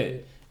that's around it.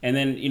 it. And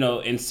then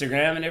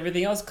Instagram and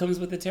everything else comes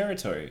with the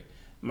territory.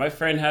 My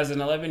friend has an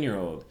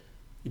 11-year-old,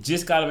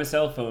 just got him a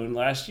cell phone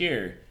last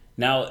year.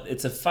 Now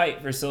it's a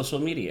fight for social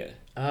media.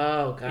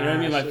 Oh god. You know what I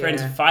mean? My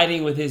friend's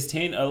fighting with his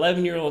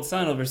 11-year-old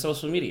son over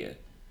social media.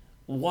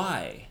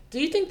 Why? Do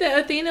you think that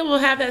Athena will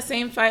have that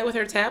same fight with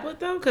her tablet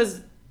though?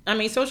 Because I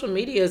mean, social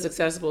media is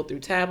accessible through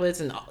tablets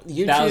and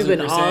YouTube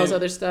and all this 1000%.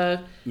 other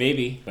stuff.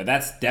 Maybe, but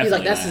that's definitely. He's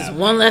like, that's not just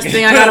happening. one less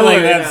thing I gotta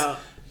worry about.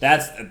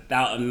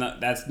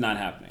 That's not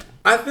happening.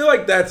 I feel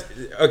like that's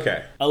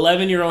okay.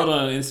 11-year-old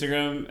on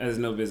Instagram has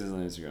no business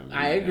on Instagram.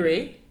 I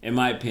agree. In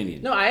my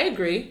opinion. No, I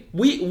agree.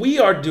 We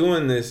are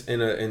doing this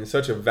in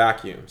such a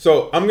vacuum.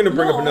 So I'm gonna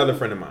bring up another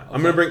friend of mine.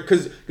 I'm gonna bring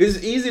because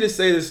it's easy to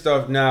say this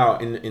stuff now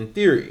in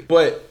theory,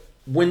 but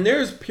when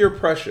there's peer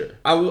pressure,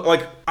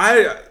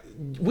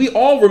 we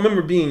all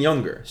remember being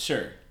younger.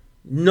 Sure.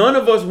 None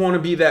of us want to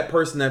be that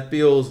person that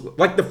feels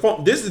like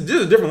this is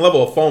a different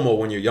level of FOMO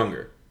when you're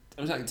younger.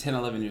 I'm talking 10,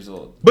 11 years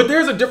old. But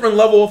there's a different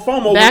level of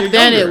FOMO when Back you're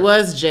then younger. it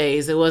was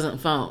J's, it wasn't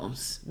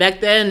phones.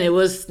 Back then it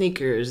was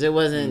sneakers, it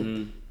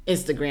wasn't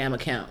Instagram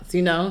accounts,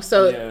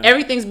 So Yeah.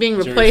 everything's being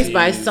replaced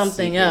by Jerseys,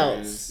 something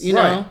sneakers. else, you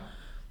know?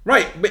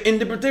 Right. But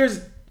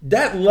there's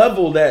that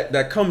level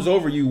that comes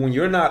over you when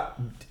you're not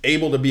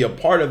able to be a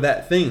part of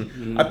that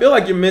thing. I feel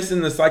like you're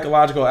missing the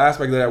psychological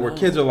aspect of that where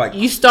kids are like,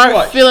 You start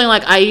 "What?" feeling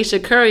like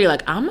Aisha Curry,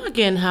 like, I'm not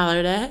getting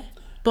hollered at,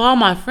 but all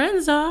my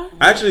friends are.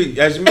 Actually,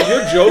 as you're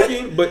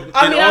joking, but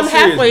I in mean, all I'm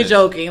halfway seriousness,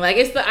 joking. Like,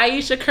 it's the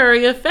Aisha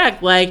Curry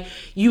effect. Like,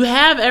 you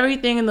have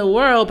everything in the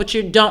world, but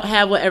you don't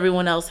have what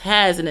everyone else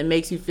has, and it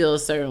makes you feel a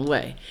certain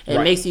way. It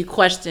Right. makes you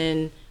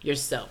question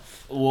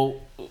yourself. Well,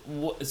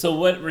 so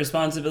what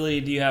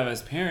responsibility do you have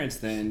as parents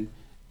then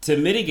to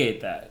mitigate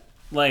that?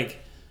 Like,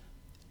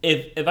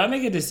 if I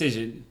make a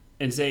decision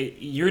and say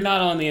you're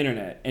not on the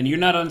internet and you're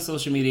not on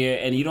social media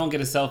and you don't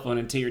get a cell phone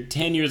until you're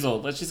 10 years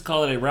old, let's just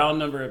call it a round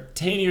number of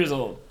 10 years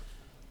old.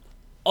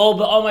 Oh,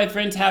 but all my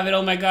friends have it.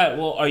 Oh my God.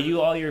 Well, are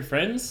you all your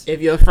friends?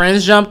 If your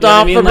friends jumped You know what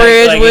I off mean? a Like-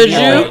 bridge, like would if you-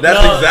 you? No,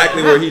 that's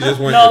exactly where he just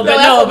went. No, to. but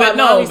that's no, what my but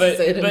mom no, used to but,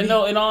 say to but me.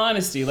 no. In all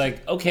honesty,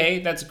 like, okay,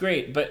 that's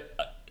great, but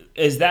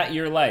is that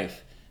your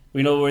life?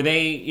 Were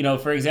they,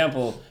 for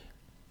example,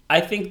 I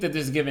think that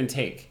there's give and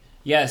take.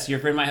 Yes, your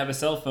friend might have a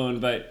cell phone,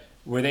 but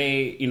were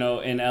they, in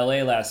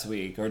LA last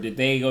week, or did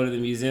they go to the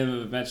Museum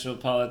of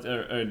Metropolitan,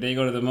 or did they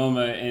go to the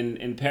MoMA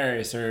in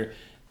Paris, or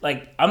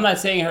like, I'm not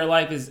saying her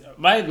life is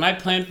my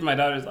plan for my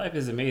daughter's life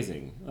is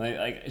amazing.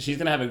 Like she's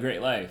gonna have a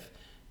great life.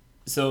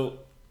 So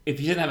if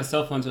she doesn't have a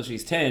cell phone until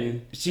she's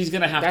 10, she's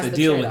gonna have That's to the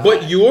deal with trade-off. it.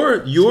 But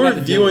you're have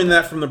to deal viewing with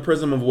that from the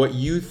prism of what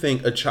you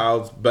think a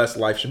child's best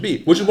life should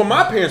be, which is what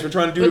my parents were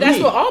trying to do But to that's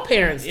me. what all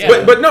parents do.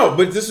 Yeah.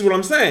 But this is what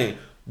I'm saying.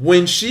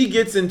 When she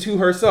gets into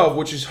herself,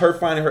 which is her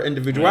finding her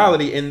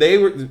individuality, and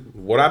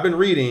what I've been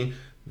reading,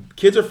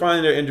 kids are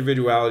finding their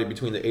individuality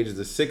between the ages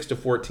of 6 to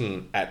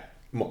 14 at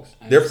most.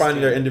 They're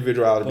finding their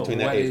individuality But between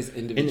what that age. does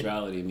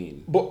individuality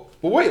mean? But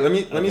wait, let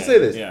me Okay, say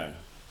this. Yeah.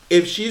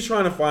 If she's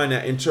trying to find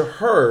that, and to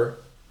her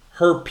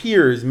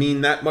peers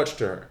mean that much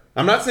to her.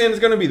 I'm not saying it's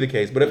going to be the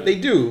case, but if they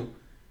do,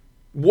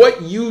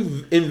 what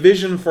you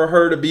envision for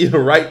her to be the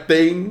right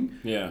thing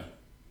Yeah.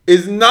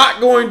 is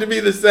not going to be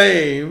the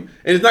same,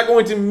 and it's not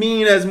going to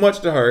mean as much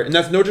to her. And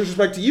that's no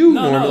disrespect to you,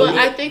 No, no, normally. Well,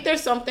 I think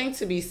there's something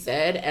to be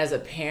said as a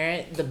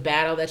parent, the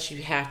battle that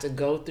you have to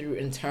go through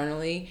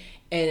internally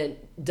and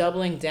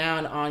doubling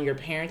down on your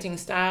parenting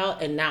style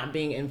and not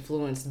being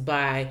influenced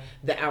by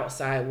the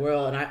outside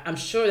world. And I'm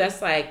sure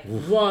that's like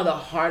one of the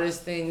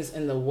hardest things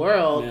in the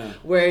world, Yeah.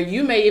 where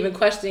you may even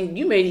question,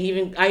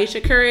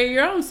 Aisha Curry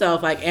your own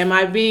self. Like, am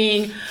I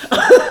being,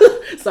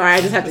 sorry,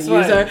 I just have to That's use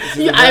fine. her. This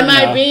is a Am verb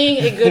I now.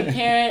 being a good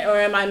parent, or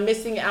am I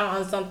missing out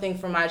on something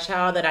for my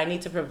child that I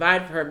need to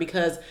provide for her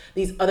because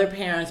these other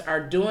parents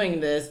are doing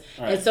this?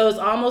 Right. And so it's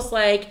almost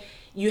like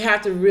you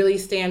have to really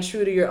stand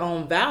true to your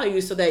own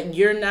values so that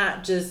you're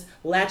not just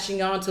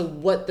latching on to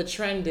what the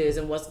trend is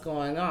and what's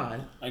going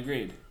on.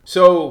 Agreed.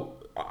 So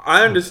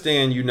I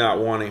understand you not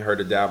wanting her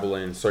to dabble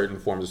in certain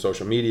forms of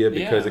social media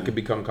because Yeah. it could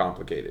become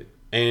complicated.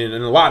 and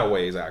in a lot of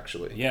ways,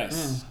 actually.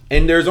 Yes.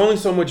 And there's only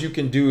so much you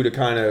can do to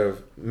kind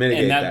of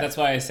mitigate And that. that's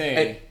why I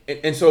say.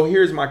 And so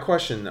here's my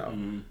question, though.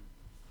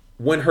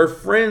 When her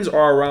friends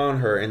are around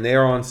her and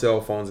they're on cell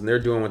phones and they're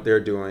doing what they're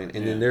doing,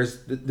 and then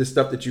there's the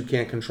stuff that you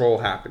can't control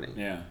happening.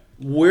 Yeah.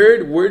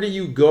 Where do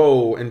you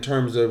go in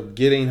terms of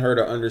getting her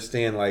to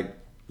understand, like,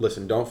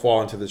 listen, don't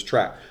fall into this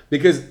trap?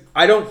 Because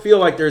I don't feel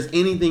like there's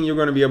anything you're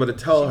going to be able to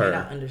tell She may her.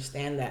 not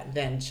understand that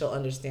then. She'll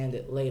understand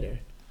it later.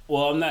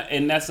 Well, I'm not,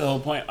 and that's the whole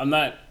point. I'm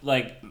not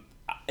like.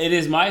 It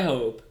is my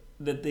hope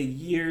that the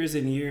years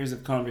and years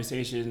of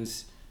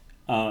conversations,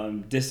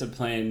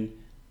 discipline,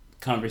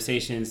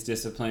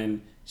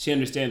 she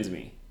understands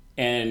me,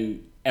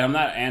 and I'm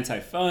not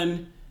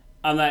anti-fun.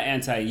 I'm not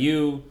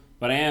anti-you.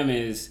 What I am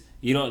is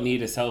you don't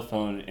need a cell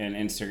phone and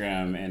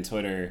Instagram and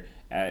Twitter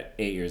at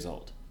 8 years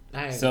old.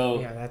 That's all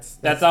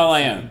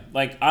I am.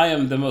 Like, I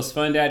am the most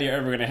fun dad you're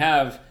ever gonna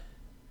have.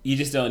 You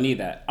just don't need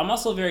that. I'm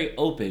also very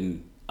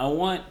open. I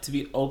want to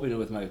be open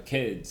with my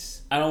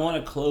kids. I don't want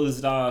a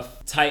closed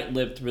off,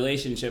 tight-lipped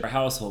relationship or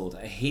household.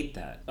 I hate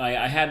that.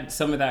 I had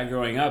some of that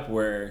growing up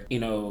where,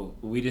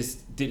 we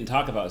just didn't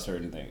talk about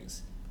certain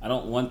things. I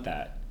don't want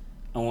that.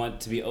 I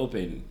want to be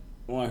open.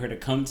 I want her to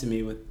come to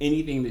me with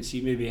anything that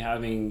she may be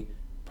having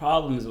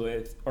problems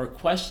with or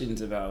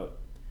questions about.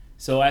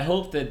 So I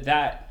hope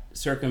that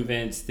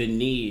circumvents the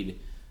need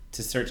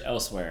to search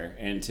elsewhere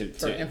and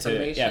for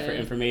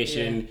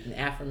information and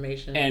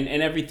affirmation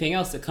and everything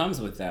else that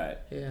comes with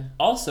that. Yeah.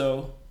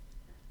 Also,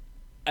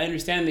 I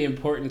understand the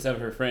importance of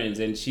her friends,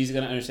 and she's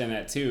going to understand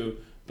that too.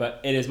 But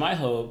it is my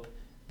hope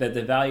that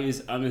the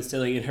values I'm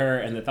instilling in her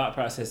and the thought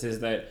process is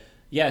that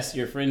yes,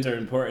 your friends are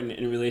important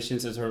and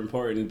relationships are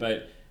important,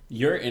 but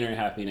your inner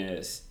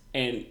happiness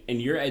and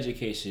your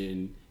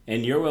education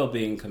and your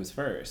well-being comes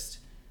first.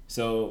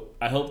 So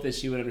I hope that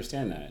she would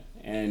understand that.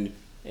 And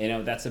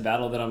that's a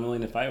battle that I'm willing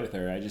to fight with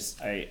her.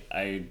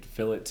 I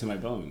feel it to my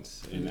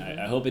bones, and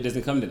I hope it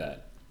doesn't come to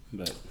that.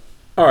 But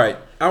all right,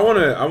 I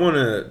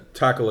wanna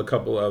tackle a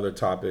couple of other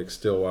topics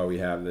still while we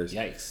have this.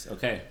 yikes.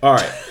 Okay. All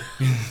right.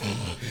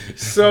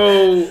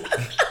 So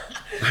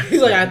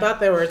he's like, I thought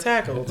they were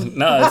tackled.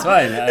 No, that's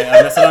fine.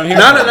 That's what I'm here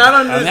for.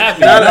 I'm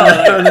happy.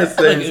 Not on this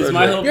thing. It's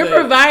my hope. You're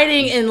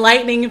providing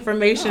enlightening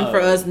information for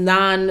us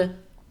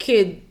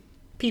non-kid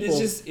people.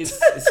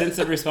 It's a sense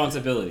of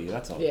responsibility.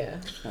 That's all. Yeah.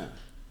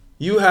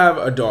 You have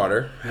a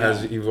daughter,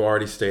 as you've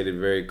already stated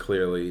very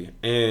clearly,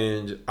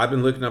 and I've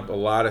been looking up a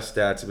lot of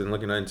stats. I've been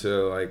looking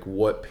into like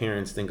what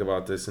parents think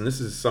about this, and this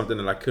is something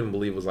that I couldn't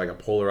believe was like a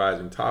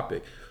polarizing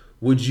topic.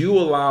 Would you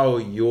allow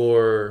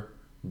your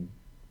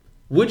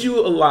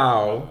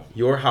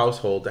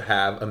household to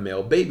have a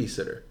male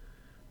babysitter?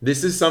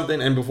 This is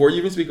something, and before you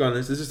even speak on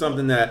this is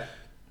something that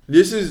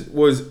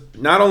was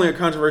not only a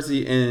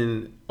controversy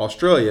in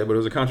Australia, but it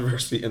was a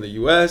controversy in the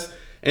U.S.,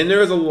 and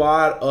there's a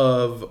lot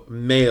of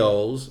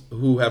males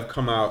who have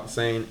come out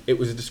saying it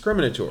was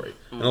discriminatory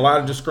and a lot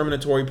of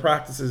discriminatory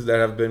practices that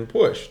have been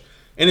pushed.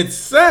 And it's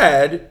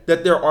sad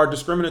that there are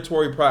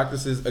discriminatory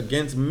practices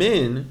against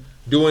men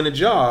doing a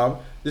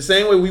job the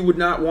same way we would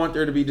not want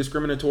there to be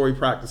discriminatory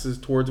practices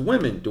towards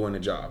women doing a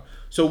job.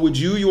 So would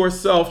you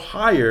yourself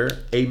hire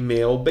a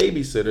male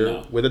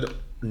babysitter?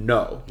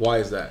 No. Why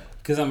is that?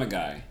 Because I'm a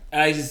guy.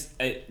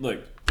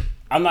 Look,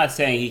 I'm not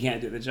saying he can't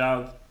do the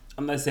job.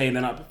 I'm not saying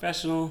they're not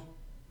professional.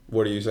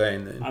 What are you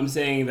saying then? I'm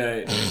saying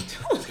that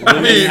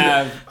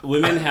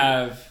women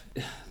have,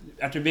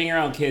 after being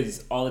around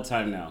kids all the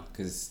time now,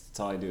 because that's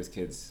all I do is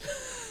kids.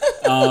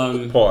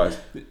 Pause.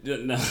 No.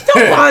 Don't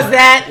pause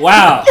that.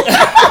 Wow.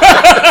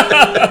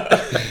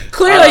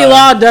 Clearly,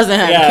 Law doesn't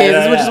have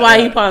kids, which is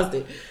why he paused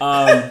it.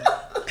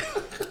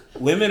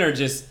 Women are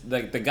just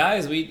like the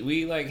guys.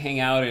 We like hang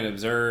out and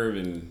observe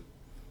and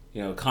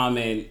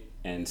comment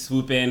and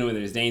swoop in when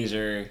there's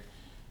danger.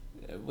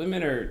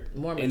 Women are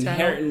more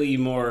inherently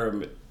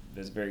more.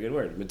 That's a very good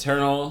word.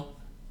 Maternal.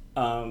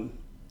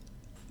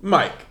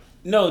 Mike.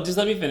 No, just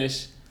let me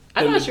finish.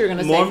 I thought you were going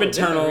to say more for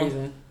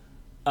maternal,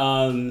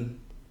 reason.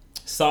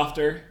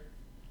 Softer,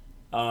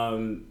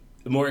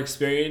 more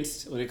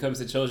experienced when it comes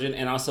to children,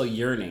 and also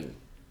yearning.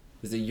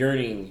 There's a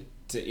yearning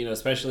to,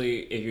 especially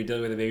if you're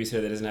dealing with a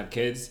babysitter that doesn't have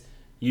kids.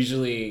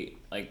 Usually,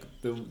 like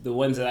the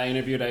ones that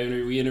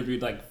we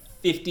interviewed like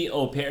 50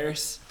 au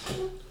pairs,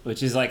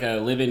 which is like a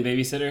live-in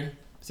babysitter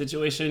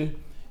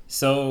situation.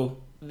 So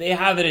they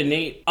have an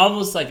innate,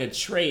 almost like a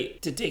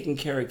trait to taking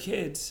care of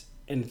kids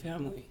and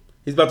family.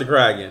 He's about to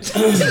cry again.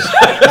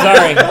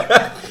 Sorry.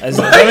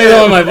 Let me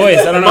lower my voice.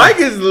 I don't know. Mike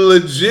is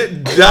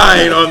legit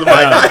dying on the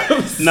mic.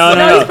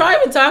 No. He's probably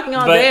been talking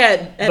all day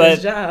at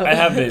his job. I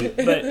have been.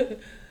 But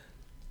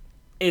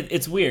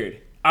it's weird.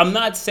 I'm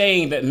not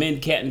saying that men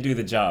can't do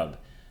the job.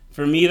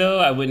 For me, though,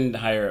 I wouldn't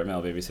hire a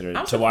male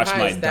babysitter to watch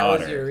my daughter. That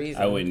was your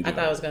reason. I wouldn't. I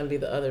thought it was going to be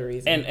the other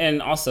reason.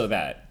 And also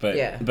that. But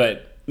yeah.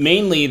 But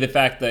mainly the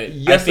fact that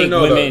yes I think or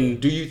no, women.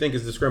 Though, do you think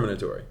it's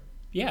discriminatory?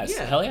 Yes.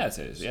 Yeah. Hell yeah, it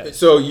is. Yes.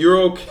 So you're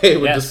okay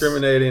with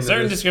discriminating?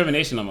 Certain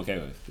discrimination I'm okay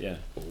with. Yeah.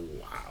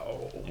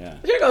 Wow. Yeah.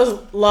 Here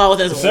goes Law with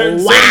his certain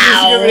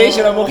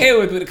discrimination I'm okay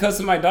with when it comes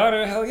to my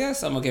daughter. Hell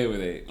yes, I'm okay with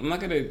it. I'm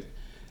not gonna.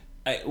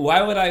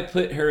 Why would I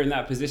put her in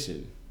that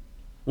position?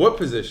 What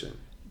position?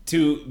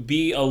 To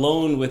be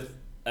alone with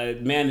a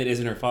man that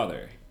isn't her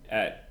father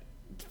at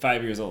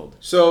 5 years old.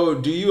 So,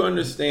 do you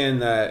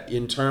understand that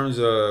in terms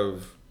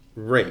of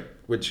rape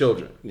with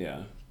children,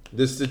 Yeah.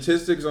 the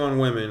statistics on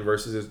women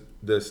versus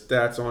the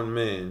stats on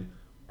men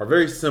are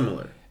very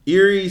similar,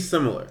 eerie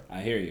similar.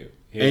 I hear you.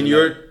 And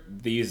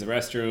they use the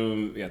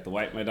restroom. You have to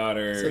wipe my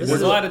daughter. So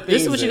There's a lot of things.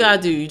 This is what you that-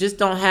 gotta do. You just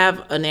don't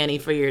have a nanny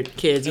for your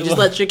kids. You just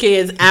let your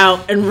kids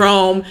out and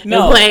roam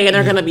No. and play, and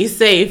they're gonna be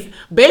safe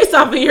based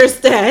off of your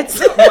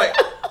stats.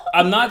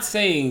 I'm not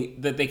saying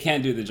that they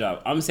can't do the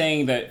job. I'm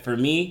saying that for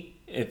me,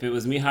 if it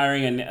was me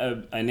hiring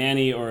a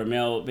nanny or a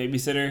male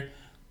babysitter,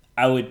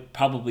 I would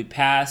probably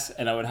pass,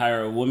 and I would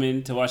hire a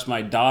woman to watch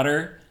my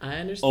daughter I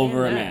understand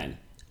over a that. man.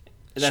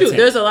 That's Shoot, it.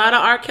 there's a lot of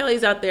R.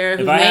 Kellys out there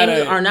whose If I had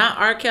names a- are not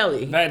R.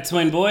 Kelly. If I had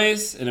twin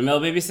boys and a male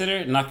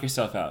babysitter, knock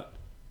yourself out.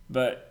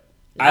 But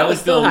I would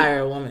still hire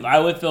a woman. I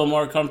would feel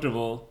more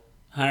comfortable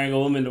hiring a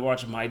woman to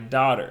watch my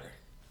daughter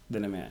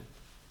than a man,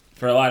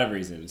 for a lot of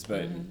reasons.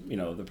 But Mm-hmm. you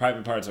know, the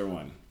private parts are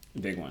one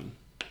big one.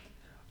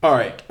 All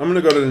right, I'm gonna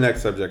go to the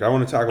next subject. I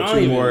want to tackle I two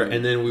don't even- more,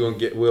 and then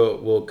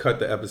we'll cut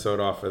the episode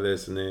off for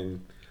this, and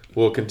then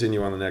we'll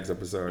continue on the next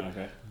episode.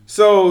 Okay.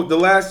 So the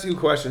last two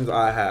questions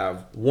I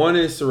have, one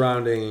is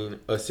surrounding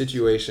a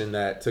situation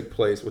that took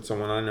place with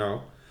someone I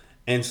know,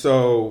 and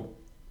so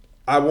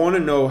I want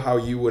to know how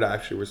you would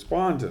actually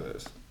respond to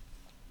this.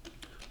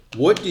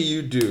 What do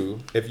you do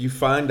if you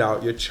find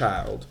out your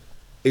child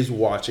is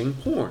watching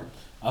porn?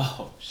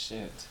 Oh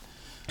shit.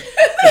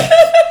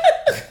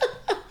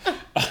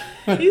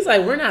 He's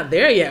like, we're not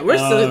there yet. We're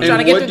still And trying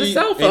to get what through do the you-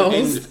 cell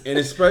phones. and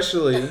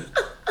especially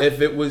if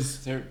it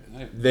was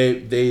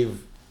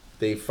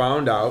they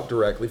found out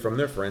directly from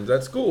their friends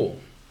at school.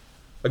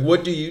 Like,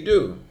 what do you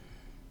do?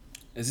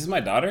 Is this my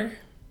daughter?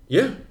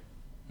 Yeah.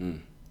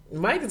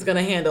 Mike is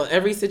gonna handle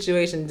every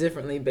situation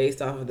differently based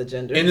off of the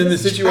gender. And of in the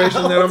his situation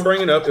child. that I'm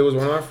bringing up, it was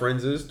one of my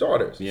friends'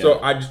 daughters. Yeah. So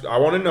I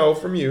want to know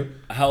from you,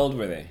 How old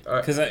were they?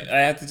 Because I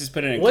have to just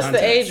put it in What's the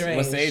context. age range?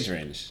 What's the age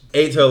range?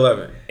 8 to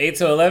 11. 8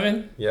 to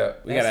 11? Yeah.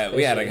 We That's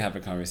gotta fishy. have a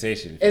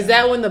conversation. Is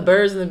that when the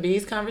birds and the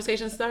bees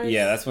conversation starts?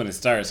 Yeah, that's when it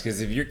starts.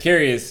 Because if you're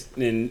curious,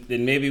 then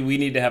maybe we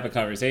need to have a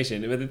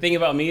conversation. But the thing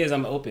about me is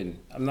I'm open.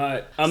 I'm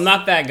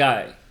not that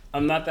guy.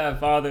 I'm not that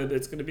father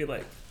that's gonna be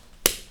like,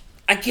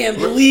 I can't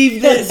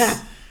believe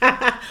this.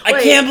 I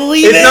can't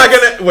believe It's it. not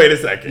gonna. Wait a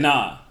second.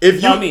 Nah, If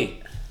it's you- not me.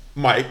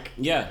 Mike.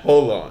 Yeah,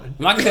 Hold on.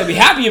 I'm not gonna be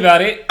happy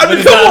about it. I but mean,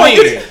 it's come not on.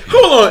 me.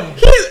 Hold on.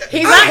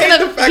 He's I not hate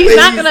gonna. the fact He's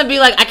that not gonna be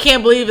like, I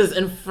can't believe this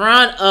in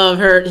front of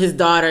his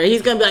daughter.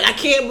 He's gonna be like, I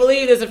can't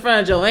believe this in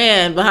front of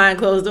Joanne behind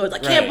closed doors. I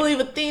can't Right. believe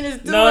Athena's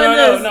doing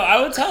No. this.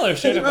 I would tell her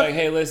straight up like,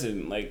 hey,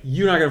 listen, like,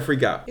 You're not gonna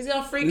freak out. He's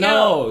gonna freak no,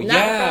 out. Not in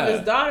yeah, front of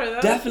his daughter though.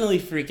 definitely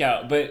freak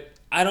out. But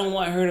I don't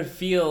want her to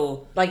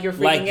feel Like you're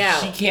freaking like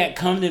out. she can't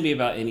come to me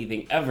about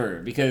anything ever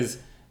because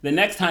the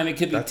next time it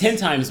could be 10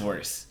 times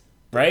worse,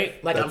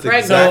 right? Like I'm That's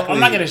pregnant. So exactly- I'm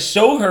not gonna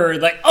show her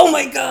like, oh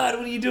my god,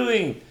 what are you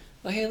doing?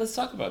 Like, hey, let's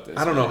talk about this.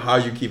 I don't know how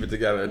you keep it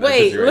together. In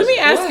Wait, that let me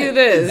situation. ask you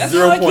this. That's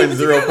how I keep it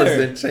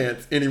 0.0%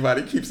 chance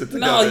anybody keeps it together.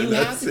 No, in you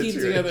that have to keep it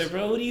situation. together,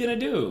 bro. What are you gonna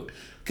do?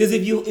 Because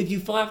if you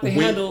fall off the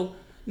handle,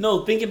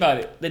 no, think about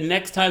it. The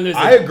next time there's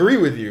I agree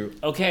with you.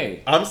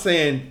 okay, I'm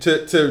saying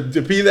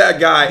to be that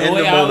guy The in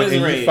the way I moment was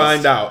and you raised.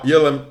 find out.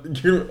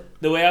 You're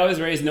the way I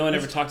was raised, no one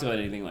ever talked about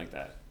anything like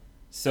that.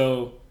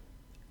 So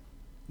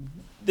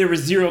there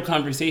was zero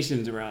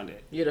conversations around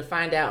it. You to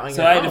find out on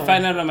So your I own. had to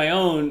find out on my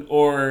own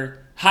or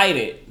hide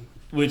it,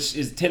 which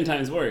is 10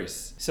 times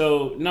worse.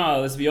 So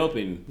no, let's be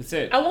open. That's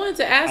it. I wanted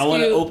to ask I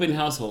want an you, open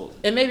household.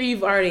 and maybe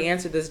you've already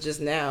answered this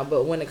just now,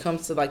 but when it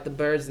comes to like the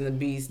birds and the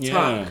bees Yeah.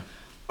 talk,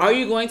 are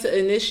you going to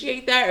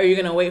initiate that, or are you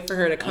going to wait for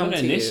her to I'm come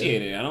gonna to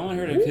initiate you? it. I don't want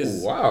her to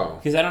because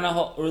wow. I don't know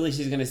how early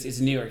she's gonna. It's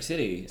New York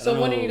City. I So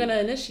don't when are know. you going to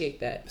initiate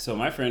that? So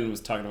my friend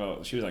was talking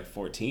about she was like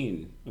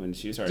 14 when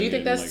she started. Do you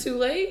think getting, that's like, too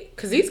late?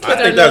 Because these I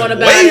kids are think knowing that's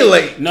about way it.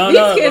 late. No, These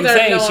no. kids I'm are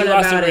saying she knowing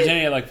lost her about it.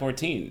 virginity at like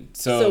 14.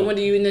 So when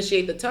do you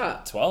initiate the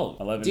talk? 12,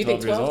 11, Do you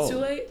think 12 years 12 old. is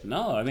too late?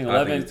 No, I think I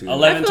 11, think it's too late.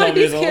 11 I feel 12 like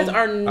these years kids old.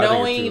 are too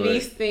knowing late.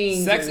 these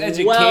things Sex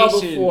education,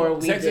 well before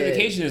we sex did.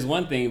 education is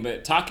one thing,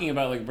 but talking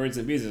about like birds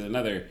and bees is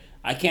another.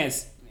 I can't.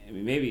 I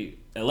mean, maybe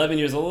 11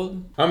 years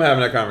old. I'm having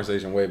that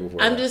conversation way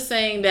before. I'm that. just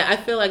saying that I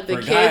feel like the For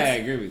a kids. guy, I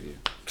agree with you.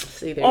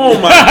 See, there Oh you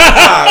go. my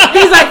god.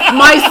 He's like,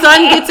 my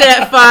son gets it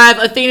at 5.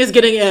 Athena's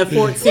getting it at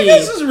 14.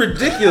 This is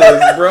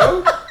ridiculous,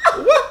 bro.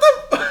 What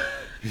the?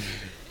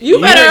 You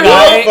better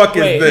What hope. the fuck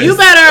is this? You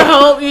better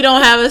hope you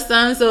don't have a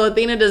son, so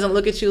Athena doesn't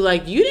look at you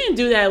like you didn't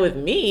do that with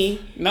me.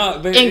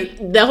 No, but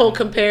And the whole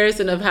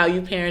comparison of how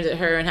you parented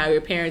her and how you're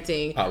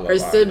parenting I love her Ivy.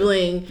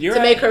 sibling You're to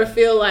right. make her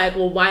feel like,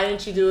 well, why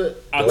didn't you do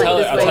it? I'll like tell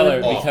her. this I'll way tell with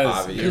her me?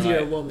 because Ivy. Because you're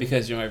a woman.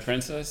 Because you're my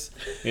princess.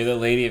 You're the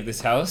lady of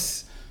this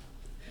house.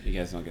 You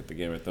guys don't get the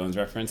Game of Thrones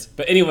reference,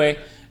 but anyway,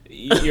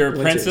 you're a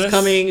Winter's princess.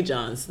 coming,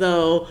 Jon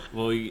Snow,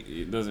 Well,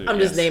 those are. I'm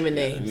just naming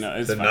names. No,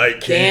 it's The fine.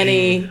 Night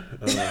King. Danny,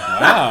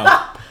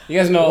 Wow, you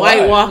guys know a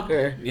White lot.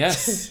 Walker.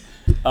 Yes.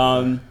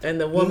 And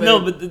the woman. No,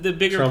 but the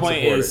bigger Trump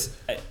point supporter. is,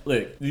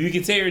 look, you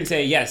can sit here and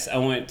say, yes, I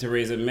want to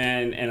raise a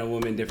man and a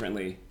woman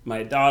differently.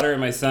 My daughter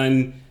and my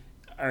son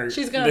are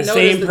She's gonna the notice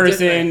same the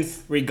person,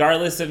 difference.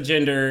 regardless of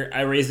gender.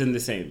 I raise them the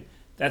same.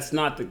 That's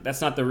not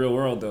the real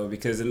world, though,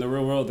 because in the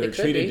real world they're It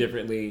could treated be.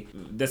 differently.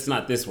 That's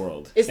not this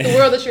world. It's the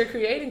world that you're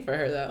creating for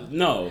her, though.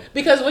 No,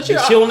 Because what you're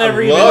she'll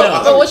never even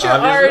love- know. But what you're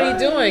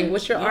Obviously.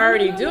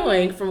 already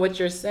doing, from what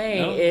you're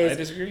saying, No, is I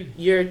disagree.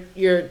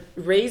 you're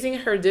raising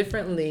her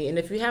differently. And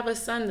if you have a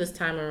son this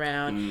time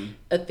around,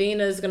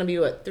 Athena's gonna be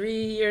what,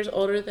 3 years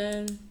older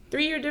than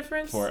 3 year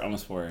difference?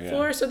 Almost four. Yeah.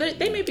 4. So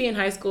they may be in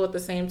high school at the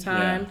same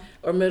time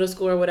Yeah. or middle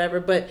school or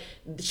whatever. But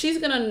she's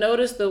gonna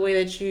notice the way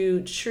that you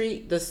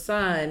treat the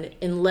son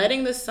and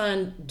letting the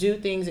son do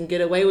things and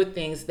get away with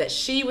things that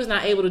she was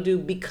not able to do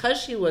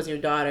because she was your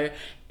daughter.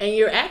 And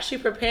you're actually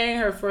preparing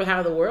her for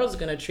how the world's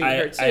going to treat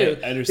her too. I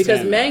understand because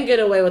that. men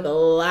get away with a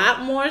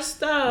lot more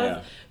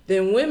stuff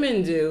than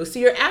women do. So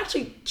you're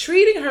actually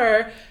treating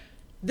her.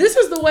 This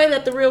is the way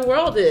that the real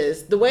world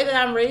is. The way that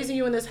I'm raising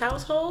you in this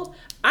household,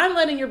 I'm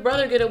letting your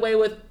brother get away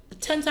with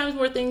 10 times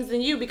more things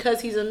than you because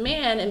he's a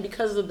man and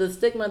because of the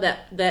stigma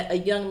that a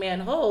young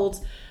man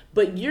holds.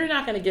 But you're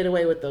not going to get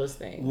away with those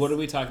things. What are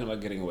we talking about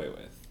getting away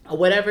with?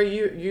 Whatever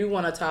you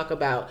want to talk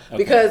about. Okay.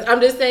 Because I'm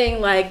just saying,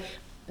 like,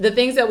 the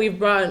things that we've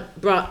brought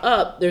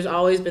up, there's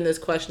always been this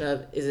question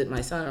of, is it my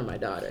son or my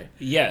daughter?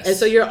 Yes. And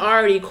so you're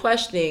already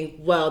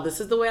questioning, well, this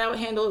is the way I would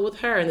handle it with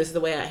her, and this is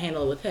the way I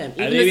handle it with him.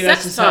 Even maybe the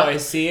that's sex just talk, how I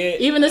see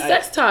it. Even the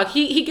sex talk,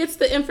 he gets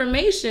the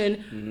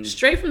information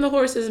straight from the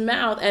horse's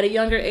mouth at a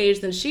younger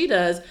age than she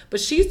does, but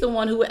she's the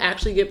one who would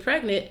actually get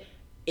pregnant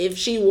if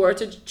she were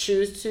to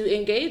choose to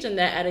engage in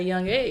that at a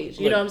young age.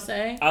 You know what I'm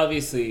saying?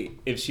 Obviously,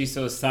 if she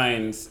shows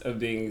signs of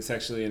being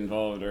sexually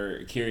involved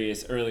or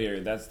curious earlier,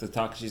 that's the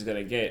talk she's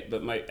gonna get.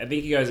 But I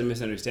think you guys are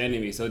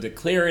misunderstanding me. So to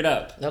clear it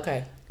up,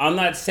 Okay. I'm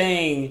not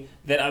saying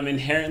that I'm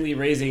inherently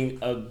raising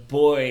a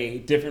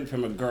boy different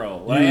from a girl.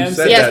 What I You am said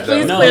saying, Yes, that, though.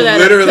 please No, clear that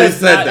literally up.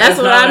 said that. That's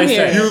what not I'm what I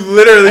said. hearing. You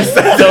literally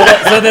said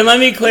that. so then let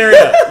me clear it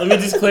up. Let me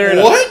just clear it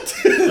up. What?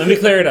 Let me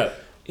clear it up.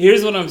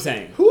 Here's what I'm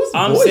saying. Whose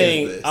I'm boy is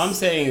saying this? I'm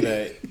saying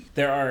that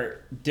there are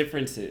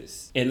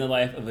differences in the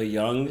life of a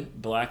young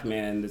black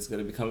man that's going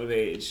to become of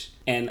age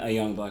and a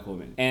young black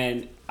woman.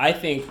 And I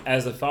think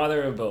as a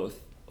father of both,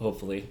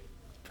 hopefully,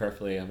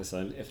 preferably I have a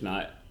son. If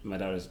not, my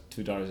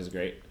two daughters is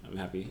great. I'm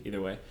happy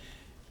either way.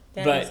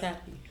 Daddy's But-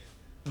 happy.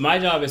 My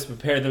job is to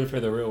prepare them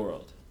for the real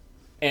world.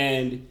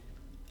 And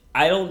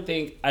I don't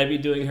think I'd be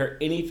doing her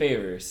any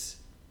favors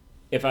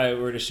if I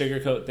were to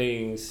sugarcoat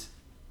things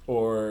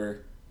or,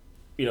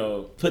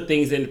 put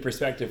things into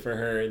perspective for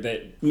her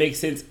that make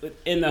sense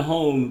in the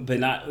home but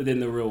not within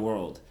the real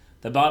world.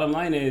 The bottom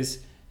line is,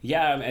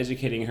 yeah, I'm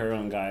educating her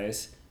on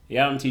guys.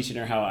 Yeah, I'm teaching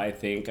her how I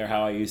think or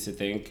how I used to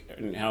think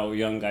and how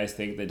young guys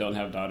think that don't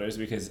have daughters,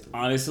 because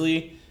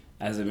honestly,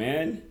 as a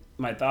man,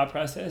 my thought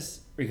process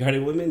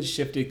regarding women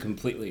shifted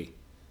completely.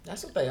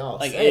 That's what they all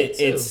Like say,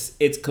 too.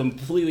 it's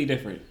completely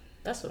different.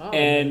 That's what all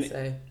And women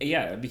say.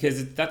 yeah,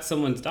 because that's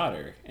someone's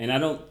daughter, and I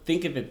didn't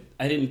think of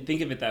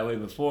it that way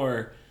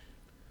before.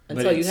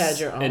 Until but you it's- had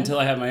your own? Until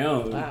I had my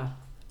own. Wow.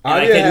 And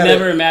I Avia could had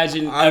never a-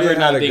 imagine Avia ever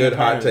not had a being good a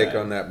part hot of take that.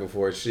 on that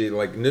before. She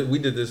we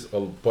did this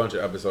a bunch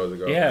of episodes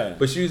ago. Yeah.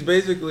 But she was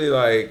basically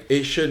like,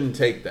 it shouldn't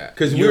take that,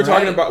 because we You're were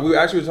talking right. about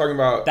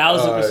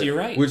 1000% you're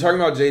right. We were talking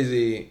about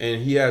Jay-Z,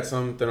 and he had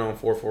something on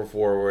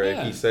 444 where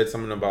Yeah. he said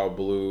something about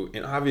blue,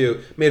 and Avia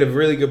made a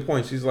really good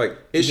point. She's like,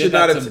 it Get should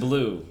that not to have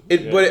blue.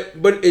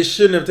 But it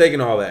shouldn't have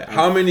taken all that.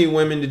 How many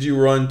women did you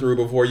run through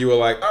before you were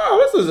like,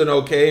 oh, this isn't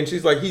okay? And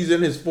she's like, he's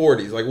in his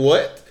 40s. Like,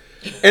 what?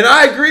 And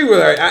I agree with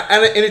her.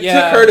 And it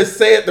Yeah. took her to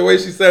say it the way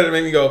she said it. It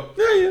made me go,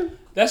 yeah.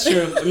 That's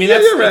true. I mean, Yeah,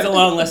 that's you're right. a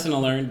long lesson to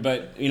learn.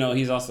 But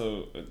he's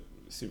also a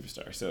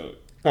superstar. So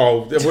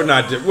Oh, we're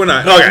not. Okay, no,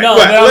 but but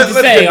I'm let's just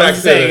get saying. back I'm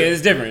just to saying it.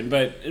 it's different.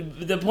 But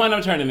the point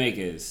I'm trying to make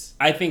is,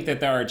 I think that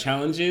there are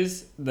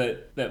challenges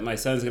that my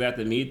son's gonna have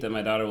to meet that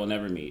my daughter will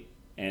never meet.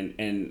 And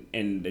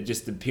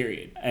just the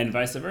period, and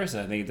vice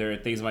versa. I think there are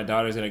things my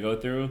daughter's gonna go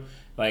through,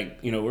 like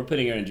we're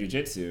putting her in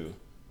jujitsu. You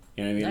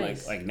know what I mean?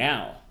 Nice. Like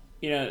now,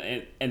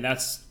 and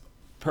that's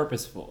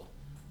purposeful,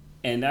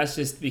 and that's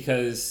just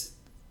because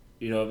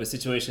of a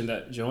situation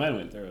that Joanne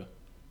went through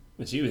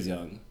when she was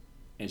young,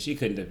 and she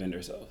couldn't defend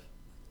herself.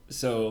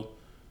 So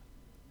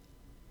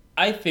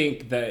I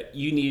think that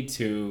you need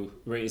to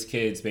raise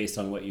kids based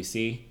on what you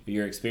see,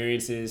 your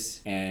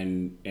experiences,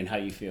 and how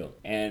you feel.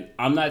 And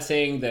I'm not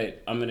saying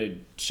that I'm going to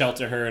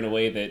shelter her in a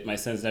way that my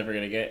son's never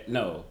going to get.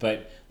 No,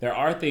 but there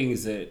are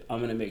things that I'm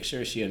going to make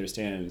sure she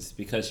understands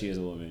because she is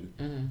a woman.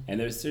 Mm-hmm. And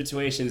there's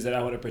situations that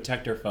I want to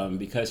protect her from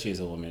because she is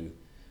a woman.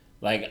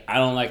 Like, I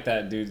don't like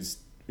that dude's,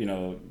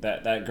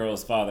 that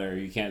girl's father.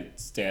 You can't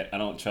stay. I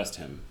don't trust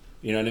him.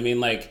 You know what I mean?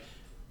 Like,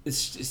 it's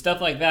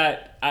stuff like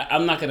that,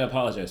 I'm not going to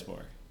apologize for.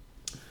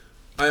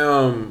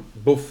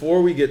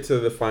 Before we get to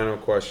the final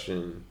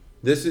question,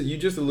 you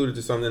just alluded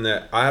to something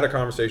that I had a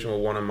conversation with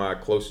one of my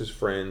closest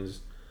friends,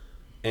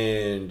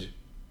 and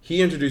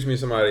he introduced me to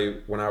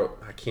somebody when I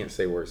can't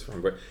say where it's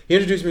from, but he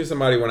introduced me to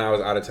somebody when I was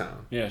out of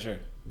town. Yeah, sure.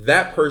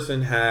 that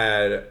person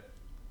had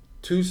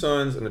 2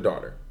 sons and a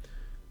daughter.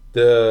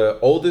 The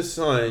oldest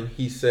son,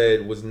 he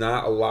said, was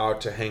not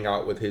allowed to hang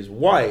out with his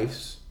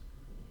wife's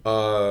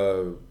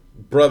brother's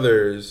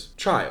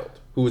child,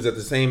 who was at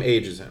the same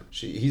age as him.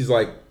 He's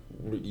like,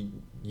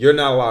 you're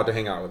not allowed to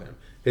hang out with him.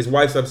 His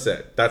wife's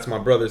upset. That's my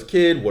brother's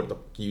kid. What the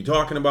fuck are you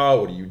talking about?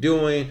 What are you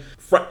doing?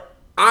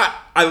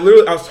 I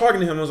was talking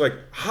to him. I was like,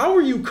 how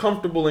are you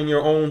comfortable in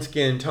your own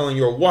skin telling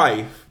your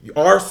wife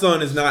our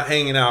son is not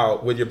hanging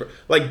out with your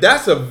like?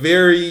 That's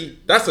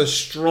a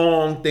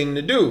strong thing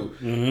to do.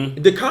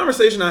 Mm-hmm. The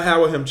conversation I had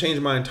with him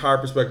changed my entire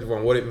perspective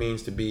on what it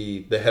means to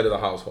be the head of the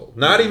household.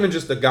 Not even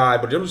just the guy,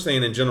 but I'm just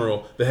saying in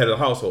general, the head of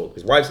the household.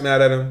 His wife's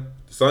mad at him.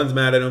 The son's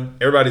mad at him.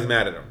 Everybody's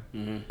mad at him.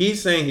 Mm-hmm.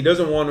 He's saying he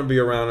doesn't want to be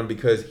around him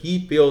because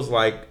he feels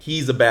like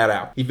he's a bad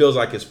apple. He feels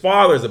like his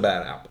father's a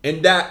bad apple.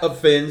 And that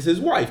offends his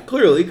wife,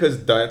 clearly,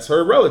 because that's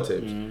her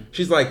relative. Mm-hmm.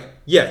 She's like,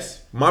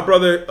 yes, my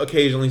brother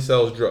occasionally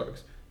sells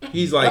drugs.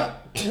 He's like,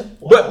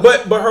 but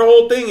her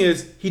whole thing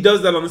is he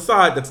does that on the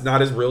side. That's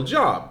not his real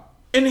job.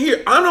 And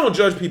here, I don't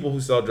judge people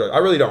who sell drugs. I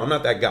really don't. I'm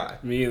not that guy.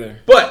 Me either.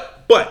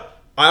 But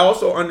I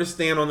also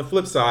understand on the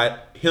flip side,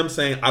 him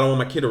saying, I don't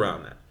want my kid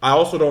around that. I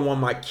also don't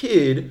want my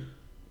kid,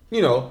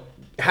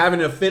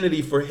 having an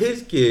affinity for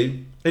his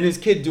kid and his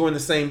kid doing the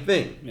same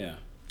thing. Yeah.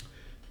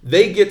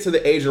 They get to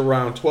the age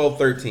around 12,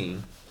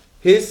 13.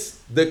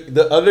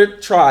 The other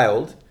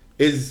child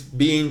is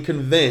being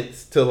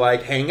convinced to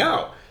like hang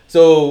out.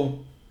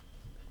 So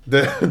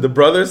the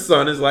brother's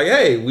son is like,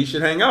 hey, we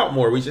should hang out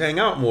more.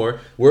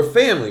 We're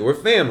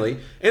family.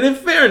 And in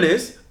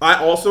fairness,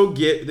 I also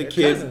get the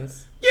kid.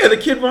 Cousins. Yeah, the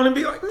kid want to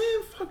be like,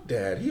 man, fuck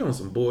dad. He on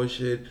some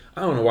bullshit.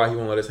 I don't know why he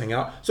won't let us hang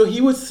out. So he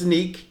would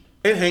sneak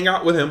and hang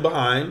out with him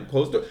behind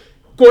closed doors.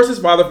 Of course, his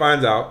father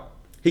finds out.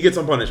 He gets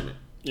some punishment.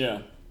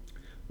 Yeah.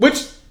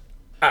 Which,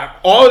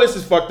 all of this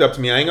is fucked up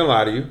to me. I ain't gonna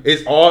lie to you.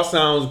 It all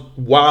sounds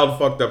wild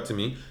fucked up to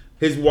me.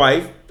 His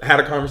wife had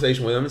a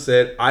conversation with him and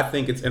said, I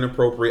think it's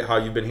inappropriate how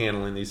you've been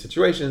handling these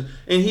situations.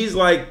 And he's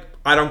like,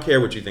 I don't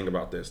care what you think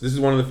about this. This is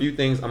one of the few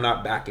things I'm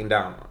not backing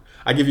down on.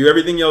 I give you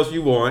everything else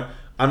you want.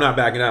 I'm not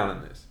backing down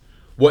on this.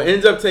 What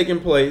ends up taking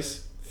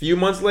place, a few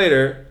months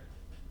later,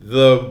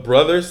 the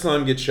brother's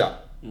son gets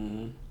shot.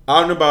 Mm-hmm.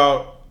 Out and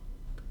about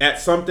at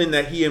something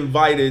that he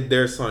invited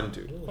their son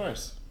to. Of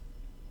course.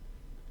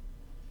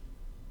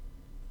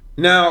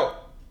 Now,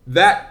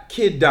 that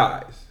kid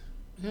dies.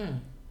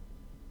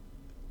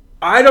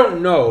 I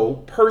don't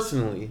know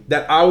personally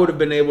that I would have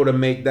been able to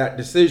make that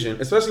decision,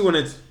 especially when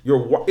it's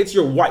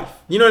your wife.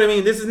 You know what I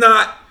mean? This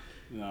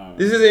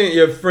isn't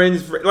your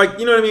friend's friend. Like,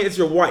 you know what I mean? It's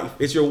your wife.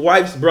 It's your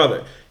wife's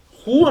brother.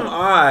 Who am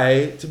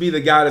I to be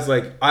the guy that's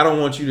like, I don't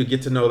want you to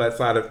get to know that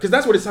side of, because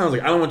that's what it sounds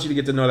like. I don't want you to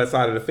get to know that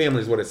side of the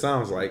family is what it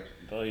sounds like.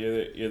 Well,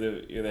 you're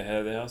the head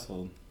of the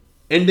household.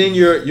 And then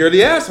you're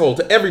the asshole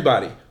to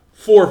everybody.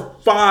 For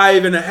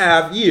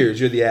 5.5 years,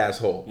 you're the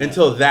asshole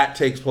until that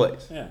takes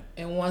place. Yeah.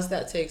 And once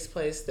that takes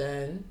place,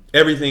 then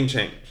everything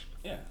changed.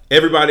 Yeah.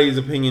 Everybody's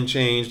opinion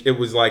changed. It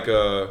was like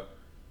oh,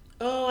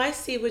 I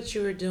see what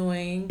you were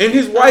doing. And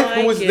his wife,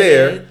 who was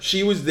there,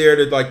 she was there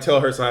to like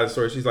tell her side of the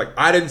story. She's like,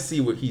 I didn't see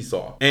what he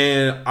saw.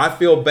 And I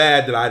feel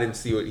bad that I didn't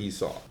see what he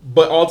saw.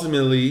 But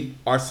ultimately,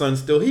 our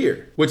son's still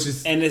here, which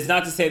is... And it's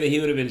not to say that he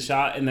would have been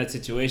shot in that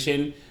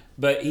situation,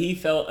 but he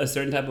felt a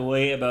certain type of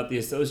way about the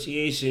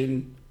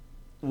association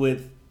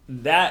with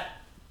that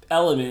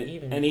element,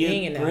 even and he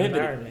being in that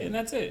environment. And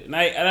that's it. And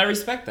I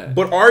respect that.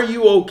 But are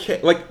you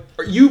okay? Like,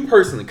 are you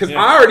personally? Because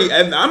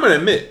I'm gonna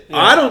admit,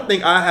 I don't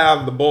think I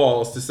have the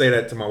balls to say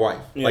that to my wife.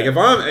 Yeah. Like, if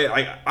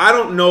I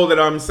don't know that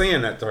I'm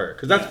saying that to her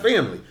because that's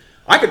family.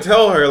 I could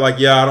tell her like,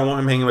 yeah, I don't want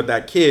him hanging with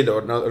that kid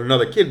or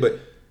another kid, but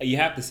you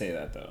have to say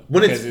that though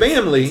when it's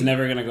family, it's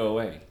never gonna go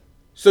away.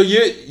 So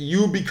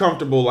you be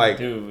comfortable like,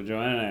 dude,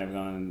 Joanna and I have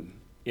gone,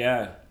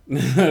 yeah,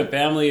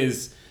 family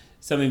is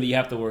something that you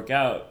have to work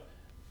out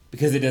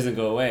because it doesn't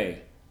go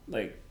away.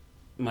 Like,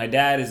 my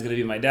dad is going to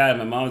be my dad.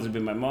 My mom's going to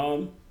be my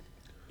mom.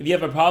 If you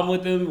have a problem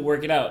with them,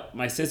 work it out.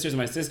 My sister's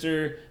my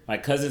sister. My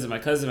cousins are my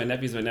cousins. My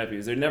nephews are my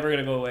nephews. They're never going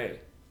to go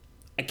away.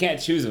 I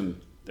can't choose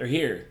them. They're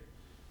here.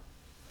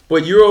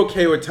 But you're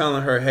okay with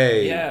telling her,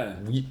 hey,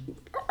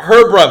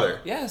 her brother.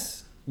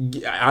 Yes.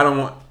 I don't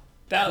want...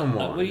 That, come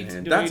on,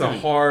 man. That's a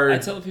hard... I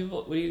tell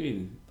people, what do you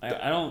mean?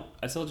 I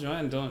told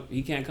Joanne,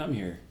 he can't come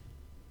here.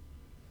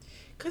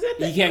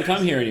 He can't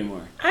come here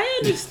anymore. I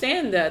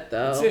understand that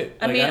though. That's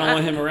it. Like, I don't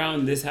want him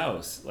around this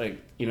house. Like,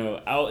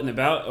 out and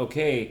about,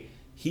 okay,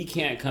 he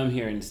can't come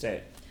here and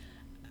stay.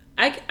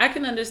 I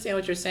can understand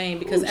what you're saying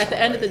because at the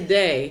end of the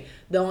day,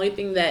 the only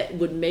thing that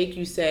would make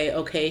you say,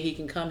 okay, he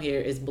can come here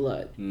is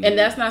blood. Mm-hmm. And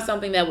that's not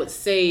something that would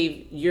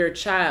save your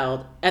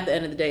child at the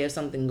end of the day if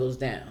something goes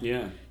down.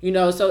 Yeah.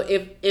 So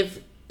if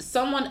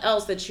someone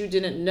else that you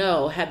didn't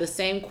know had the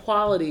same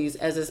qualities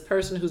as this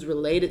person who's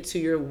related to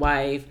your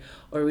wife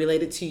or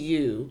related to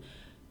you,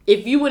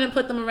 if you wouldn't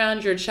put them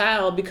around your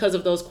child because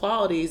of those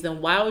qualities,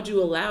 then why would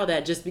you allow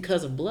that just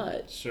because of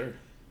blood? Sure.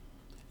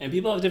 And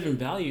people have different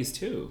values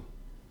too.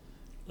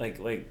 Like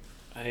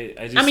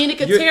I mean, it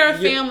could tear a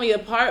family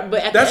apart,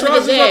 but at the That's end what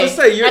of the I was day, just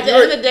about to say. at the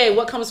end of the day,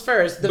 what comes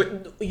first?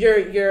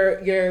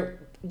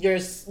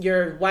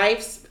 Your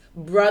wife's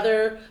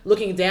brother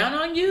looking down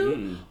on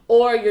you,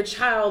 or your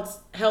child's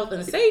health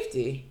and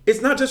safety?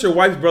 It's not just your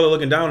wife's brother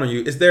looking down on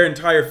you. It's their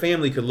entire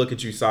family could look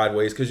at you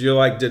sideways because you're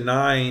like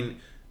denying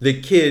the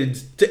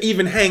kids to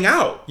even hang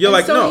out. You're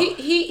like, so no.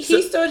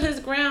 He stood his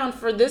ground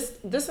for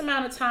this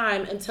amount of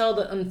time until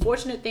the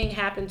unfortunate thing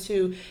happened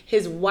to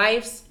his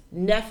wife's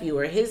nephew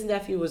or his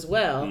nephew as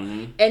well.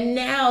 And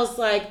now it's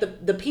like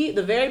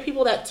the very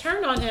people that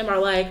turned on him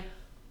are like,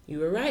 you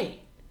were right.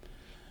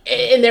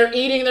 And they're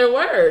eating their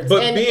words.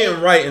 But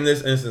being right in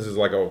this instance is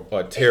like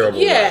a terrible.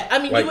 Yeah, right. I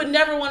mean, like, you would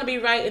never want to be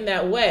right in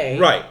that way.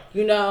 Right.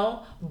 You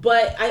know?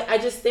 But I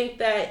just think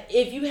that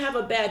if you have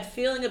a bad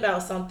feeling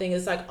about something,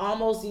 it's like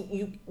almost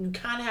you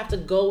kind of have to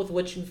go with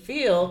what you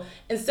feel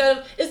instead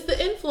of, it's the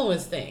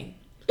influence thing.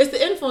 It's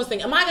the influence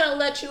thing. Am I going to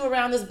let you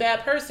around this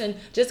bad person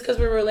just because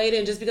we're related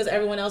and just because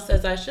everyone else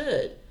says I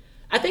should?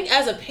 I think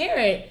as a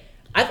parent,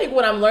 I think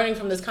what I'm learning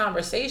from this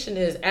conversation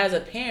is, as a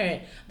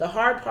parent, the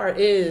hard part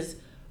is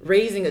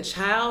raising a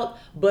child,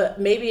 but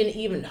maybe an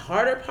even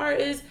harder part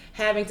is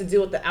having to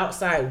deal with the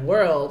outside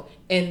world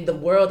and the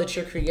world that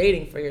you're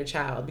creating for your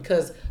child,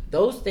 because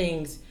those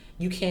things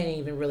you can't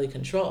even really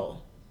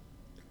control.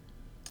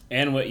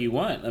 And what you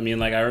want. I mean,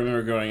 like, I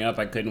remember growing up,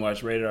 I couldn't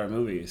watch rated R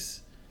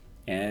movies.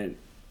 And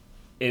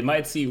it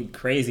might seem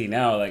crazy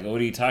now, like, what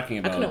are you talking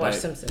about? I couldn't watch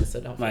Simpsons, so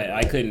don't.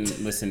 I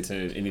couldn't listen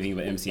to anything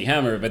but MC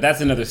Hammer, but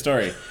that's another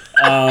story.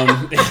 Hey,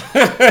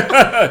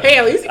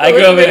 at least I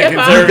grew up in a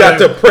conservative. You got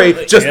to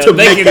pray just to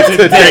make it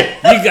today.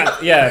 You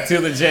got too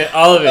legit,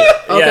 all of it.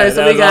 Okay, yeah,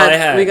 so we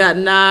got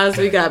Nas,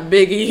 we got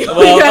Biggie, Well,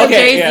 we got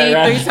okay, Jay-Z yeah,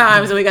 right. 3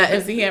 times, and we got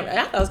MC Hammer.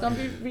 I thought it was gonna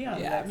be Beyonce.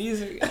 Yeah,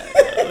 music.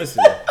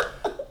 Listen,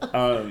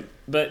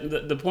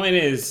 but the point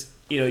is,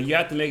 you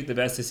have to make the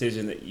best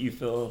decision that you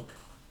feel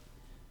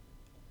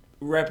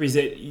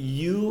represent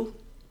you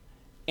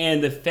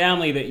and the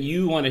family that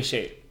you want to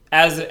shape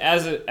as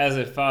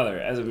a father,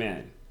 as a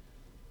man.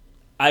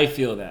 I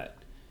feel that.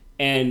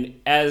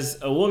 And as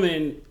a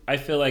woman, I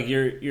feel like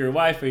your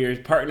wife or your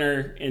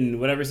partner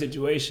in whatever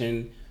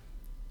situation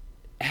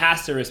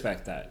has to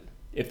respect that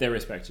if they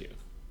respect you.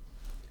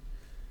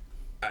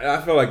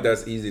 I feel like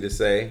that's easy to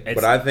say,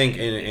 but I think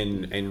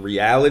in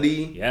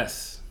reality,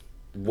 yes,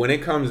 when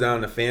it comes down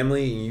to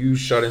family and you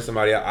shutting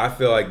somebody out, I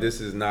feel like this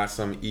is not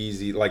some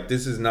easy, like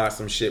this is not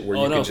some shit where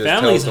you can just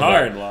family's tell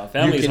somebody. hard. Well,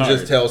 family's you can hard.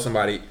 just tell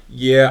somebody,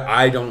 yeah,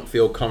 I don't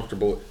feel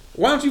comfortable.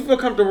 Why don't you feel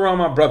comfortable around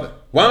my brother?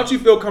 Why don't you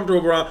feel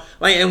comfortable around,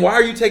 like, and why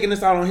are you taking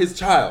this out on his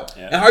child?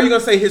 Yeah. And how are you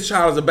gonna say his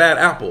child is a bad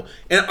apple?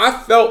 And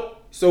I felt,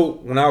 so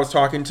when I was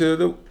talking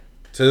to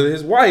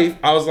his wife,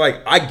 I was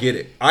like, I get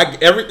it.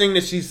 Everything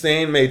that she's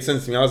saying made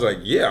sense to me. I was like,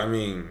 yeah, I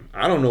mean,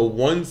 I don't know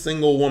one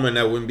single woman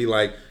that wouldn't be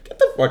like, get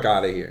the fuck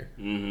out of here.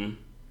 Mm-hmm.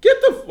 Get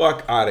the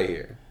fuck out of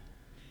here.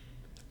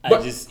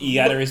 You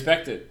gotta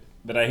respect it.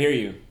 But I hear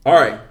you. All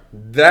right,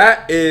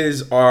 that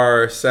is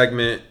our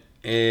segment,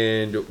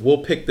 and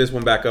we'll pick this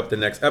one back up the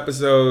next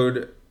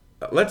episode.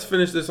 Let's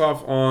finish this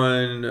off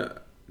on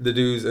the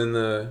do's and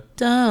the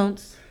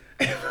don'ts.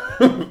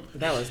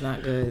 That was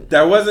not good.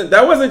 That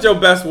wasn't your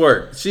best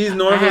work. She's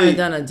normally, I haven't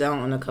done a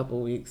don't in a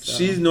couple weeks. So.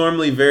 She's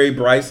normally very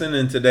Bryson,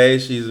 and today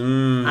she's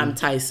I'm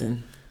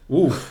Tyson.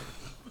 Oof.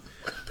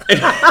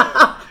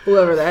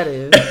 Whoever that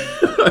is.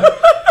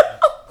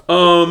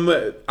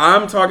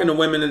 I'm talking to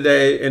women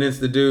today, and it's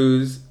the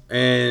do's,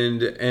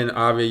 and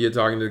Avi, you're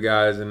talking to the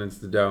guys, and it's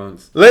the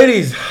don'ts.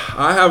 Ladies,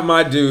 I have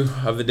my do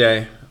of the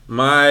day.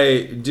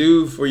 My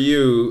do for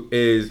you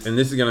is, and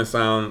this is gonna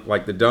sound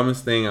like the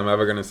dumbest thing I'm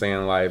ever gonna say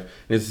in life.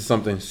 This is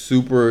something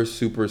super,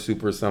 super,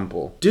 super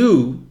simple.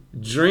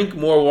 Drink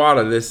more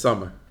water this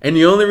summer. And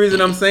the only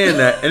reason I'm saying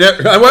that, and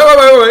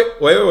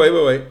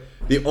wait.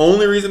 The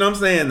only reason I'm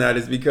saying that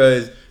is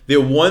because the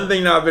one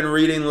thing that I've been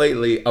reading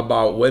lately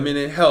about women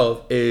and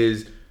health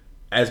is,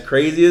 as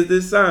crazy as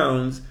this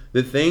sounds,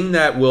 the thing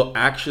that will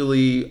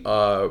actually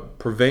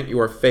prevent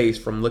your face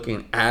from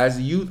looking as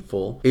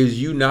youthful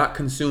is you not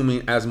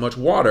consuming as much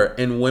water.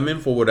 And women,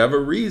 for whatever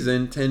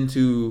reason, tend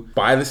to,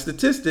 by the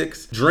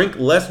statistics, drink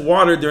less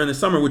water during the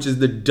summer, which is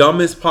the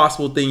dumbest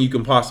possible thing you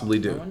can possibly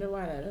do. I wonder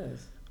why that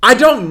is. I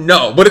don't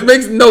know, but it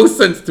makes no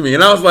sense to me.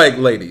 And I was like,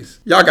 ladies,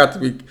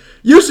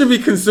 you should be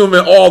consuming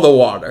all the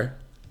water.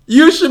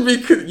 You should be,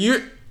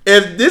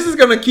 if this is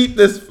going to keep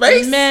this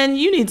face. Man,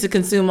 you need to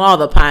consume all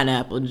the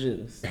pineapple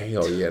juice.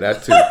 Hell yeah,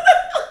 that too.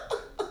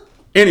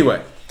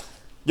 Anyway,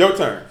 your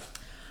turn.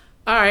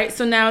 All right,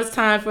 so now it's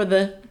time for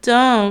the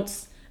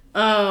don'ts.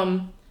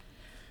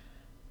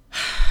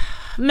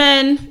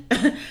 Men,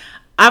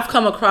 I've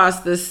come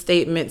across this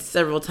statement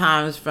several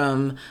times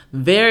from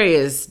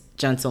various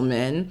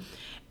gentlemen.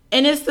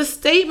 And it's the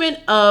statement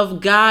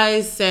of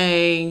guys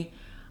saying,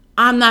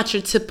 I'm not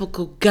your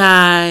typical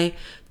guy.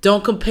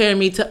 Don't compare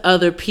me to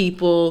other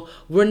people.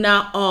 We're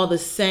not all the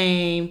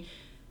same.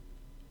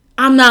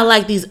 I'm not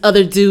like these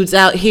other dudes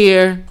out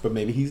here. But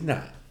maybe he's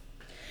not.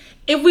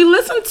 If we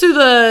listen to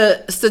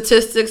the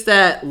statistics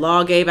that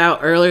Law gave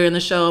out earlier in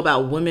the show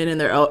about women and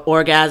their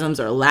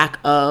orgasms or lack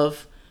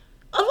of,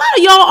 a lot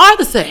of y'all are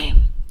the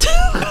same.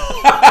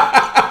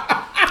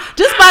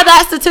 Just by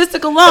that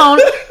statistic alone,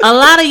 a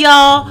lot of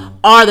y'all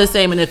are the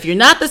same. And if you're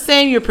not the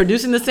same, you're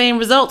producing the same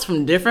results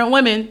from different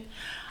women.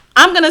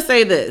 I'm going to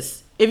say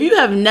this. If you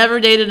have never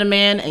dated a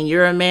man and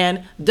you're a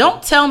man,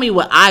 don't tell me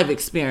what I've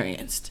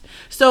experienced.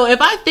 So if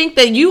I think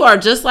that you are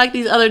just like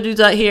these other dudes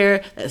out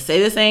here that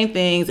say the same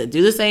things, that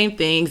do the same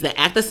things, that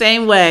act the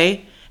same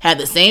way, have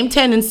the same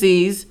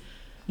tendencies,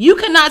 you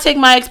cannot take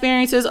my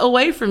experiences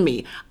away from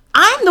me.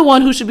 I'm the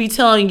one who should be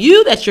telling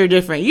you that you're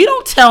different. You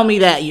don't tell me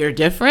that you're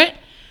different,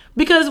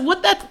 because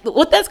what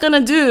that's going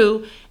to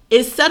do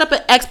is set up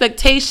an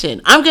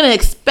expectation. I'm going to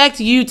expect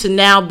you to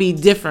now be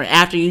different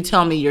after you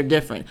tell me you're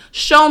different.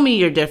 Show me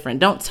you're different.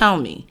 Don't tell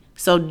me.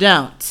 So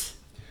don't.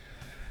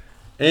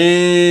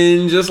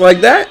 And just like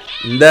that,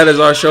 that is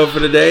our show for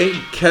today.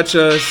 Catch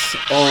us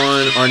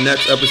on our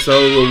next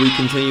episode where we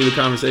continue the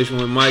conversation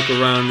with Mike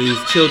around these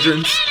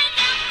children's.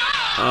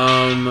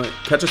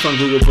 Catch us on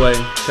Google Play.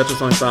 Catch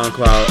us on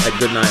SoundCloud at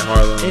Goodnight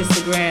Harlem.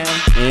 Instagram.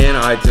 And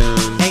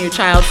iTunes. And your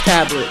child's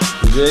tablet.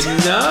 Good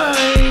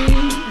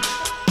night.